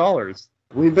 $5,000.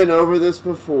 We've been over this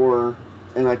before,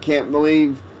 and I can't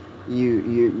believe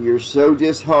you're so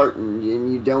disheartened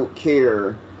and you don't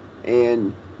care,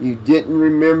 and you didn't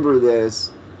remember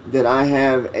this, that I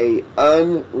have a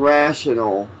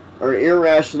irrational,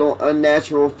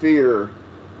 unnatural fear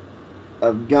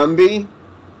of Gumby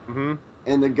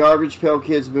and the Garbage Pail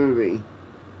Kids movie.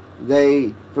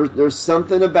 There's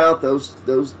something about those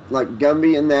like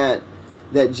Gumby and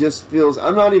that just feels.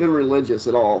 I'm not even religious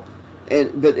at all,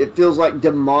 but it feels like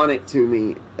demonic to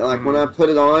me. Like when I put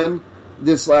it on,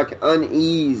 this like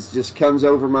unease just comes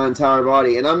over my entire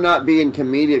body. And I'm not being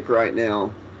comedic right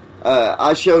now.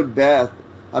 I showed Beth.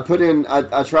 I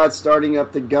tried starting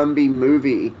up the Gumby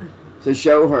movie to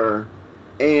show her,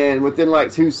 and within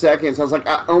like 2 seconds, I was like,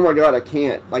 "Oh my god, I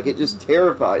can't!" Like it just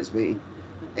terrifies me.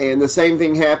 And the same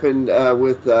thing happened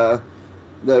with the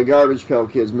Garbage Pail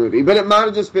Kids movie. But it might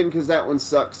have just been because that one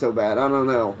sucked so bad. I don't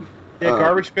know. The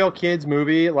Garbage Pail Kids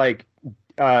movie,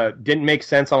 didn't make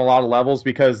sense on a lot of levels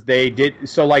because they did...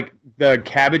 So, the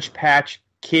Cabbage Patch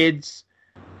Kids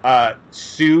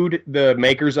sued the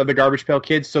makers of the Garbage Pail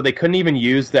Kids, so they couldn't even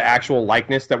use the actual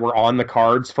likeness that were on the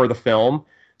cards for the film.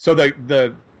 So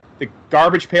the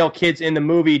Garbage Pail Kids in the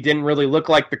movie didn't really look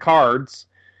like the cards.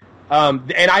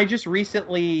 And I just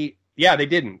recently, they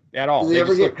didn't at all. Did they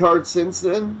ever get cards since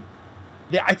then?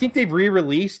 I think they've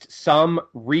re-released some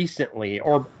recently,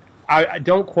 or I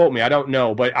don't quote me, I don't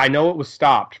know, but I know it was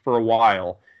stopped for a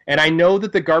while. And I know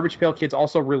that the Garbage Pail Kids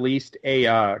also released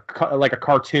a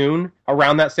cartoon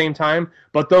around that same time,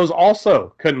 but those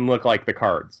also couldn't look like the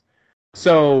cards.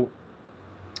 So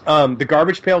the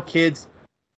Garbage Pail Kids,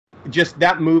 just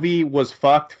that movie was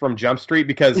fucked from Jump Street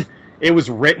because it was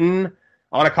written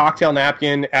on a cocktail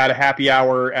napkin at a happy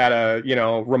hour at a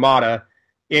Ramada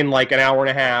in like an hour and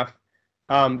a half.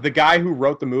 The guy who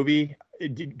wrote the movie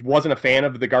wasn't a fan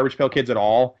of the Garbage Pail Kids at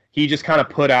all. He just kind of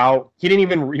put out. He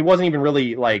wasn't even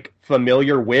really like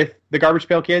familiar with the Garbage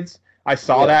Pail Kids. I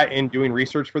saw that in doing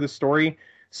research for this story.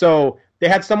 So they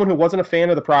had someone who wasn't a fan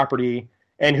of the property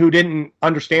and who didn't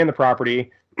understand the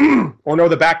property or know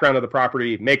the background of the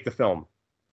property make the film.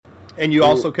 And you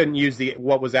also couldn't use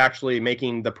what was actually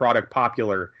making the product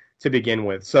popular to begin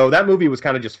with. So that movie was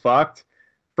kind of just fucked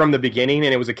from the beginning,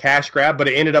 and it was a cash grab, but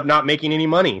it ended up not making any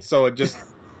money. So it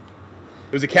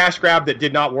was a cash grab that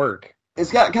did not work.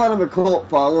 It's got kind of a cult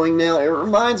following now. It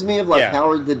reminds me of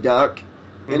Howard the Duck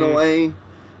in a way.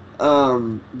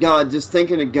 God, just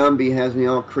thinking of Gumby has me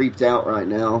all creeped out right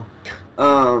now.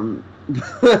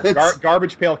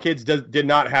 Garbage Pail Kids did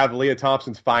not have Leah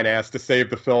Thompson's fine ass to save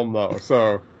the film, though.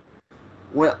 So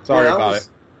sorry about it.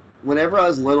 Whenever I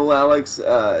was little, Alex, you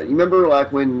remember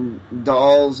like when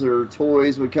dolls or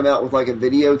toys would come out with like a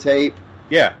videotape?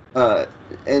 Yeah.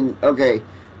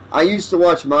 I used to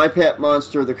watch My Pet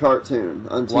Monster, the cartoon,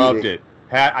 on TV. Loved it.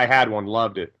 I had one.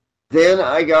 Loved it. Then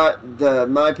I got the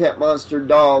My Pet Monster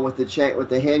doll with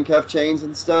the handcuff chains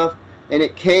and stuff, and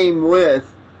it came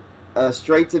with a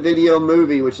straight-to-video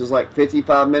movie, which is like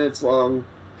 55 minutes long,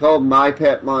 called My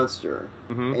Pet Monster.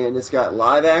 Mm-hmm. And it's got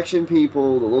live-action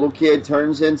people. The little kid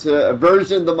turns into a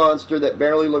version of the monster that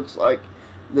barely looks like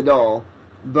the doll.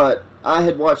 But I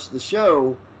had watched the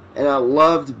show, and I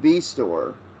loved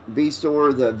Beastor.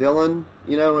 Beastor, the villain,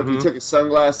 if he took his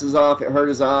sunglasses off, it hurt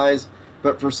his eyes.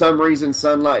 But for some reason,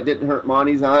 sunlight didn't hurt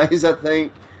Monty's eyes, I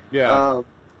think. Yeah.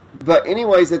 But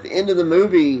anyways, at the end of the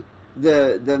movie,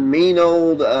 the mean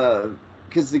old...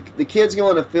 because the kids go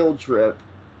on a field trip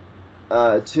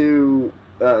to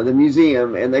the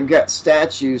museum, and they've got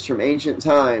statues from ancient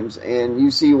times. And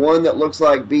you see one that looks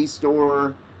like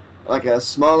Beastor, like a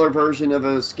smaller version of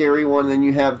a scary one. And then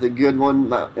you have the good one,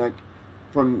 like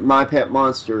from My Pet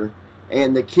Monster,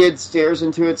 and the kid stares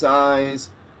into its eyes.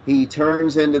 He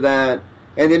turns into that,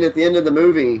 and then at the end of the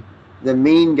movie, the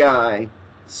mean guy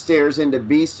stares into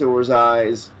Beastor's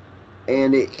eyes,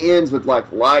 and it ends with like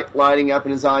lighting up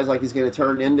in his eyes like he's going to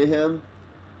turn into him.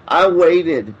 I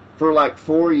waited for like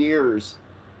 4 years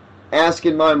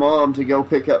asking my mom to go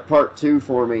pick up part 2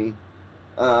 for me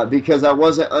because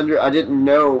I didn't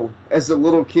know as a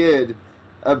little kid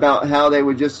about how they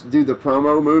would just do the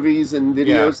promo movies and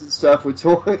videos and stuff with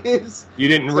toys. You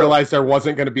didn't realize there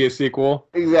wasn't going to be a sequel?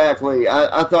 Exactly.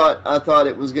 I thought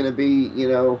it was going to be,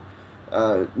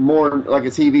 more like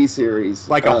a TV series.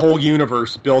 Like a whole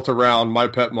universe built around My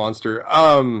Pet Monster.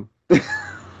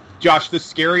 Josh, the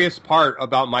scariest part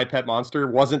about My Pet Monster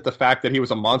wasn't the fact that he was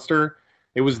a monster.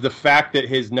 It was the fact that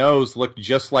his nose looked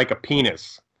just like a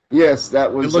penis. Yes,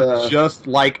 that was... It looked just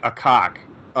like a cock.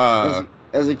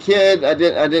 As a kid, I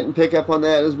didn't pick up on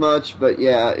that as much, but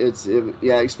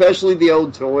especially the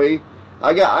old toy.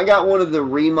 I got one of the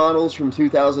remodels from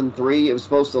 2003. It was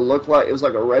supposed to look like it was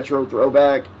like a retro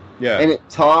throwback. Yeah. And it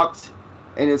talked,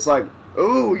 and it's like,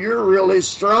 "Oh, you're really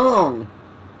strong.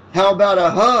 How about a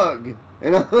hug?"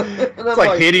 And it's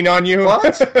like hitting on you.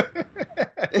 What?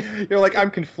 You're like,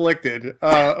 I'm conflicted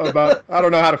about. I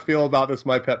don't know how to feel about this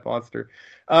My Pet Monster.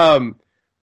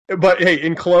 But hey,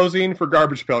 in closing, for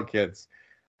Garbage Pail Kids,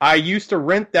 I used to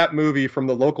rent that movie from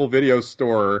the local video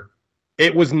store.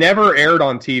 It was never aired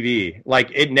on TV.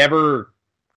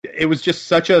 It was just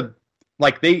such a,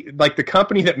 the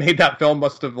company that made that film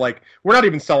must have, we're not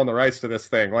even selling the rights to this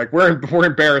thing. We're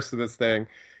embarrassed of this thing.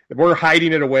 We're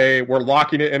hiding it away. We're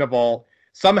locking it in a vault.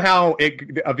 Somehow a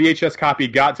VHS copy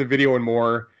got to Video and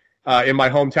More in my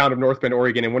hometown of North Bend,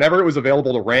 Oregon. And whenever it was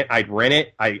available to rent, I'd rent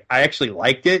it. I actually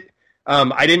liked it.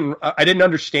 I didn't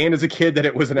understand as a kid that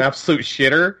it was an absolute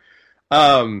shitter.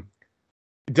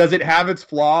 Does it have its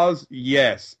flaws?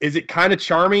 Yes. Is it kind of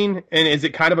charming, and is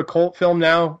it kind of a cult film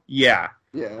now? Yeah.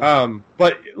 Yeah.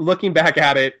 But looking back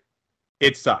at it,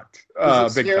 it sucked.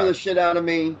 Does it scare the shit out of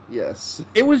me? Yes.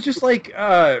 It was just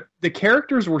the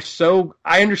characters were so...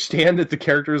 I understand that the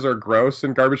characters are gross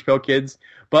in Garbage Pail Kids,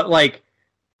 but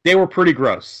they were pretty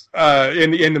gross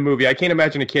in the movie. I can't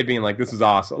imagine a kid being like, "This is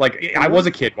awesome." I was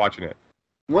a kid watching it.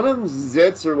 One of them,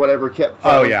 Zitz or whatever, kept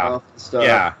falling off the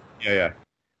stuff. Yeah.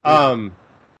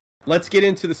 Let's get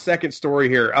into the second story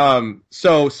here.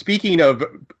 So speaking of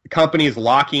companies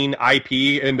locking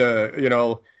IP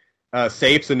into,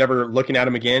 safes and never looking at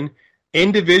them again,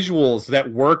 individuals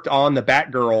that worked on the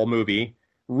Batgirl movie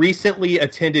recently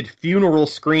attended funeral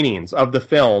screenings of the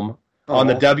film on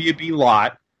the WB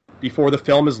lot before the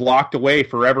film is locked away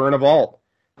forever in a vault.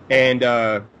 And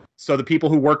so the people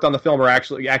who worked on the film are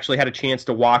actually had a chance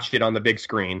to watch it on the big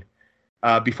screen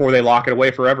before they lock it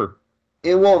away forever.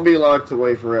 It won't be locked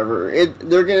away forever.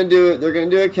 They're going to do it. They're going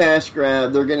to do a cash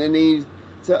grab. They're going to need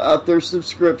to up their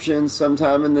subscriptions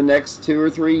sometime in the next 2 or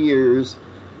 3 years,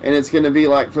 and it's going to be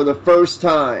like for the first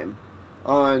time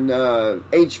on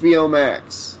HBO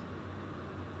Max.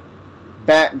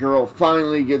 Batgirl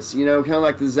finally gets, kind of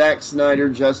like the Zack Snyder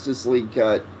Justice League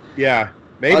cut. Yeah,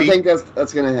 maybe. I think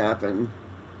that's going to happen.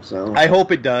 So I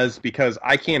hope it does, because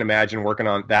I can't imagine working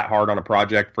on that hard on a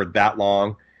project for that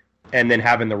long and then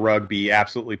having the rug be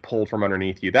absolutely pulled from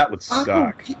underneath you. That would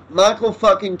suck. Michael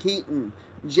fucking Keaton,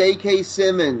 J.K.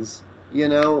 Simmons,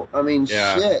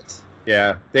 shit.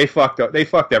 Yeah, they fucked up. They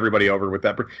fucked everybody over with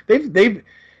that. They've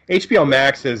HBO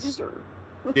Max has,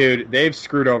 dude, they've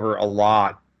screwed over a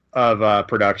lot of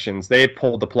productions. They've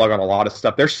pulled the plug on a lot of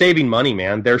stuff. They're saving money,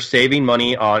 man. They're saving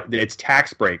money on its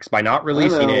tax breaks by not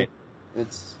releasing it.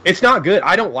 It's not good.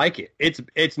 I don't like it.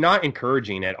 It's not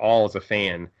encouraging at all as a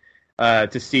fan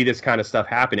to see this kind of stuff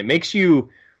happen. It makes you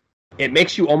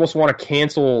almost want to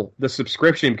cancel the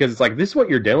subscription, because it's like, this is what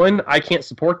you're doing? I can't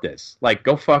support this. Like,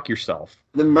 go fuck yourself.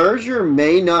 The merger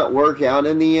may not work out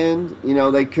in the end.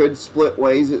 They could split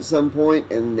ways at some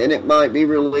point, and then it might be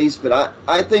released. But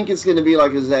I think it's going to be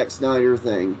like a Zack Snyder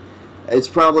thing. It's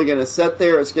probably going to sit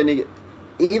there. It's going to get,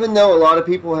 even though a lot of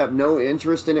people have no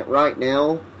interest in it right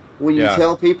now, when you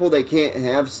tell people they can't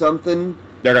have something,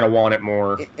 they're going to want it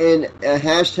more. And a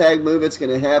hashtag move, it's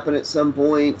going to happen at some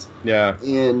point. Yeah.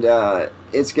 And they're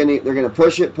going to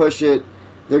push it.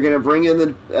 They're going to bring in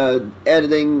the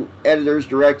editors,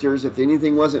 directors. If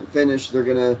anything wasn't finished, they're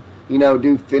going to,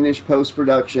 do finished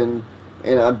post-production.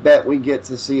 And I bet we get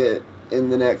to see it in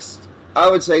the next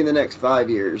 5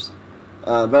 years.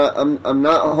 But I'm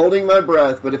not holding my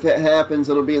breath, but if it happens,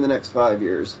 it'll be in the next 5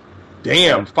 years.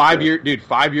 Damn, 5 years, dude,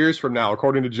 5 years from now,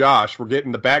 according to Josh, we're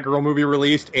getting the Batgirl movie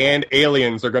released, and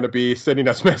aliens are going to be sending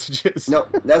us messages. No,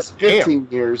 that's 15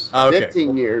 years. Okay.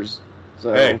 15 years.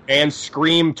 So. And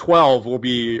Scream 12 will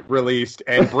be released,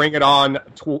 and Bring It On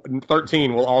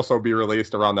 13 will also be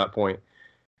released around that point.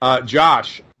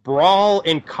 Josh, brawl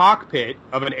in cockpit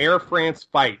of an Air France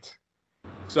fight.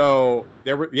 So,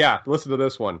 listen to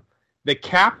this one. The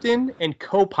captain and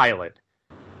co-pilot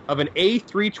of an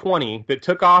A320 that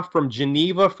took off from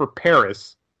Geneva for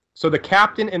Paris. So the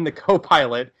captain and the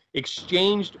co-pilot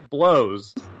exchanged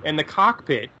blows in the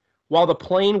cockpit while the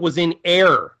plane was in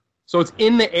air. So it's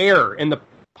in the air, and the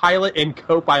pilot and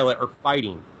co-pilot are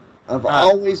fighting. I've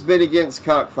always been against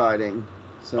cockfighting.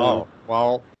 So.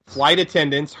 Flight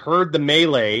attendants heard the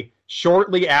melee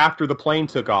shortly after the plane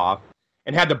took off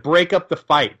and had to break up the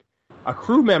fight. A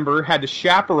crew member had to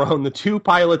chaperone the two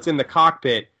pilots in the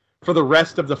cockpit for the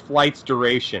rest of the flight's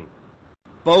duration.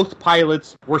 Both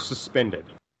pilots were suspended.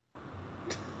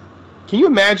 Can you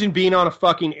imagine being on a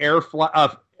fucking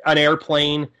an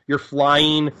airplane? You're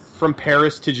flying from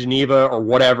Paris to Geneva or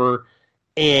whatever,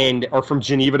 or from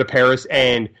Geneva to Paris,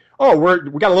 and we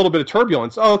got a little bit of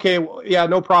turbulence. Oh, okay, well, yeah,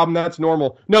 no problem. That's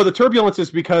normal. No, the turbulence is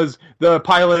because the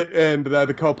pilot and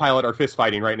the co-pilot are fist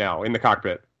fighting right now in the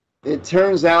cockpit. It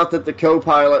turns out that the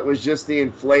co-pilot was just the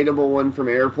inflatable one from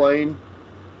Airplane.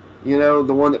 The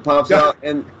one that pops out,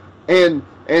 and the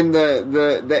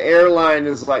airline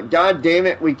is like, God damn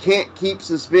it, we can't keep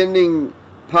suspending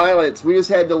pilots. We just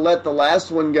had to let the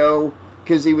last one go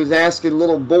because he was asking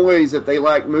little boys if they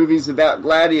like movies about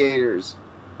gladiators.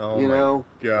 Oh my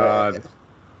God!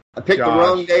 I picked the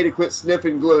wrong day to quit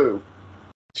sniffing glue.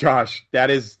 Josh, that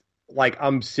is like,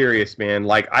 I'm serious, man.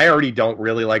 Like, I already don't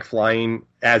really like flying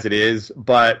as it is,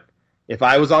 but if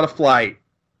I was on a flight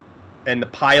and the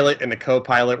pilot and the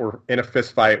co-pilot were in a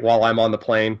fist fight while I'm on the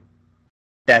plane,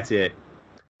 that's it.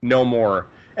 No more.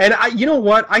 And you know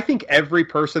what? I think every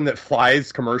person that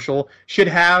flies commercial should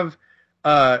have,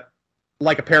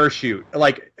 like a parachute.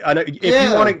 Like, if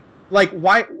you want to, like,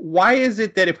 why is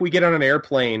it that if we get on an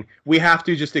airplane, we have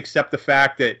to just accept the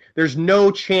fact that there's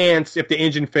no chance if the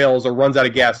engine fails or runs out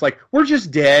of gas? Like, we're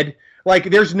just dead.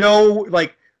 Like, there's no,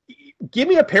 like, give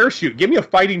me a parachute. Give me a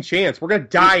fighting chance. We're going to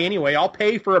die anyway. I'll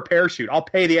pay for a parachute. I'll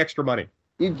pay the extra money.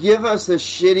 You give us a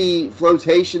shitty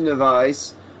flotation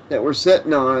device that we're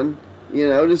sitting on.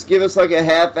 Just give us like a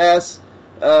half-ass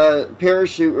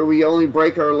parachute where we only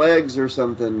break our legs or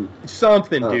something.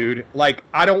 Dude. Like,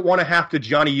 I don't want to have to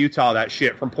Johnny Utah that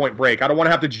shit from Point Break. I don't want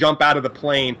to have to jump out of the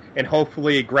plane and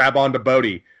hopefully grab onto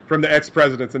Bodie from the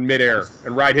ex-presidents in midair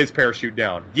and ride his parachute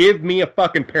down. Give me a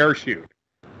fucking parachute.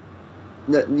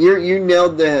 You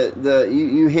nailed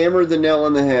you hammered the nail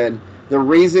on the head. The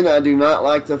reason I do not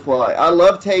like to fly, I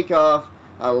love takeoff,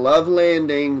 I love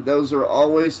landing. Those are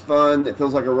always fun. It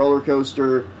feels like a roller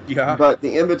coaster. Yeah. But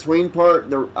the in between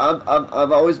part,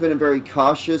 I've always been a very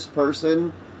cautious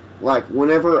person. Like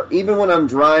even when I'm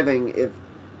driving, if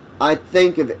I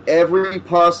think of every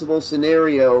possible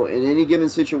scenario in any given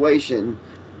situation,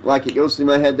 like it goes through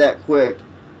my head that quick,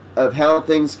 of how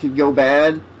things could go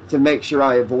bad to make sure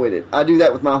I avoid it. I do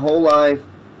that with my whole life.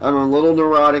 I'm a little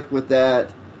neurotic with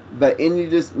that. But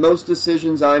most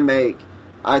decisions I make,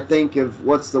 I think of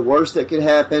what's the worst that could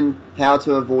happen, how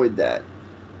to avoid that.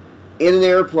 In an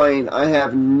airplane, I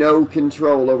have no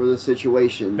control over the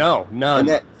situation. No, none. And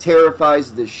that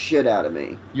terrifies the shit out of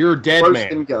me. You're a dead Worse man.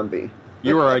 than Gumby.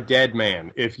 You are a dead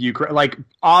man. If you, like,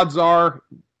 odds are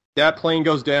that plane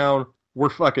goes down, we're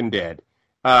fucking dead.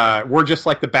 We're just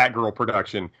like the Batgirl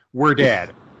production. We're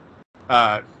dead.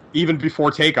 Even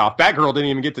before takeoff. Batgirl didn't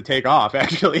even get to take off,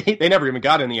 actually. They never even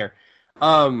got in the air.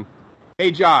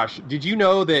 Hey, Josh, did you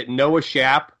know that Noah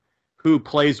Schnapp, who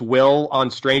plays Will on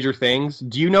Stranger Things,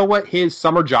 do you know what his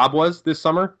summer job was this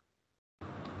summer?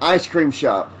 Ice cream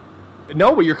shop.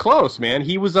 No, but you're close, man.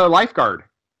 He was a lifeguard.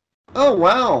 Oh,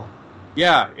 wow.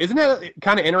 Yeah. Isn't it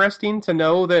kind of interesting to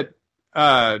know that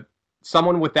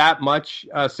someone with that much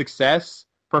success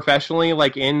professionally,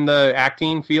 like in the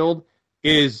acting field,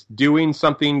 is doing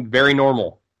something very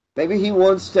normal? Maybe he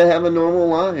wants to have a normal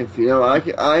life. You know,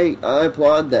 I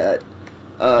applaud that.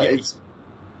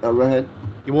 Go ahead.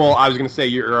 Well, I was going to say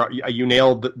you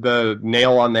nailed the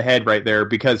nail on the head right there,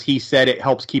 because he said it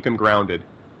helps keep him grounded.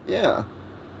 Yeah.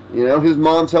 You know, his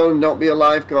mom told him don't be a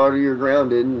lifeguard or you're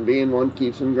grounded, and being one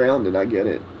keeps him grounded. I get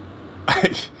it. I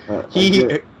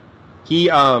think he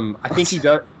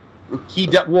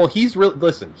does. Well, he's really,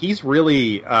 listen, he's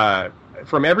really,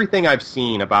 from everything I've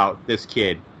seen about this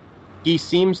kid, he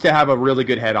seems to have a really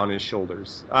good head on his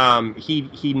shoulders.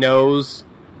 He knows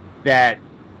that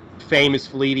fame is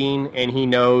fleeting, and he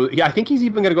knows. Yeah, I think he's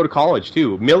even going to go to college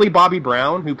too. Millie Bobby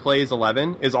Brown, who plays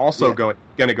 11, is also going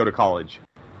to go to college.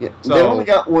 Yeah, so, they only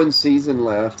got one season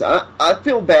left. I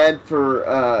feel bad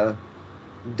for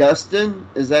Dustin.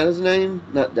 Is that his name?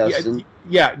 Not Dustin.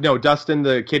 Yeah, no, Dustin,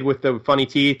 the kid with the funny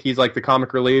teeth. He's like the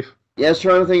comic relief. Yeah, I was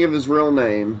trying to think of his real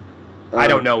name. I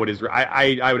don't know what his.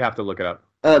 I would have to look it up.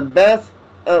 Beth.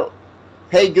 Oh,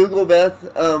 hey Google,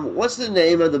 Beth. What's the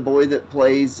name of the boy that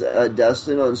plays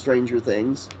Dustin on Stranger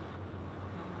Things?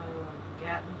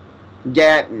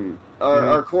 Gatton.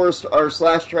 Our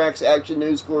Slash Trax Action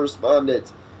News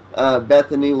correspondent,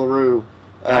 Bethany LaRue,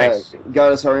 nice.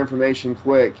 Got us our information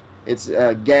quick. It's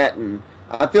Gatton.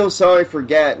 I feel sorry for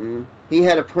Gatton. He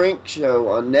had a prank show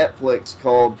on Netflix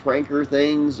called Pranker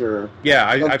Things, or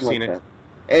I've seen it,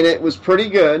 and it was pretty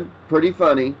good, pretty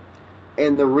funny.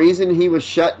 And the reason he was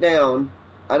shut down,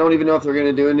 I don't even know if they're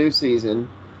going to do a new season,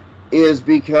 is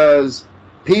because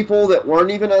people that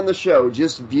weren't even on the show,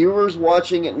 just viewers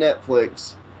watching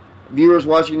Netflix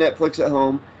at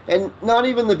home, and not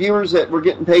even the viewers that were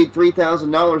getting paid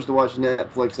 $3,000 to watch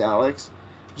Netflix, Alex,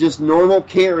 just normal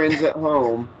Karens at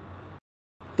home,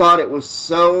 thought it was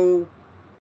so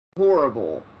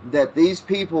horrible that these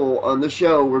people on the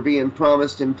show were being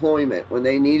promised employment when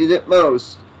they needed it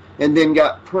most, and then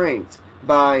got pranked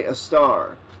by a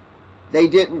star.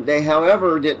 They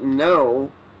however didn't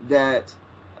know that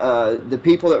the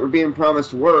people that were being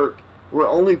promised work were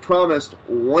only promised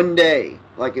one day.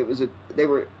 Like it was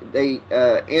they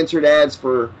answered ads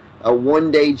for a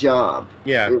one-day job.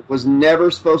 Yeah. It was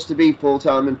never supposed to be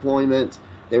full-time employment.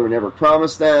 They were never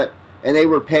promised that, and they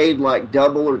were paid like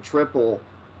double or triple,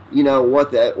 you know,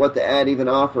 what the ad even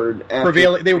offered.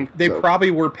 They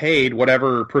probably were paid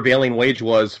whatever prevailing wage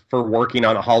was for working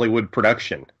on a Hollywood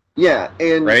production. Yeah,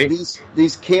 and right?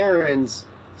 these Karens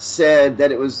said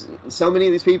that it was so many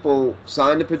of these people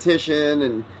signed a petition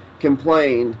and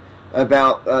complained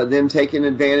about them taking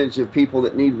advantage of people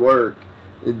that need work,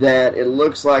 that it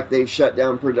looks like they've shut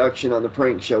down production on the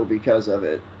prank show because of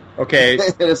it. Okay.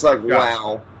 And it's like,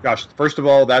 wow. Gosh, first of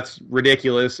all, that's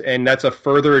ridiculous, and that's a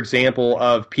further example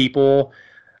of people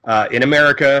in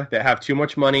America that have too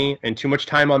much money and too much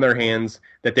time on their hands,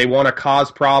 that they want to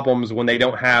cause problems when they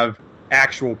don't have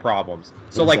actual problems.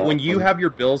 So, like, when you have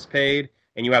your bills paid,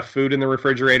 and you have food in the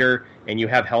refrigerator, and you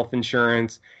have health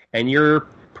insurance, and you're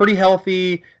pretty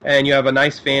healthy, and you have a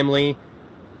nice family,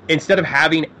 instead of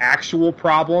having actual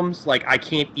problems, like I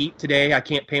can't eat today, I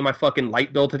can't pay my fucking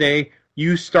light bill today,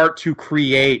 you start to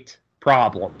create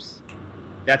problems.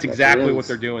 That's exactly what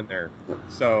they're doing there.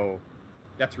 So,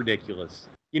 that's ridiculous.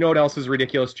 You know what else is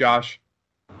ridiculous, Josh?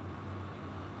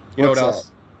 You know what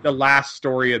else? The last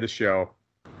story of the show.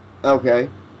 Okay.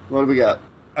 What do we got?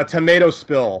 A tomato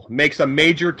spill makes a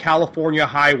major California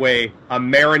highway a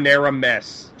marinara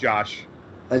mess, Josh.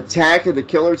 Attack of the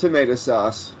killer tomato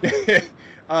sauce.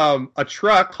 A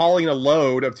truck hauling a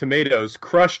load of tomatoes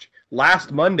crashed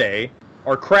last Monday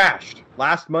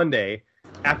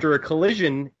after a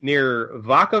collision near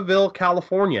Vacaville,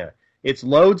 California. Its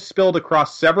load spilled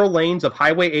across several lanes of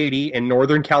Highway 80 in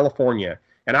Northern California.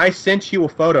 And I sent you a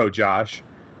photo, Josh.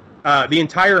 The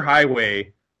entire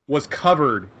highway was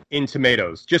covered in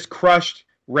tomatoes. Just crushed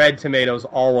red tomatoes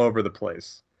all over the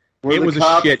place. It was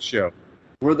a shit show.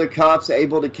 Were the cops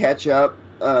able to catch up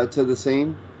to the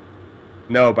scene?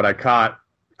 No, but I caught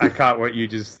what you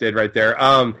just did right there.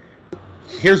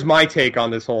 Here's my take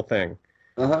on this whole thing.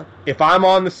 Uh-huh. If I'm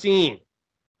on the scene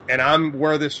and I'm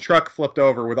where this truck flipped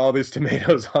over with all these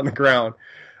tomatoes on the ground,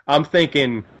 I'm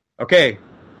thinking, okay,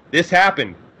 this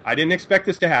happened. I didn't expect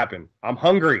this to happen. I'm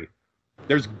hungry.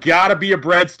 There's got to be a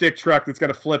breadstick truck that's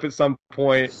going to flip at some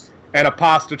point and a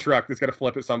pasta truck that's going to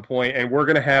flip at some point, and we're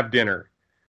going to have dinner.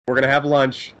 We're going to have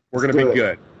lunch. We're going to be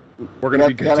good. We're going to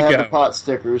be good to go. Gotta have the pot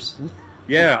stickers.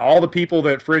 Yeah, all the people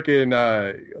that freaking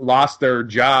lost their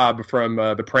job from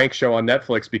the prank show on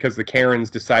Netflix because the Karens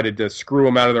decided to screw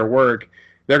them out of their work,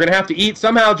 they're going to have to eat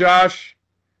somehow, Josh.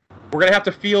 We're going to have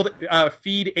to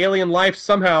feed alien life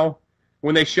somehow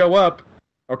when they show up,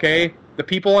 okay? The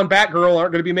people on Batgirl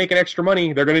aren't going to be making extra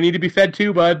money. They're going to need to be fed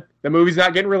too, bud. The movie's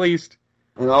not getting released.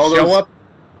 And all those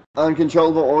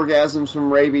uncontrollable orgasms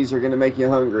from rabies are going to make you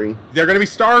hungry. They're going to be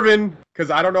starving, because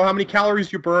I don't know how many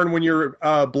calories you burn when you're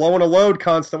blowing a load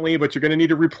constantly, but you're going to need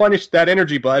to replenish that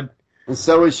energy, bud. And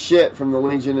so is shit from the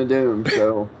Legion of Doom,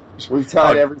 so we've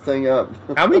tied everything up.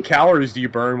 How many calories do you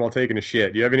burn while taking a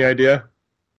shit? Do you have any idea?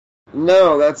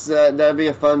 No, that'd be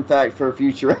a fun fact for a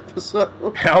future episode.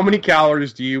 How many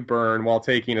calories do you burn while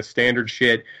taking a standard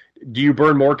shit? Do you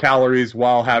burn more calories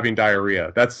while having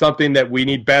diarrhea? That's something that we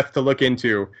need Beth to look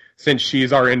into, since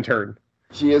she's our intern.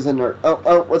 She is a nerd.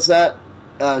 Oh, what's that?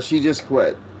 She just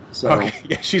quit. So. Okay,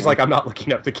 yeah, she's like, I'm not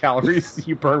looking up the calories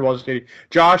you burn while shitting.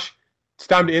 Josh, it's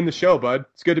time to end the show, bud.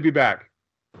 It's good to be back.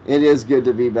 It is good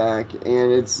to be back,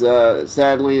 and it's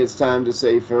sadly it's time to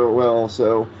say farewell.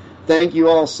 So thank you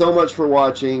all so much for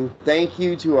watching. Thank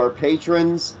you to our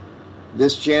patrons.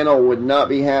 This channel would not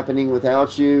be happening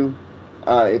without you.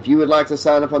 If you would like to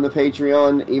sign up on the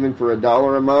Patreon, even for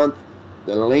 $1 a month,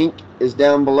 the link is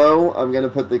down below. I'm going to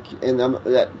put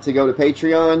to go to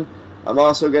Patreon. I'm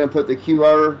also going to put the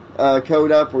QR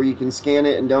code up where you can scan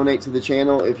it and donate to the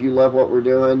channel if you love what we're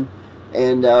doing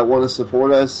and want to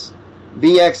support us.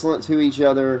 Be excellent to each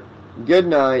other. Good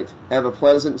night. Have a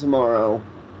pleasant tomorrow.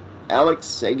 Alex,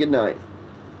 say good night.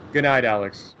 Good night,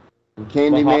 Alex.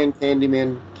 Candyman,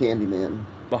 Candyman, Candyman.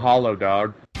 Mahalo,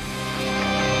 dog.